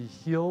 you be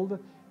healed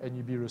and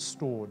you be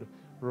restored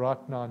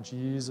right now in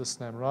Jesus'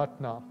 name.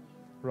 Right now,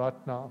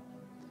 right now.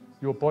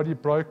 Your body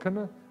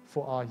broken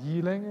for our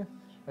healing,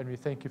 and we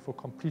thank you for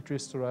complete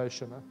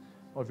restoration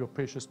of your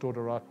precious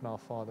daughter right now,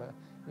 Father,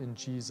 in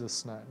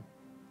Jesus' name.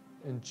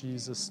 In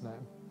Jesus'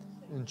 name.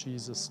 In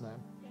Jesus'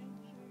 name.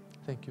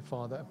 Thank you,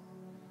 Father.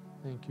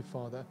 Thank you,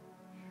 Father.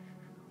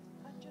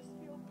 I just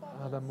feel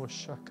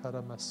bubbles.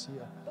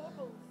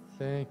 Bubbles.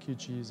 Thank you,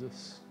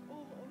 Jesus. All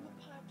on the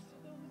pipes,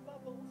 all the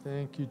bubbles.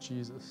 Thank you,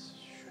 Jesus.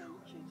 Thank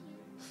you,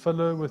 Jesus. Fill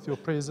her with your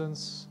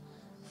presence.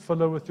 Fill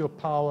her with your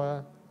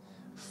power.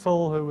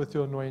 Fill her with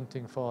your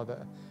anointing,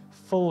 Father.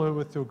 Fill her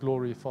with your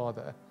glory,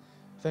 Father.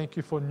 Thank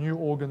you for new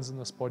organs in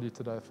this body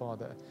today,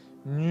 Father.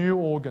 New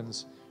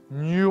organs,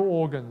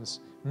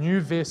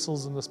 new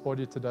vessels in this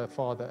body today,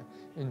 Father.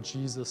 In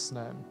Jesus'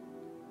 name.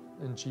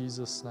 In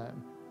Jesus'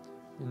 name.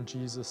 In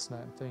Jesus'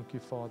 name. Thank you,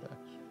 Father.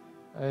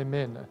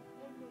 Amen.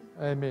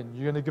 Amen.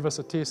 You're going to give us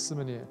a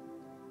testimony.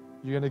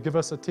 You're going to give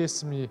us a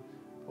testimony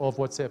of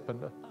what's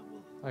happened. I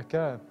will.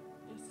 Okay.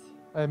 Yes.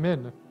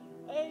 Amen.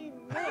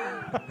 Amen.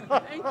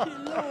 Thank you,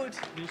 Lord.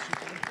 Thank you.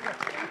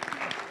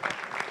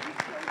 You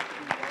prayed for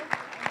me, Lord,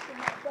 and for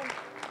my back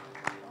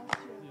last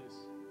year. Yes.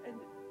 And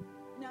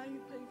now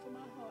you're praying for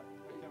my heart.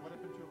 Okay, what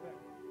happened to your back?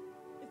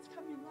 It's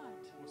coming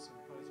right. Awesome.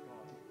 Praise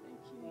God.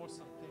 Thank you.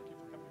 Awesome. Thank you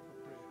for coming for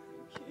prayer.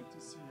 Thank you. Good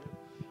to see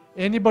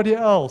you. Anybody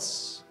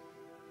else?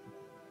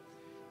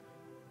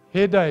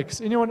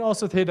 Headaches. Anyone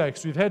else with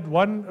headaches? We've had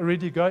one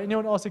already go.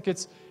 Anyone else that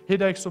gets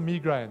headaches or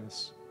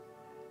migraines?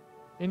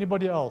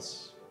 Anybody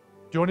else?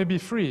 Do you want to be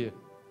free?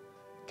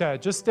 Okay,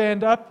 just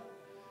stand up.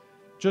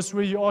 Just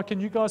where you are. Can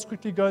you guys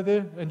quickly go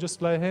there and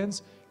just lay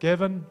hands?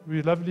 Gavin,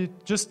 we lovely.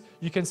 Just,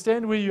 you can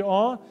stand where you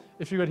are.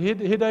 If you've got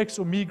headaches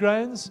or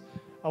migraines,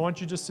 I want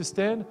you just to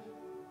stand.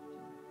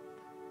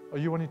 Are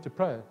you wanting to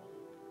pray?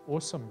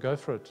 Awesome. Go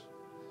for it.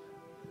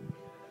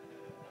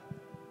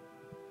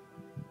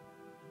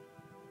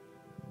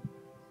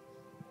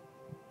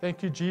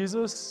 Thank you,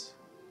 Jesus.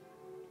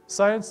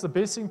 Saints, the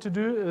best thing to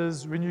do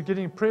is when you're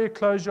getting prayer,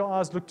 close your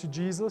eyes, look to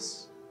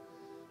Jesus.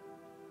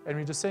 And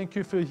we just thank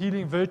you for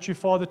healing virtue,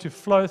 Father, to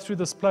flow through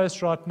this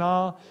place right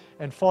now.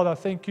 And Father, I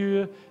thank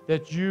you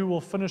that you will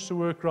finish the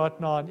work right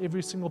now in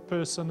every single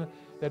person,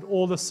 that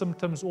all the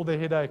symptoms, all the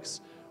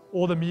headaches,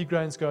 all the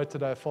migraines go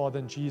today, Father,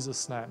 in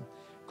Jesus' name.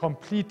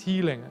 Complete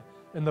healing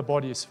in the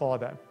bodies,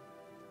 Father.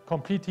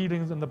 Complete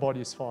healing in the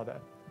bodies, Father.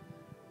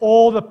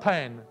 All the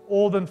pain,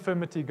 all the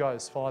infirmity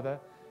goes, Father,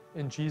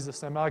 in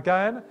Jesus' name. Now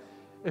again,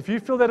 if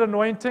you feel that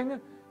anointing,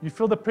 you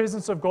feel the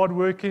presence of God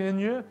working in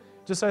you,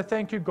 just say,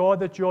 thank you, God,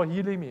 that you are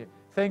healing me.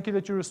 Thank you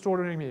that you're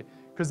restoring me.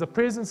 Because the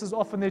presence is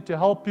often there to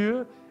help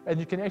you, and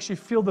you can actually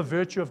feel the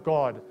virtue of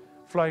God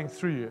flowing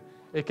through you.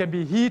 It can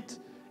be heat,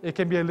 it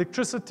can be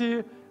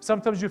electricity.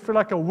 Sometimes you feel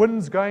like a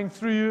wind's going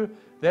through you.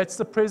 That's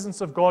the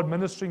presence of God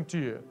ministering to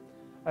you.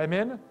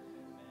 Amen?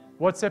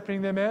 What's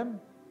happening there, ma'am?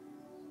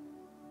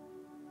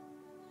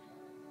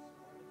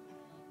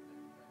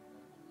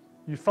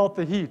 You felt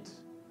the heat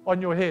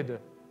on your head.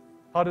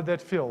 How did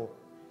that feel?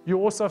 You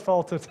also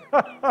felt it.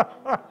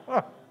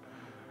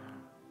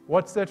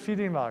 What's that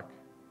feeling like?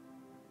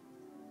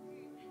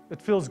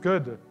 It feels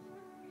good.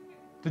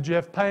 Did you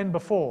have pain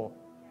before?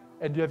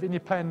 And do you have any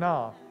pain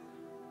now?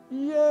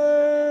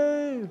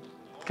 Yay!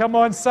 Come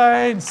on,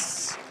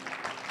 saints.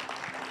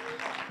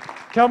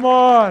 Come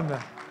on.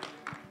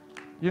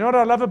 You know what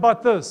I love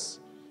about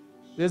this?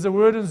 There's a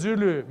word in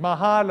Zulu,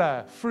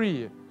 mahala,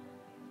 free.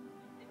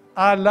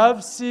 I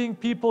love seeing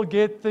people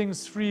get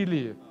things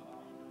freely.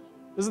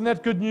 Isn't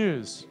that good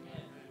news?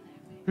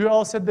 Who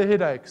else had the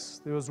headaches?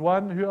 There was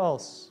one. Who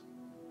else?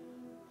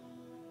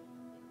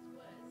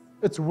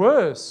 It's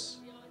worse.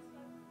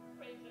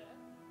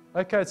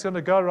 Okay, it's going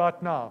to go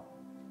right now.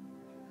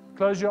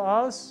 Close your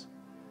eyes.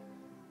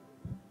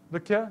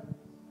 Look here.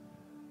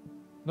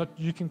 Not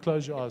you can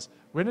close your eyes.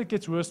 When it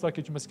gets worse like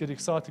it, you must get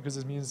excited because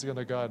it means it's going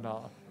to go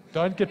now.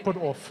 Don't get put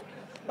off.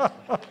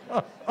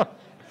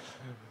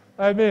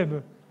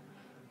 Amen.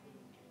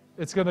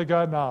 It's going to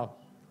go now.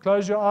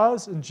 Close your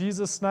eyes in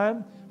Jesus'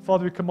 name.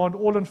 Father, we command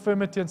all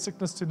infirmity and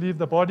sickness to leave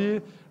the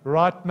body.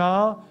 Right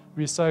now,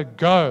 we say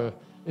go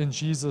in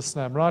Jesus'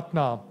 name. Right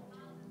now.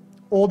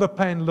 All the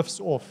pain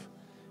lifts off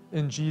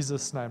in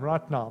Jesus' name.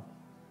 Right now.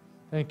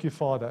 Thank you,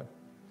 Father.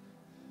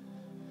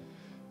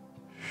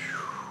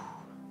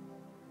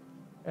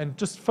 And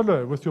just fill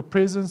her with your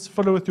presence,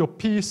 fill her with your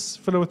peace,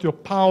 fill her with your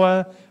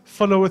power,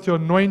 fill her with your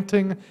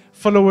anointing,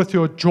 fill her with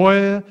your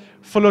joy,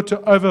 fill her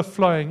to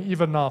overflowing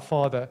even now,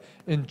 Father,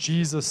 in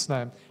Jesus'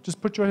 name.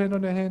 Just put your hand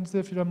on her hands there,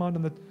 if you don't mind,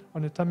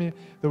 on your tummy.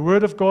 The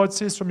Word of God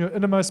says from your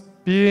innermost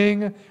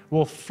being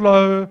will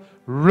flow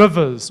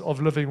rivers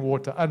of living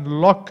water.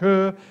 Unlock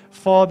her,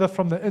 Father,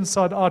 from the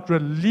inside out.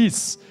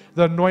 Release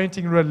the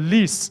anointing,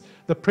 release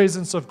the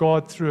presence of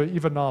God through her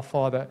even now,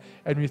 Father.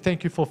 And we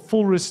thank you for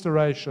full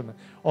restoration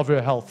of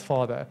her health,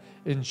 Father,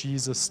 in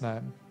Jesus'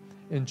 name.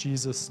 In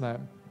Jesus'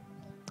 name.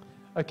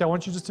 Okay, I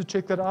want you just to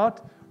check that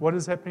out. What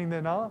is happening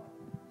there now?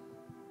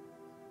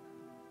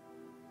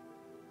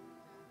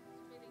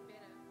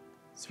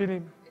 It's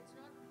feeling. It's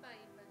not pain,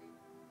 but I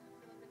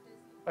feel a bit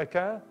dizzy.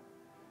 Okay.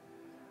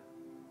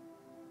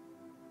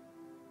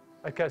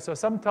 Okay, so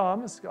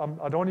sometimes,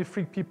 I don't want to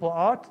freak people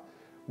out.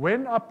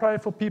 When I pray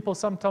for people,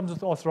 sometimes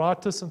with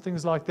arthritis and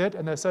things like that,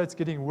 and they say it's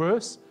getting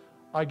worse,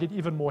 I get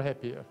even more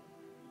happier.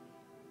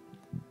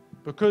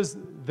 Because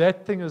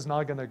that thing is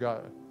now going to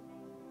go.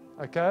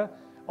 Okay?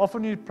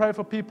 Often you pray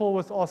for people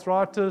with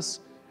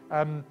arthritis,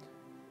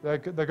 they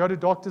go to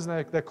doctors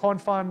and they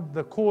can't find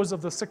the cause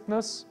of the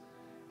sickness.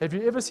 Have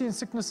you ever seen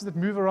sicknesses that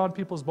move around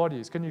people's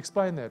bodies? Can you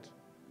explain that?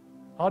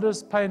 How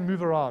does pain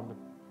move around?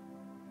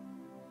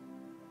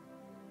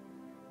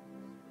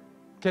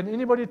 Can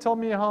anybody tell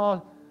me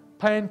how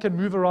pain can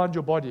move around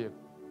your body?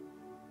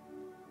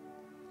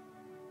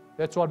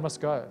 That's why it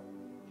must go.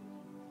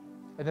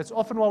 And that's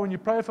often why when you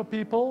pray for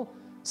people,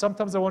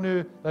 sometimes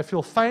they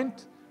feel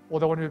faint, or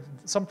they want to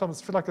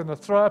sometimes feel like they're going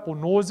to throw up or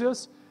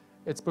nauseous.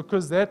 It's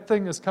because that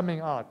thing is coming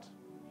out.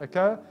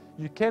 Okay?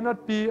 You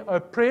cannot be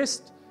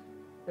oppressed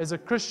as a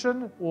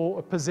Christian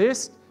or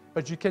possessed,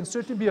 but you can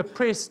certainly be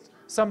oppressed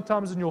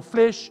sometimes in your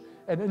flesh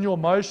and in your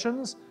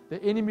emotions.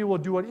 The enemy will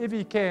do whatever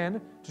he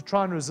can to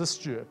try and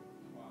resist you.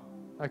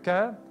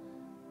 Okay?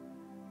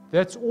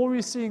 That's all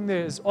we're seeing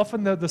there is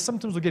often the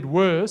symptoms will get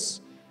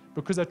worse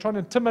because they're trying to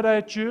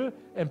intimidate you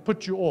and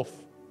put you off.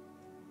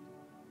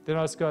 Then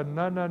I just go,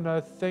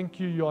 no, thank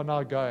you, you are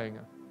now going.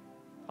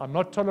 I'm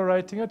not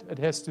tolerating it, it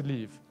has to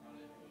leave.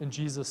 In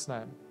Jesus'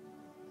 name.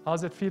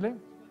 How's it feeling?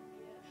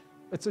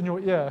 It's in your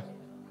ear.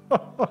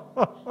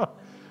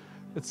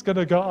 It's going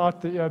to go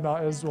out the ear now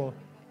as well.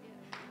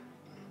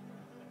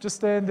 Just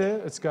stand there,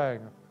 it's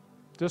going.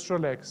 Just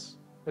relax.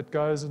 It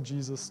goes in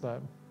Jesus'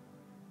 name.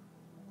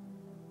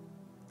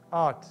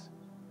 Out.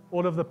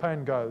 All of the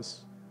pain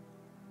goes.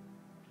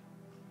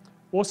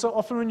 Also,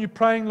 often when you're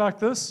praying like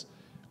this,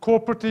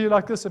 corporately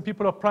like this, and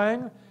people are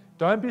praying,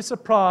 don't be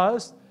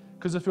surprised,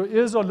 because if your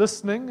ears are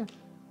listening,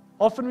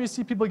 often we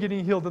see people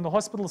getting healed in the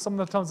hospital. Some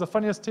of the times, the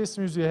funniest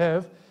testimonies we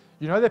have,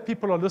 you know that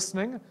people are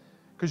listening,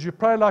 because you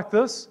pray like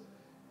this,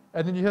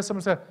 and then you hear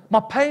someone say, my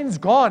pain's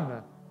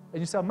gone.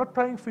 And you say, I'm not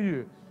praying for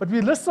you, but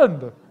we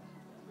listened.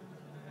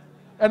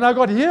 And I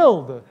got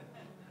healed.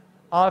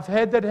 I've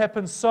had that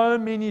happen so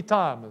many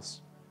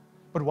times.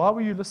 But why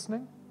were you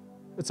listening?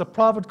 It's a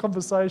private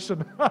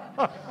conversation.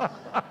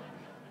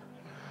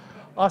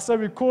 I say,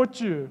 we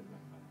caught you.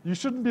 You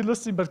shouldn't be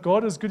listening, but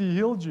God is good, He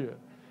healed you.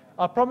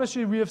 I promise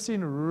you, we have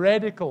seen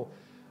radical.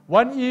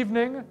 One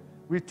evening,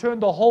 we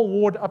turned the whole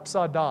ward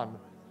upside down.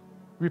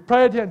 We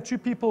prayed here, and 2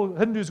 people,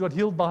 Hindus, got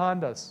healed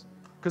behind us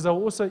because they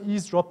were also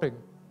eavesdropping.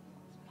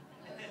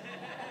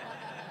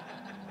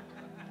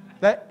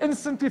 They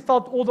instantly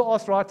felt all the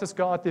arthritis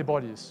go out their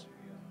bodies.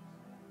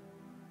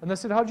 And they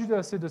said, how did you do that?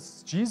 I said,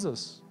 it's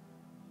Jesus.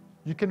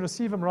 You can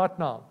receive Him right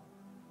now.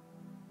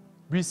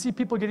 We see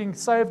people getting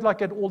saved like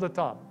that all the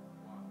time.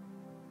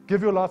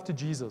 Give your life to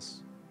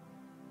Jesus.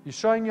 He's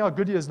showing you how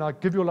good He is now.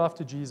 Give your life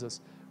to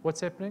Jesus.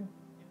 What's happening?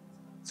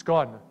 It's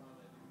gone.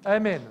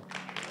 Amen.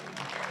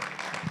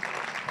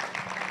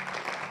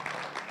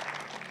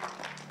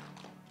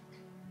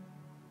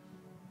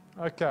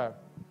 Okay.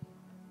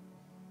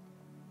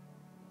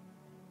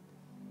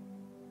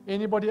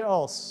 Anybody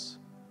else?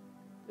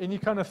 Any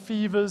kind of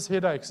fevers,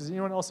 headaches? Is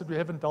anyone else that we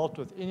haven't dealt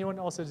with? Anyone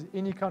else that has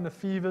any kind of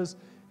fevers,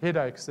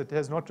 headaches that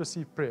has not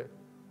received prayer?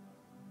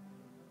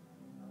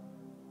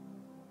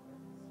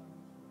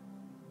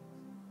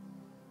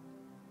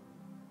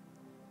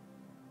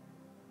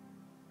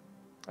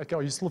 Okay,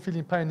 are you still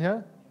feeling pain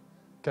here?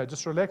 Okay,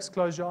 just relax,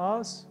 close your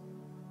eyes.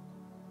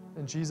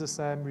 In Jesus'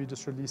 name, we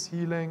just release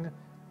healing.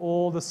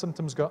 All the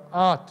symptoms go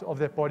out of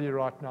that body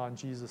right now in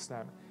Jesus'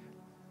 name.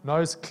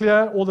 Nose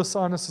clear, all the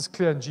sinus is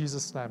clear in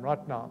Jesus' name,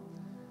 right now.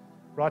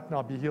 Right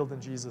now, be healed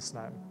in Jesus'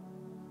 name.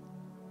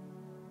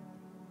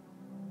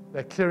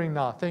 They're clearing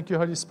now. Thank you,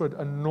 Holy Spirit.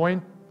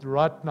 Anoint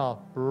right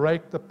now.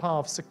 Break the power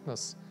of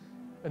sickness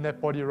in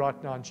that body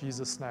right now in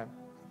Jesus' name.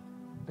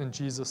 In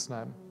Jesus'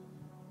 name.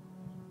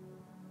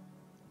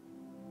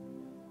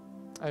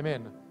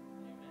 Amen.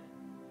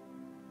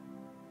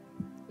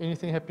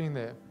 Anything happening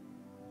there?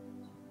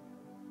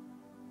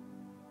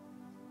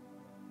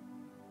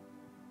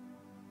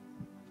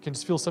 You can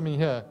just feel something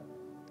here.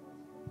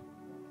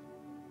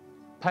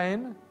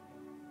 Pain.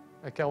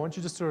 Okay, I want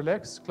you just to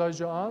relax. Close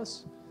your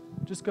eyes.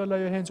 Just go lay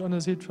your hands on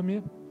his head for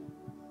me.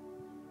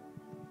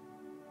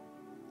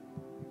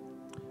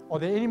 Are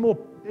there any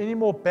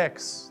more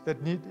backs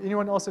that need,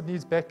 anyone else that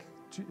needs back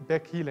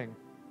back healing.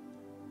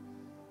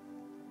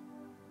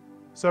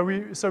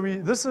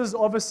 This is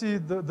obviously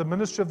the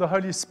ministry of the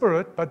Holy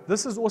Spirit, but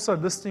this is also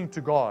listening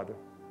to God.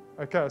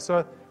 Okay,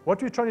 so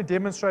what we're trying to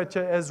demonstrate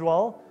here as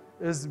well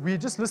is we're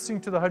just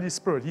listening to the Holy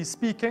Spirit. He's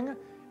speaking,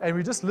 and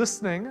we're just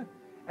listening,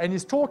 and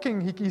He's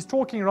talking. He's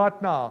talking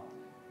right now.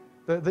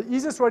 The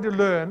easiest way to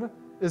learn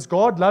is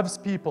God loves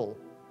people,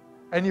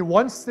 and He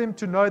wants them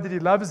to know that He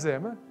loves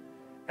them,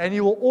 and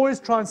He will always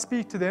try and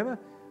speak to them.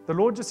 The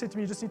Lord just said to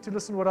me, you just need to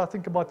listen to what I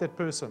think about that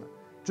person.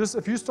 Just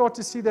if you start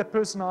to see that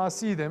person how I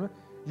see them,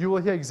 you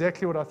will hear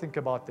exactly what I think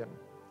about them.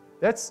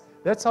 That's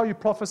how you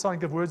prophesy and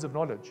give words of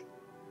knowledge.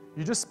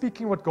 You're just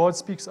speaking what God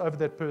speaks over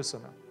that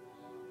person.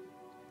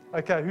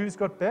 Okay, who's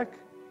got back?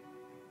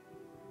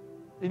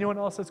 Anyone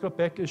else that's got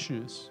back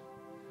issues?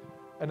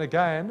 And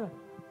again,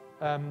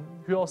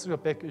 who else has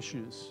got back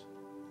issues?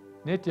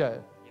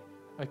 Netya?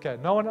 Okay,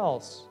 no one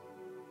else?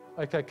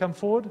 Okay, come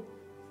forward.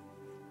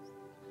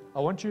 I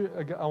want you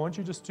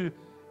just to,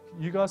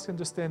 you guys can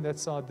just stand that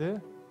side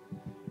there.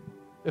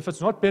 If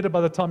it's not better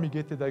by the time you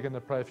get there, they're going to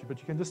pray for you. But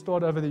you can just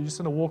start over there. You're just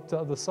going to walk to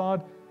the other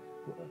side.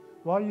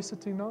 Why are you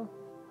sitting now?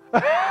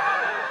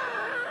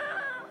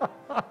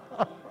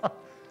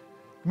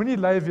 Many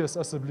lavius,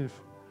 asseblief.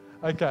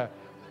 Okay.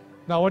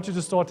 Now I want you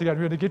to start again.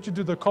 We're going to get you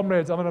to the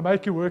comrades. I'm going to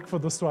make you work for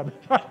this one.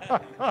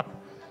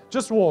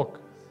 Just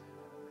walk.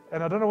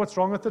 And I don't know what's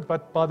wrong with it,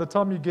 but by the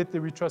time you get there,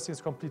 we trust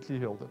it's completely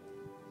healed.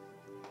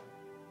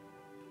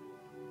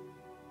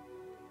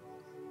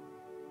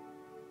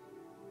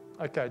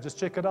 Okay, just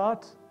check it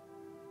out.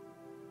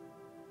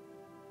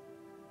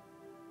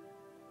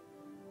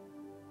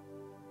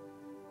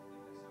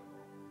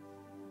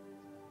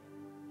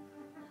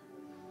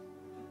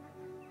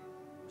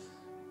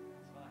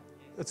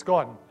 It's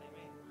gone.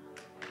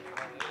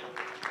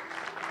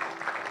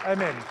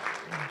 Amen.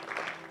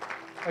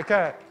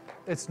 Okay,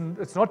 it's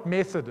not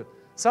method.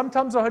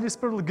 Sometimes the Holy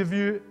Spirit will give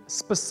you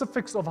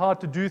specifics of how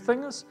to do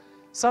things.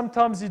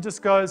 Sometimes He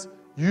just goes,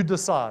 you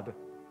decide.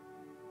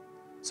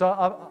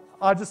 So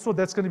I just thought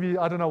that's going to be,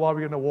 I don't know why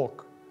we're going to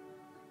walk.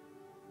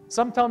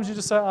 Sometimes you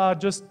just say,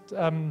 just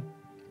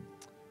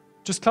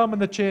climb in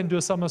the chair and do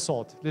a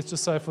somersault. Let's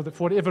just say for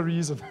whatever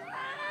reason.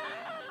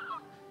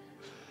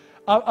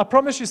 I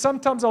promise you,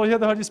 sometimes I'll hear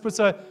the Holy Spirit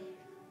say,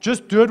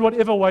 just do it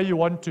whatever way you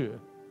want to.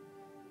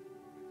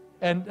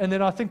 And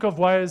then I think of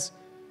ways,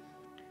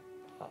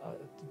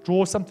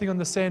 draw something on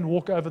the sand,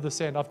 walk over the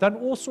sand. I've done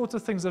all sorts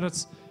of things, and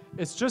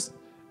it's just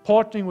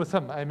partnering with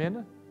Him.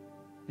 Amen?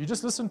 You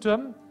just listen to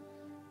Him,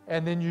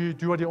 and then you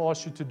do what He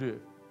asks you to do.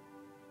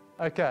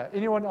 Okay,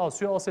 anyone else?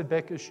 Who else had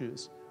back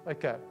issues?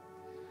 Okay.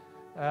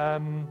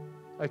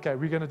 Okay,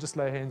 we're going to just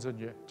lay hands on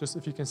you. Just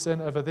if you can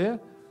stand over there.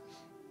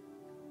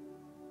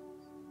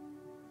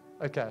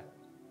 Okay.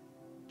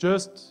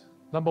 Just,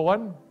 number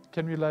one,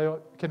 can we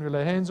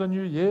lay hands on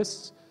you?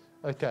 Yes.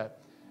 Okay.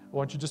 I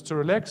want you just to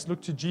relax,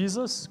 look to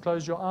Jesus,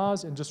 close your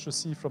eyes, and just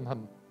receive from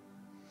Him.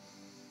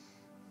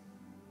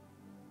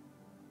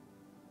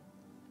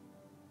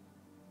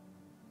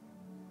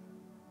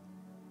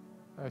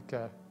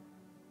 Okay.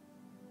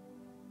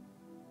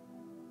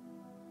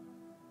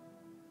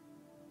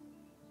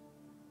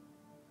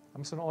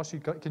 I'm just going to ask you,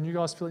 can you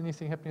guys feel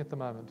anything happening at the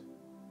moment?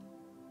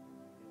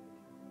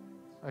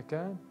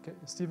 Okay.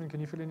 Stephen, can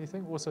you feel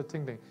anything? Also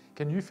tingling.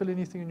 Can you feel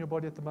anything in your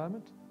body at the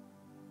moment?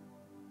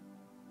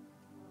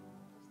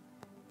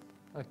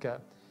 Okay.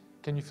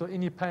 Can you feel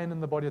any pain in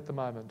the body at the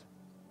moment?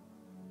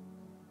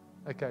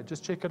 Okay,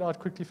 just check it out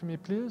quickly for me,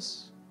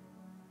 please.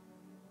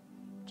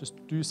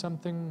 Just do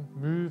something,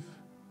 move.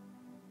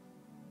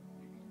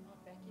 My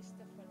back is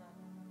stiff when I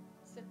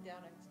sit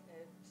down and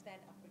stand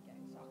up again,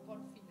 so I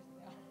can't feel it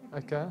now.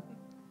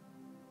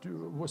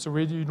 Okay. So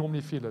where do you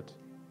normally feel it?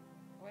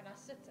 When I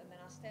sit and then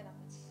I stand up,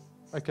 it's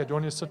Okay, stiff, do you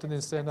want to sit but and then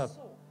it's stand up?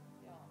 sore.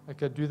 Yeah.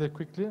 Okay, do that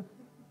quickly.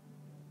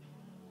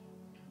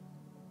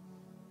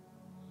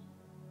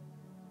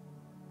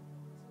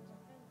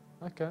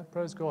 Okay,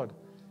 praise God.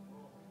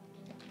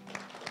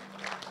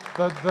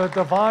 The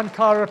divine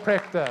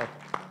chiropractor.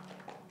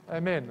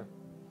 Amen.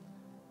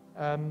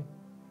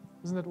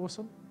 Isn't that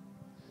awesome?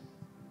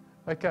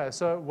 Okay,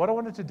 so what I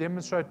wanted to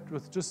demonstrate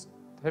with just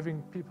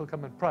having people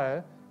come and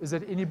pray is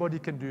that anybody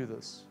can do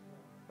this.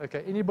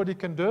 Okay, anybody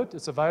can do it.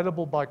 It's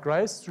available by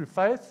grace through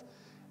faith.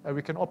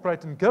 We can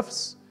operate in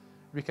gifts.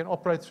 We can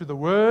operate through the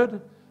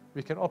word.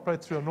 We can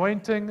operate through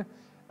anointing.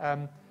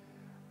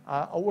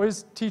 I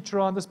always teach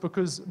around this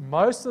because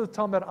most of the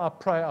time that I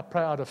pray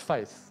out of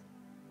faith.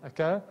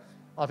 Okay?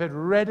 I've had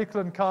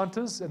radical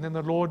encounters, and then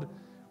the Lord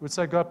would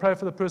say, go pray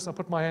for the person. I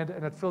put my hand,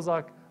 and it feels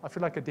like, I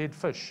feel like a dead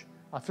fish.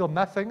 I feel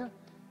nothing,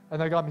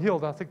 and they go, I'm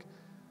healed. And I think,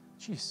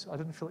 geez, I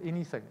didn't feel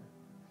anything.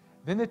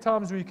 Then there are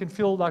times where you can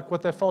feel like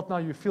what they felt now.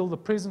 You feel the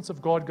presence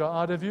of God go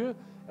out of you,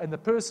 and the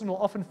person will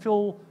often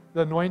feel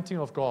the anointing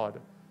of God.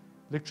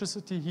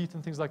 Electricity, heat,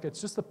 and things like that.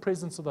 It's just the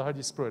presence of the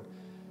Holy Spirit.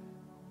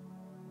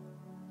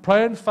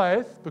 Pray in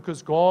faith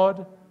because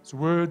God's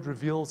word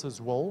reveals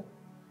His will.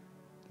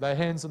 Lay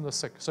hands on the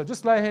sick. So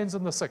just lay hands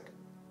on the sick.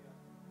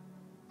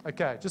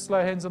 Okay, just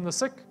lay hands on the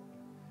sick.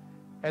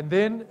 And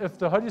then if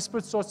the Holy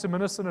Spirit starts to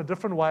minister in a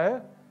different way,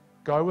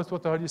 go with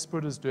what the Holy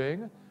Spirit is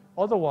doing.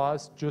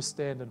 Otherwise, just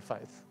stand in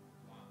faith.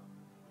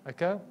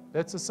 Okay?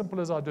 That's as simple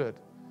as I do it.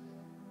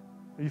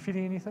 Are you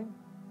feeling anything?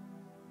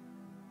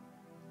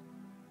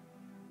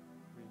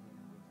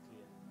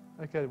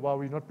 Okay, why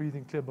were you not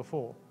breathing clear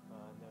before? No,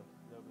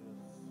 because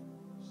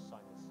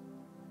sinus.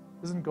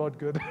 Isn't God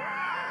good?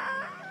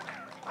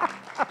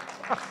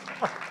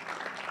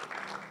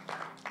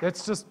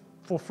 That's just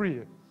for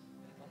free.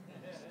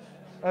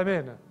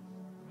 Amen.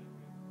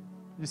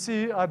 You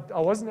see, I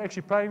wasn't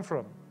actually praying for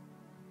him.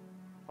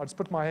 I just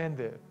put my hand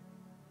there.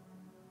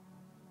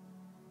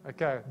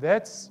 Okay,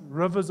 that's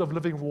rivers of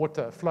living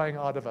water flowing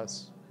out of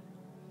us.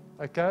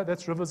 Okay,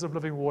 that's rivers of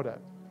living water.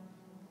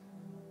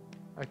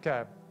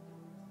 Okay.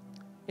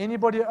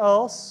 Anybody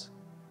else?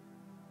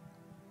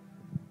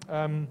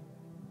 I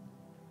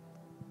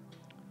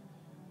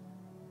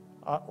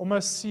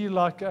almost see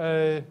like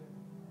a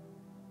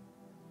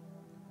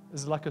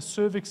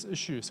cervix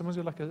issue. Someone's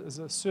got is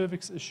a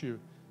cervix issue.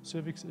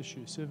 Cervix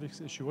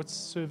issue. What's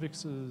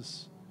cervix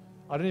is?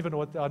 I don't even know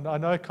what, I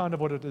know kind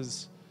of what it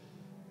is.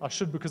 I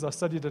should because I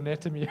studied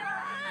anatomy.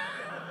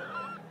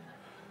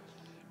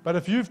 But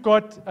if you've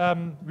got,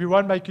 we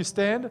won't make you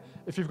stand.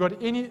 If you've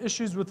got any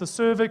issues with the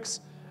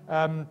cervix,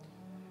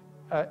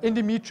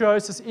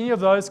 endometriosis, any of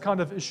those kind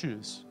of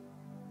issues,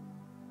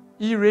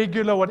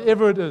 irregular,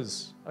 whatever it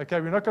is. Okay,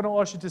 we're not going to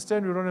ask you to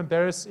stand. We don't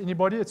embarrass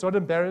anybody. It's not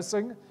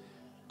embarrassing.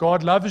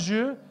 God loves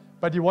you,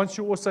 but He wants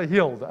you also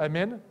healed.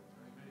 Amen?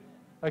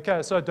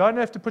 Okay, so don't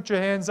have to put your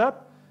hands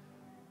up.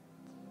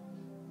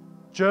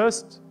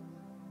 Just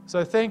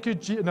say thank you.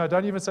 No,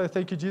 don't even say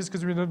thank you, Jesus,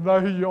 because we don't know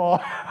who you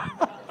are.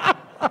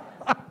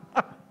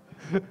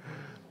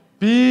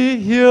 Be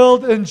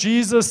healed in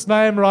Jesus'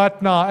 name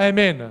right now.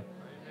 Amen.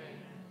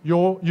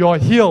 You're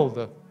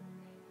healed.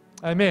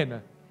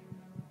 Amen.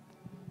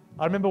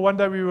 I remember one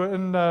day we were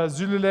in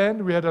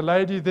Zululand. We had a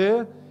lady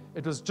there.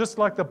 It was just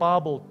like the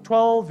Bible.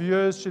 12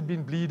 years she'd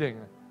been bleeding,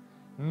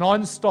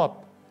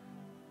 non-stop.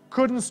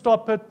 Couldn't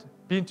stop it.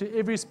 Been to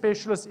every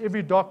specialist,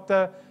 every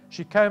doctor.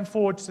 She came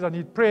forward. She said, "I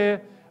need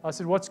prayer." I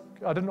said,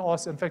 I didn't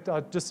ask. In fact,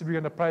 I just said, "We're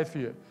going to pray for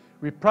you."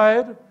 We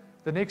prayed.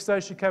 The next day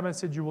she came and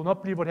said, "You will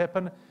not believe what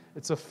happened.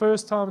 It's the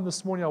first time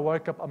this morning I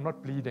woke up, I'm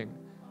not bleeding.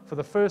 For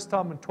the first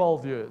time in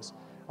 12 years.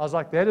 I was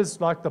like, that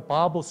is like the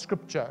Bible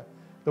scripture.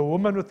 The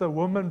woman with the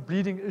woman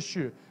bleeding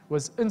issue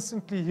was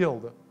instantly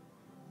healed.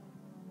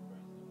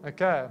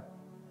 Okay.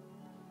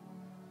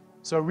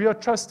 So we are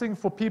trusting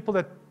for people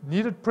that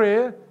needed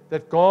prayer,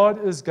 that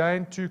God is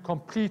going to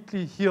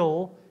completely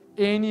heal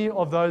any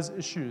of those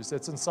issues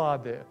that's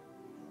inside there.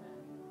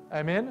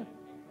 Amen?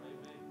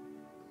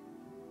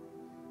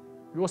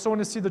 We also want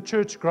to see the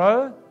church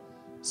grow.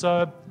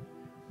 So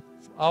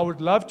I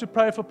would love to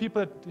pray for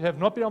people that have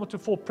not been able to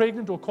fall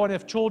pregnant or can't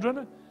have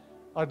children.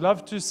 I'd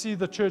love to see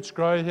the church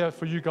grow here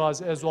for you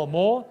guys as well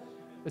more.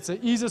 It's the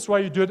easiest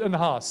way you do it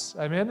in-house.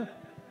 Amen?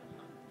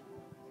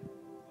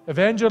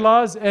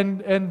 Evangelize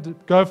and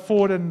go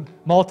forward and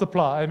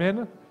multiply.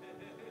 Amen?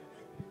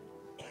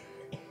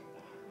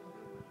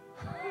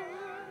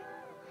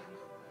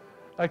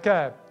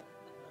 Okay.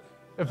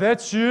 If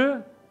that's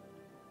you,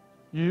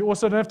 you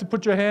also don't have to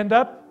put your hand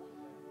up.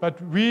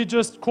 But we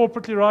just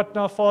corporately right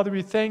now, Father,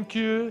 we thank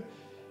you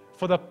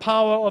for the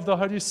power of the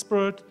Holy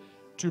Spirit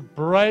to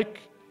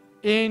break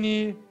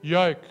any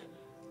yoke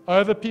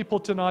over people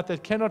tonight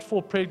that cannot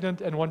fall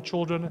pregnant and want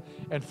children.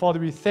 And Father,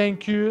 we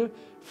thank you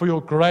for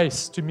your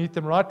grace to meet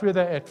them right where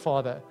they're at,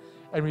 Father.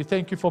 And we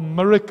thank you for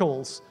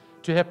miracles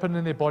to happen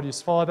in their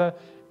bodies, Father.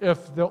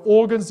 If the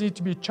organs need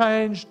to be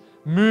changed,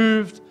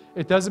 moved,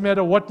 it doesn't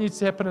matter what needs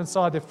to happen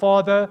inside there,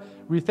 Father.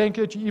 We thank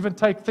you that you even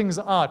take things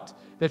out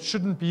that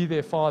shouldn't be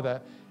there,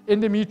 Father.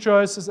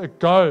 Endometriosis, it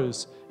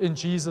goes in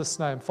Jesus'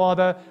 name.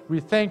 Father, we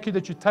thank you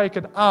that you take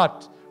it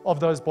out of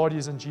those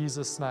bodies in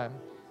Jesus' name.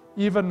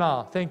 Even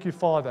now, thank you,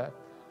 Father,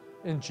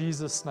 in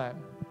Jesus' name.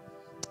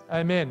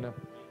 Amen.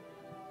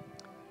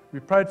 We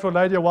prayed for a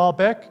lady a while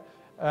back,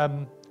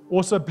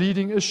 also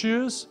bleeding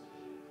issues,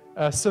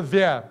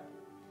 severe.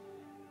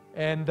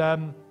 And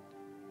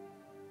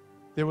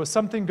there was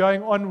something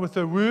going on with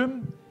her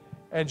womb,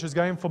 and she was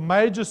going for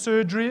major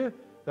surgery.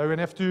 They were going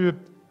to have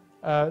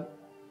to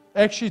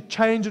actually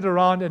change it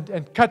around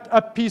and cut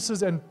up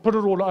pieces and put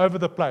it all over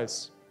the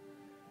place.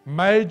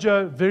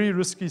 Major, very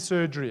risky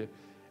surgery.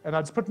 And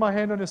I just put my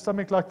hand on her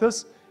stomach like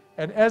this,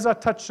 and as I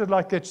touched it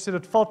like that, she said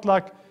it felt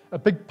like a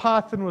big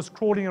python was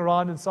crawling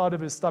around inside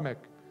of her stomach.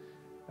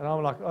 And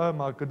I'm like, oh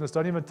my goodness,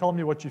 don't even tell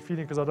me what you're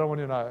feeling because I don't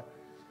want to know.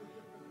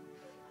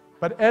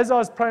 But as I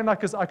was praying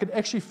like this, I could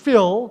actually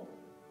feel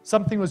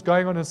something was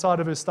going on inside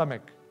of her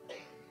stomach.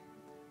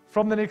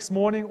 From the next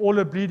morning, all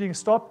her bleeding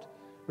stopped.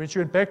 When she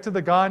went back to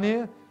the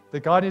gynae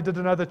did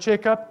another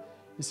checkup.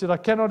 He said, I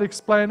cannot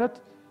explain it,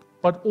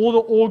 but all the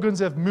organs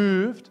have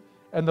moved,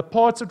 and the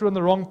parts that were in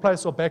the wrong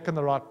place are back in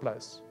the right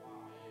place.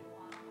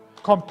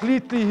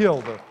 Completely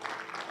healed.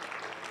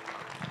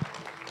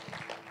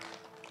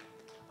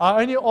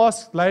 I only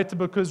asked later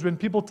because when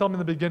people tell me in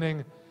the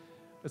beginning,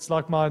 It's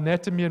like my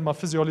anatomy and my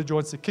physiology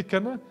wants to kick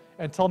in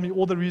and tell me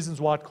all the reasons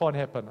why it can't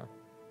happen.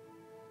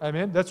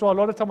 Amen. That's why a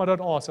lot of time I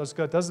don't ask. I just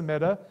go, it doesn't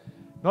matter.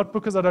 Not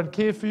because I don't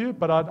care for you,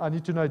 but I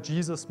need to know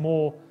Jesus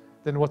more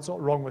than what's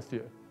wrong with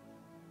you.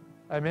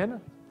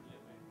 Amen.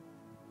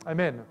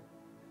 Amen.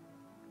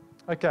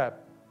 Okay.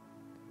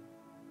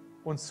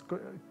 Ons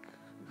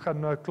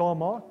gaan nou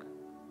klaarmaak.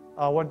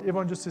 I want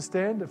everyone just to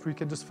stand, if we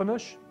can just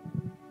finish.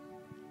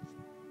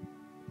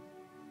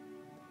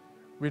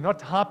 We're not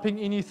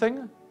hyping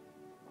anything.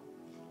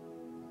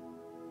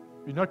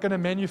 We're not going to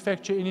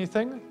manufacture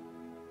anything.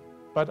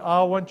 But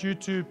I want you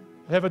to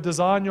have a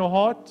desire in your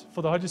heart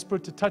for the Holy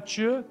Spirit to touch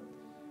you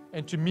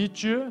and to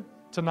meet you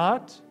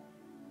tonight.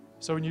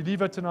 So when you leave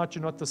here tonight,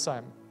 you're not the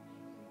same.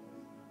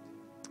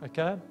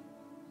 Okay?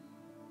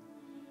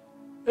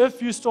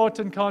 If you start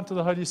to encounter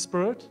the Holy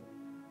Spirit,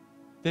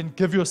 then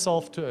give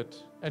yourself to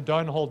it and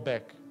don't hold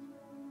back.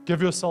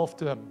 Give yourself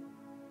to Him.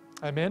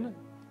 Amen?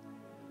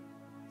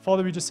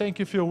 Father, we just thank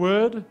you for your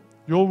word.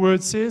 Your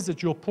word says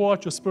that you'll pour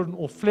out your Spirit on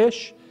all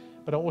flesh,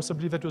 but I also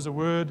believe that was a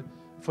word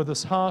for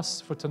this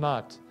house for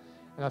tonight.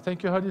 And I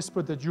thank you, Holy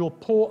Spirit, that you'll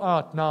pour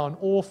out now on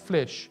all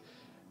flesh.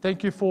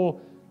 Thank you for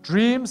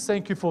dreams.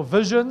 Thank you for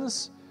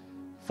visions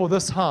for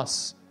this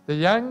house, the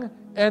young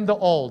and the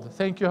old.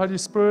 Thank you, Holy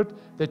Spirit,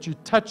 that you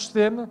touch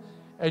them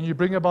and you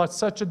bring about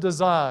such a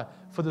desire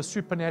for the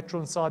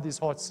supernatural inside these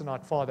hearts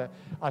tonight, Father.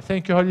 I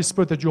thank you, Holy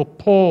Spirit, that you'll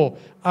pour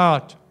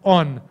out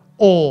on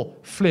all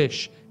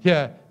flesh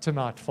here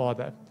tonight,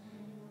 Father.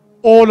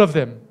 All of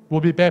them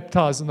will be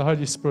baptized in the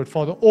Holy Spirit,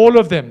 Father. All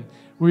of them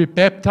will be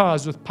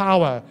baptized with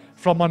power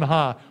from on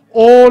high.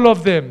 All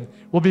of them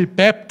will be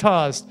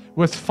baptized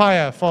with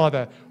fire,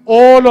 Father.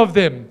 All of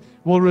them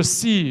will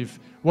receive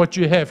what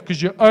you have,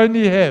 because you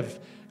only have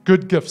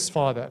good gifts,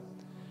 Father.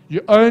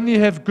 You only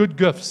have good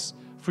gifts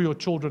for your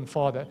children,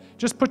 Father.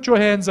 Just put your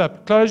hands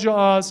up, close your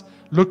eyes,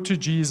 look to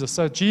Jesus.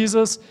 So,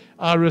 Jesus,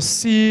 I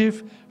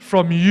receive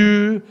from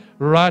you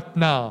right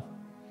now.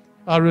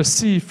 I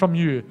receive from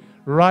you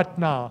right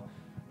now.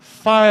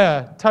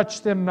 Fire,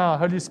 touch them now.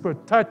 Holy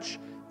Spirit, touch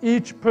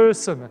each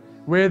person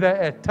where they're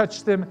at.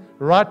 Touch them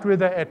right where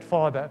they're at,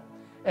 Father.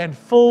 And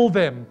fill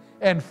them,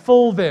 and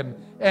fill them,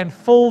 and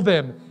fill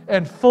them,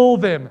 and fill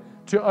them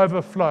to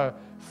overflow.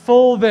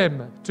 Fill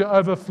them to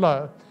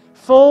overflow.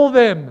 Fill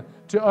them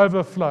to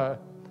overflow.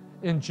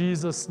 In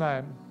Jesus'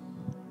 name.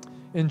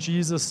 In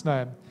Jesus'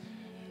 name.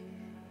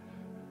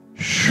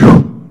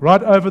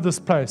 Right over this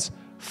place.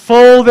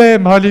 Fill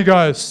them, Holy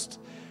Ghost.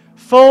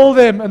 Fill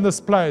them in this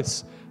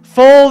place.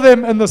 Fill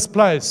them in this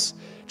place.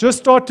 Just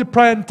start to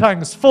pray in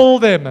tongues. Fill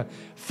them.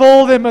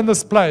 Fill them in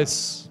this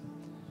place.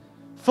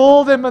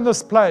 Fill them in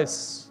this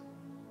place.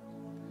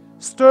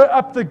 Stir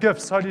up the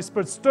gifts, Holy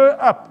Spirit. Stir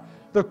up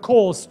the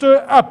call.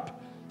 Stir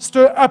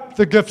up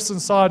the gifts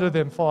inside of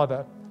them,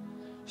 Father.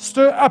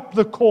 Stir up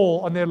the call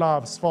on their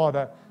lives,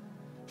 Father.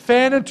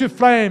 Fan into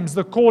flames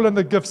the call and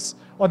the gifts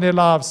on their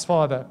lives,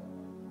 Father.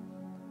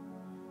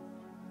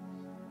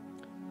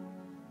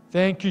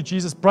 Thank you,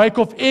 Jesus. Break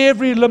off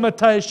every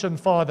limitation,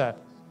 Father.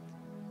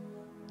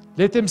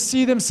 Let them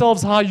see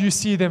themselves how you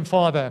see them,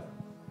 Father.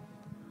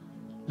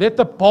 Let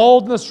the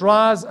boldness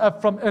rise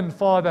up from in,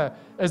 Father,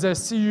 as they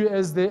see you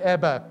as their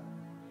Abba.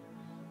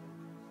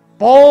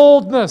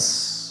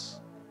 Boldness.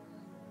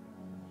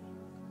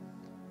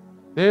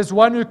 There's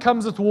one who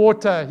comes with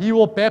water. He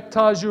will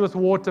baptize you with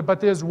water. But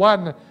there's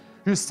one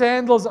whose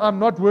sandals I'm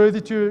not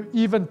worthy to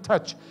even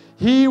touch.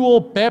 He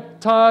will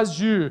baptize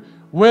you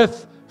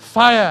with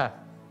fire.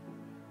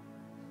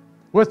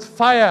 With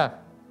fire.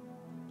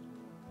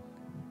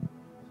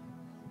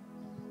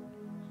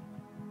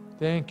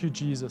 Thank you,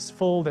 Jesus.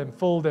 Fill them,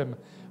 fill them,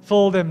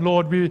 fill them,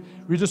 Lord. We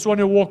just want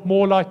to walk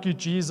more like you,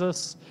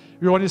 Jesus.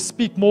 We want to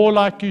speak more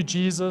like you,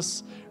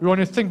 Jesus. We want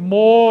to think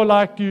more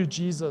like you,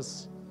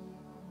 Jesus.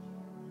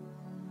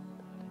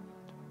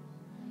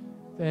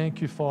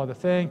 Thank you, Father.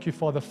 Thank you,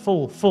 Father.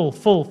 Full, full,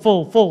 full,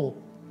 full,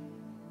 full.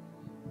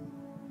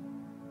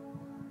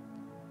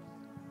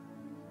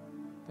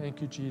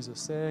 Thank you,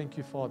 Jesus. Thank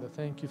you, Father.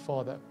 Thank you,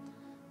 Father.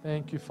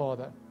 Thank you,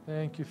 Father.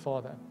 Thank you,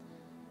 Father.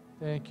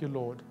 Thank you,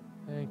 Lord.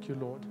 Thank you,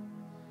 Lord.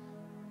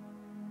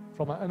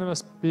 From our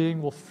innermost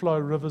being will flow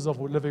rivers of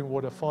living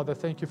water. Father,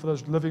 thank you for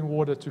those living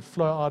water to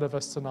flow out of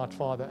us tonight,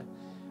 Father.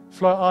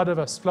 Flow out of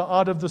us, flow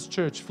out of this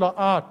church, flow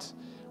out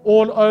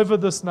all over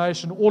this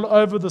nation, all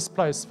over this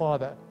place,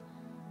 Father.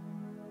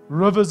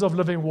 Rivers of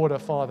living water,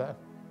 Father.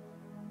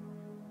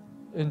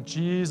 In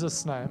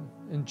Jesus' name,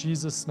 in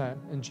Jesus' name,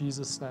 in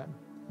Jesus' name.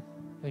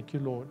 Thank you,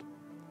 Lord.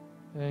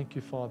 Thank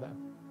you, Father.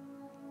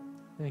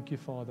 Thank you,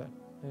 Father.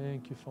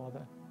 Thank you,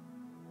 Father.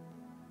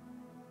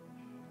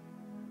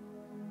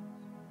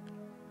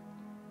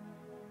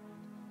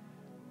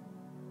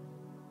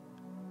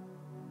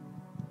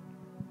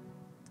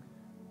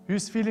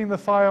 Who's feeling the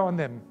fire on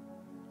them?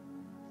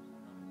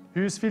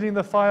 Who's feeling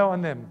the fire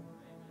on them?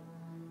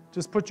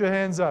 Just put your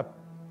hands up.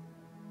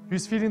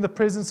 Who's feeling the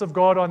presence of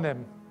God on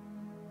them?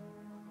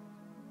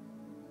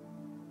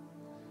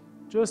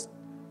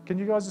 Can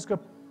you guys just going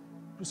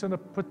to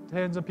put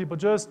hands on people?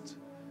 Just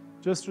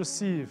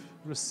receive,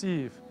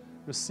 receive,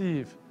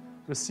 Receive.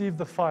 Receive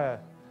the fire.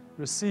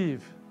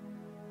 Receive.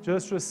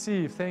 Just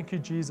receive. Thank you,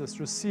 Jesus.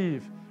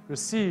 Receive.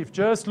 Receive.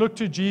 Just look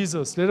to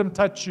Jesus. Let him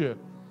touch you.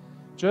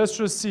 Just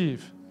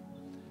receive.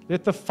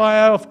 Let the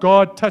fire of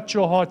God touch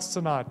your hearts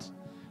tonight.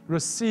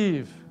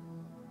 Receive.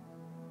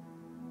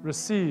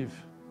 Receive.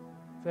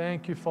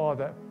 Thank you,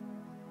 Father.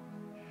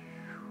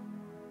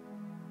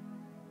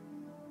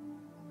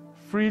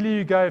 Freely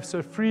you gave,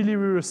 so freely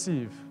we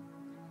receive.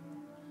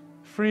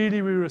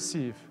 Freely we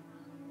receive.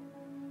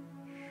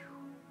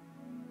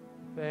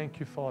 Thank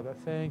you, Father.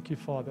 Thank you,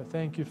 Father.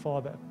 Thank you,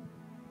 Father.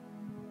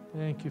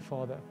 Thank you,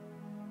 Father.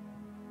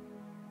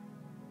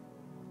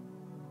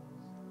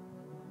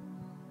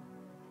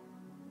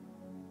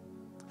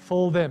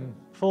 Fill them,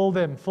 fill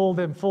them, fill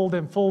them, fill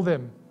them, fill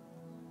them.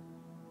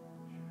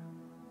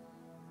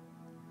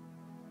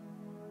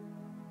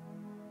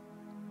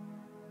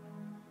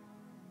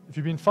 If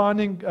you've been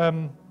finding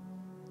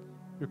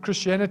your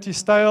Christianity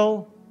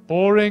stale,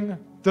 boring,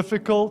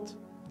 difficult,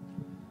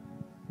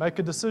 make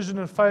a decision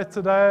in faith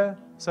today.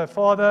 Say,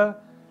 Father,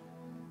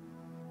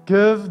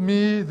 give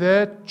me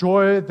that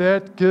joy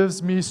that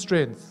gives me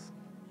strength.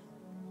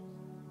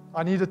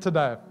 I need it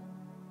today.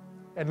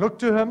 And look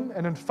to him,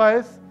 and in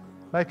faith,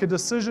 make a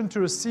decision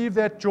to receive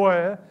that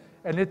joy,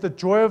 and let the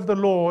joy of the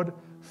Lord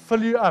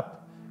fill you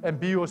up and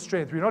be your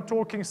strength. We're not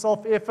talking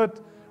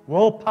self-effort,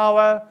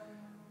 willpower.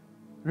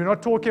 We're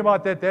not talking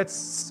about that.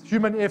 That's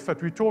human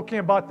effort. We're talking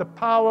about the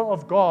power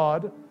of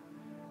God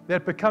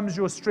that becomes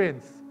your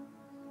strength.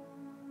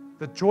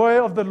 The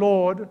joy of the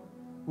Lord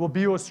will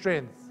be your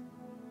strength.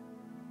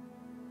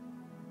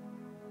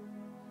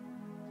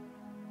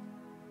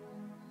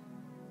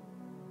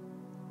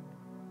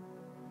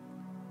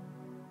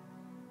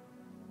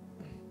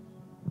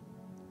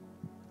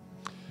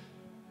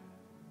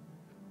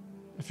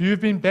 If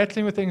you've been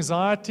battling with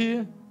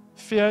anxiety,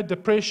 fear,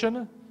 depression,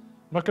 I'm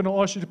not going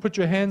to ask you to put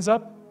your hands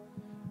up.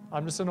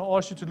 I'm just going to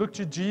ask you to look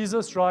to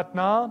Jesus right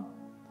now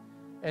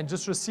and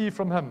just receive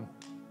from him.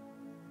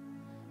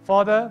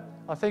 Father,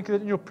 I thank you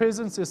that in your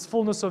presence is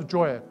fullness of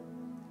joy.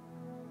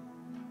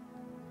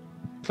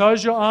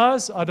 Close your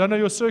eyes. I don't know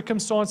your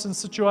circumstance and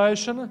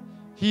situation.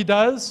 He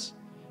does,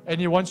 and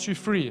he wants you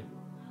free.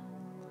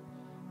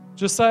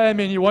 Just say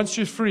amen. He wants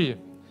you free.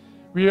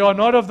 We are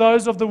not of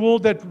those of the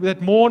world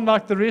that mourn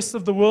like the rest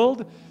of the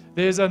world.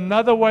 There's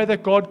another way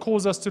that God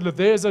calls us to live.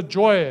 There's a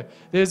joy.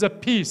 There's a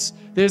peace.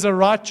 There's a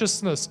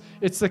righteousness.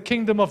 It's the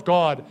kingdom of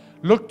God.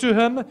 Look to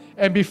him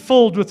and be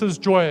filled with his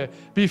joy.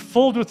 Be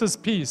filled with his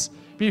peace.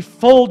 Be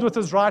filled with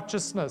his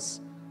righteousness.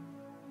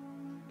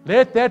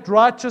 Let that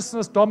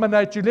righteousness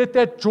dominate you. Let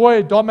that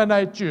joy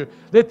dominate you.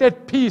 Let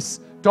that peace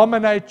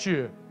dominate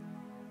you.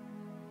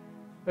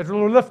 It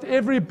will lift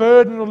every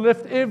burden. It will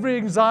lift every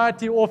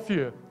anxiety off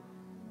you.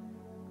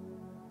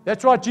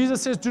 That's why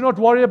Jesus says, do not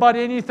worry about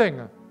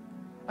anything.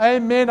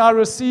 Amen. I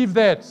receive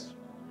that.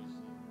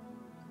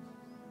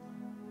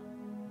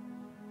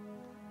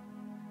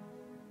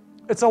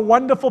 It's a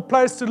wonderful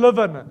place to live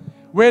in,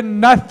 where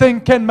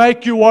nothing can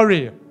make you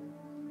worry.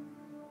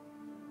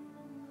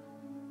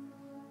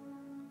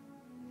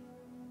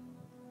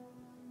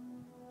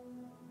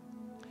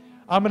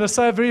 I'm going to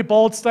say a very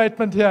bold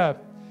statement here.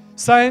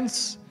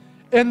 Saints,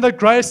 in the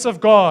grace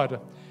of God,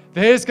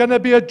 there's going to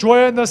be a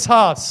joy in this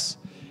house.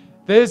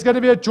 There's going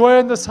to be a joy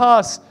in this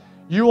house.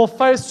 You will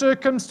face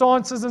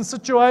circumstances and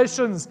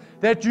situations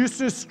that used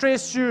to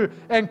stress you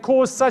and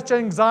cause such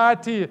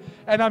anxiety.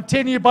 And I'm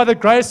telling you, by the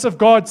grace of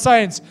God,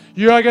 saints,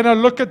 you are going to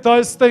look at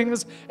those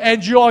things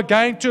and you are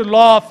going to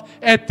laugh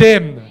at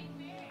them.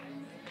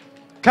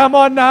 Come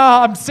on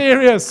now, I'm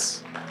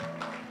serious.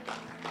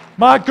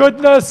 My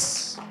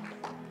goodness.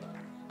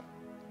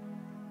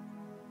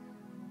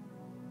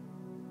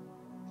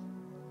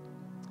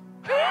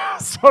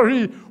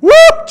 Sorry. Woo!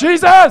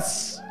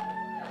 Jesus!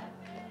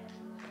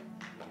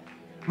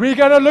 We're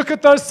going to look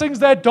at those things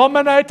that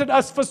dominated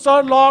us for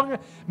so long,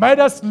 made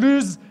us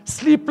lose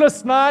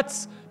sleepless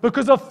nights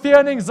because of fear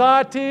and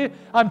anxiety.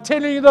 I'm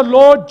telling you, the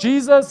Lord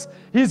Jesus,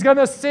 he's going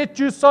to set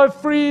you so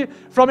free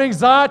from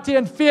anxiety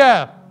and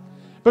fear,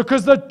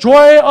 because the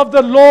joy of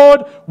the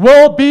Lord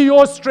will be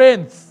your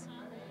strength.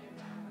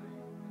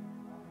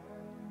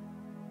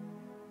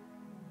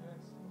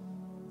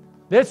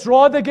 Let's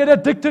rather get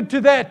addicted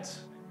to that.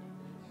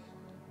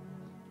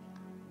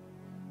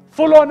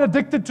 Full on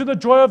addicted to the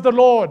joy of the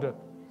Lord.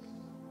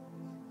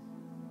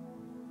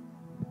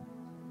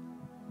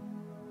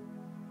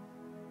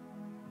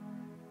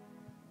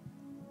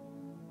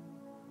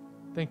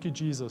 Thank you,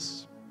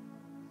 Jesus.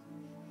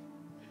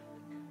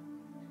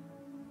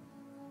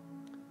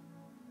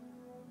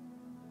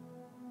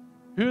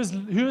 Who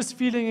is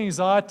feeling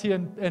anxiety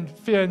and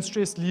fear and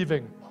stress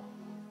leaving?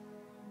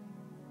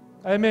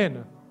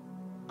 Amen.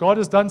 God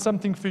has done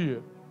something for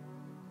you.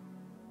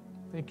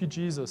 Thank you,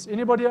 Jesus.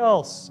 Anybody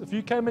else? If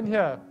you came in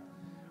here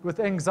with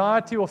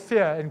anxiety or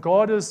fear and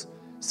God is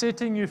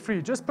setting you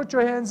free, just put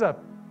your hands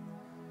up.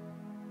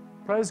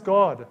 Praise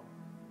God.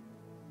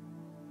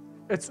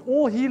 It's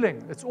all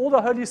healing. It's all the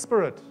Holy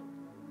Spirit.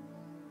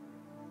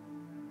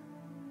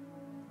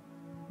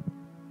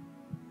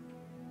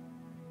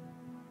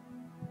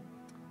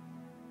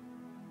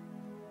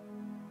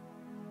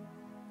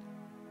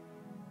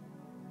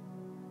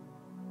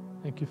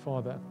 Thank you,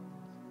 Father.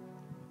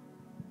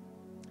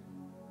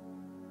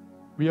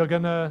 We are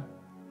going to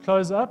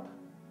close up.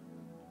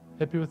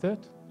 Happy with that?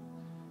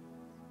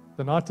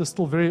 The night is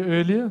still very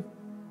early.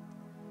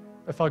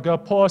 If I go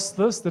past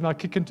this, then I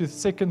kick into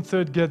second,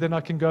 third gear, then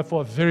I can go for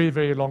a very,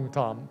 very long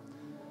time.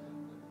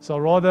 So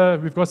rather,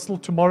 we've got still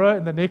tomorrow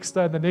and the next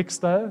day and the next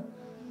day.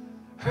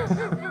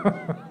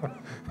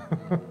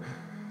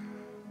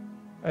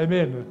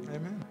 Amen.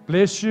 Amen.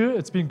 Bless you.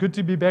 It's been good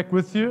to be back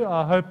with you.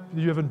 I hope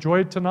you have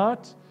enjoyed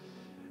tonight.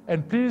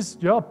 And please,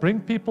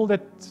 bring people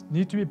that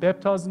need to be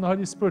baptized in the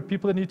Holy Spirit,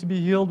 people that need to be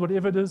healed,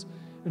 whatever it is.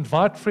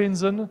 Invite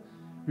friends in.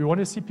 We want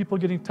to see people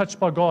getting touched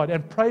by God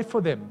and pray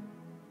for them.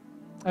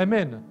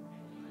 Amen.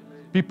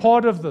 Be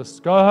part of this.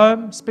 Go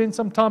home, spend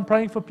some time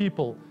praying for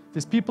people. If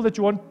there's people that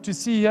you want to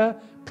see here,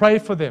 pray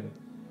for them.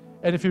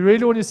 And if you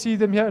really want to see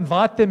them here,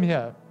 invite them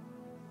here.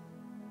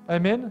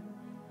 Amen.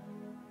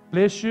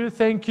 Bless you.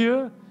 Thank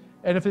you.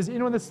 And if there's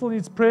anyone that still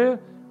needs prayer,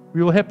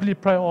 we will happily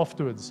pray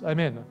afterwards.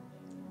 Amen.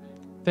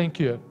 Thank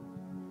you.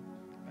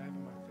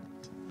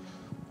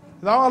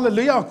 Nou,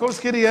 halleluja. Kom ons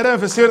gee die Here 'n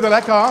verseerde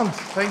lekker hand.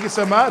 Thank you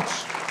so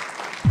much.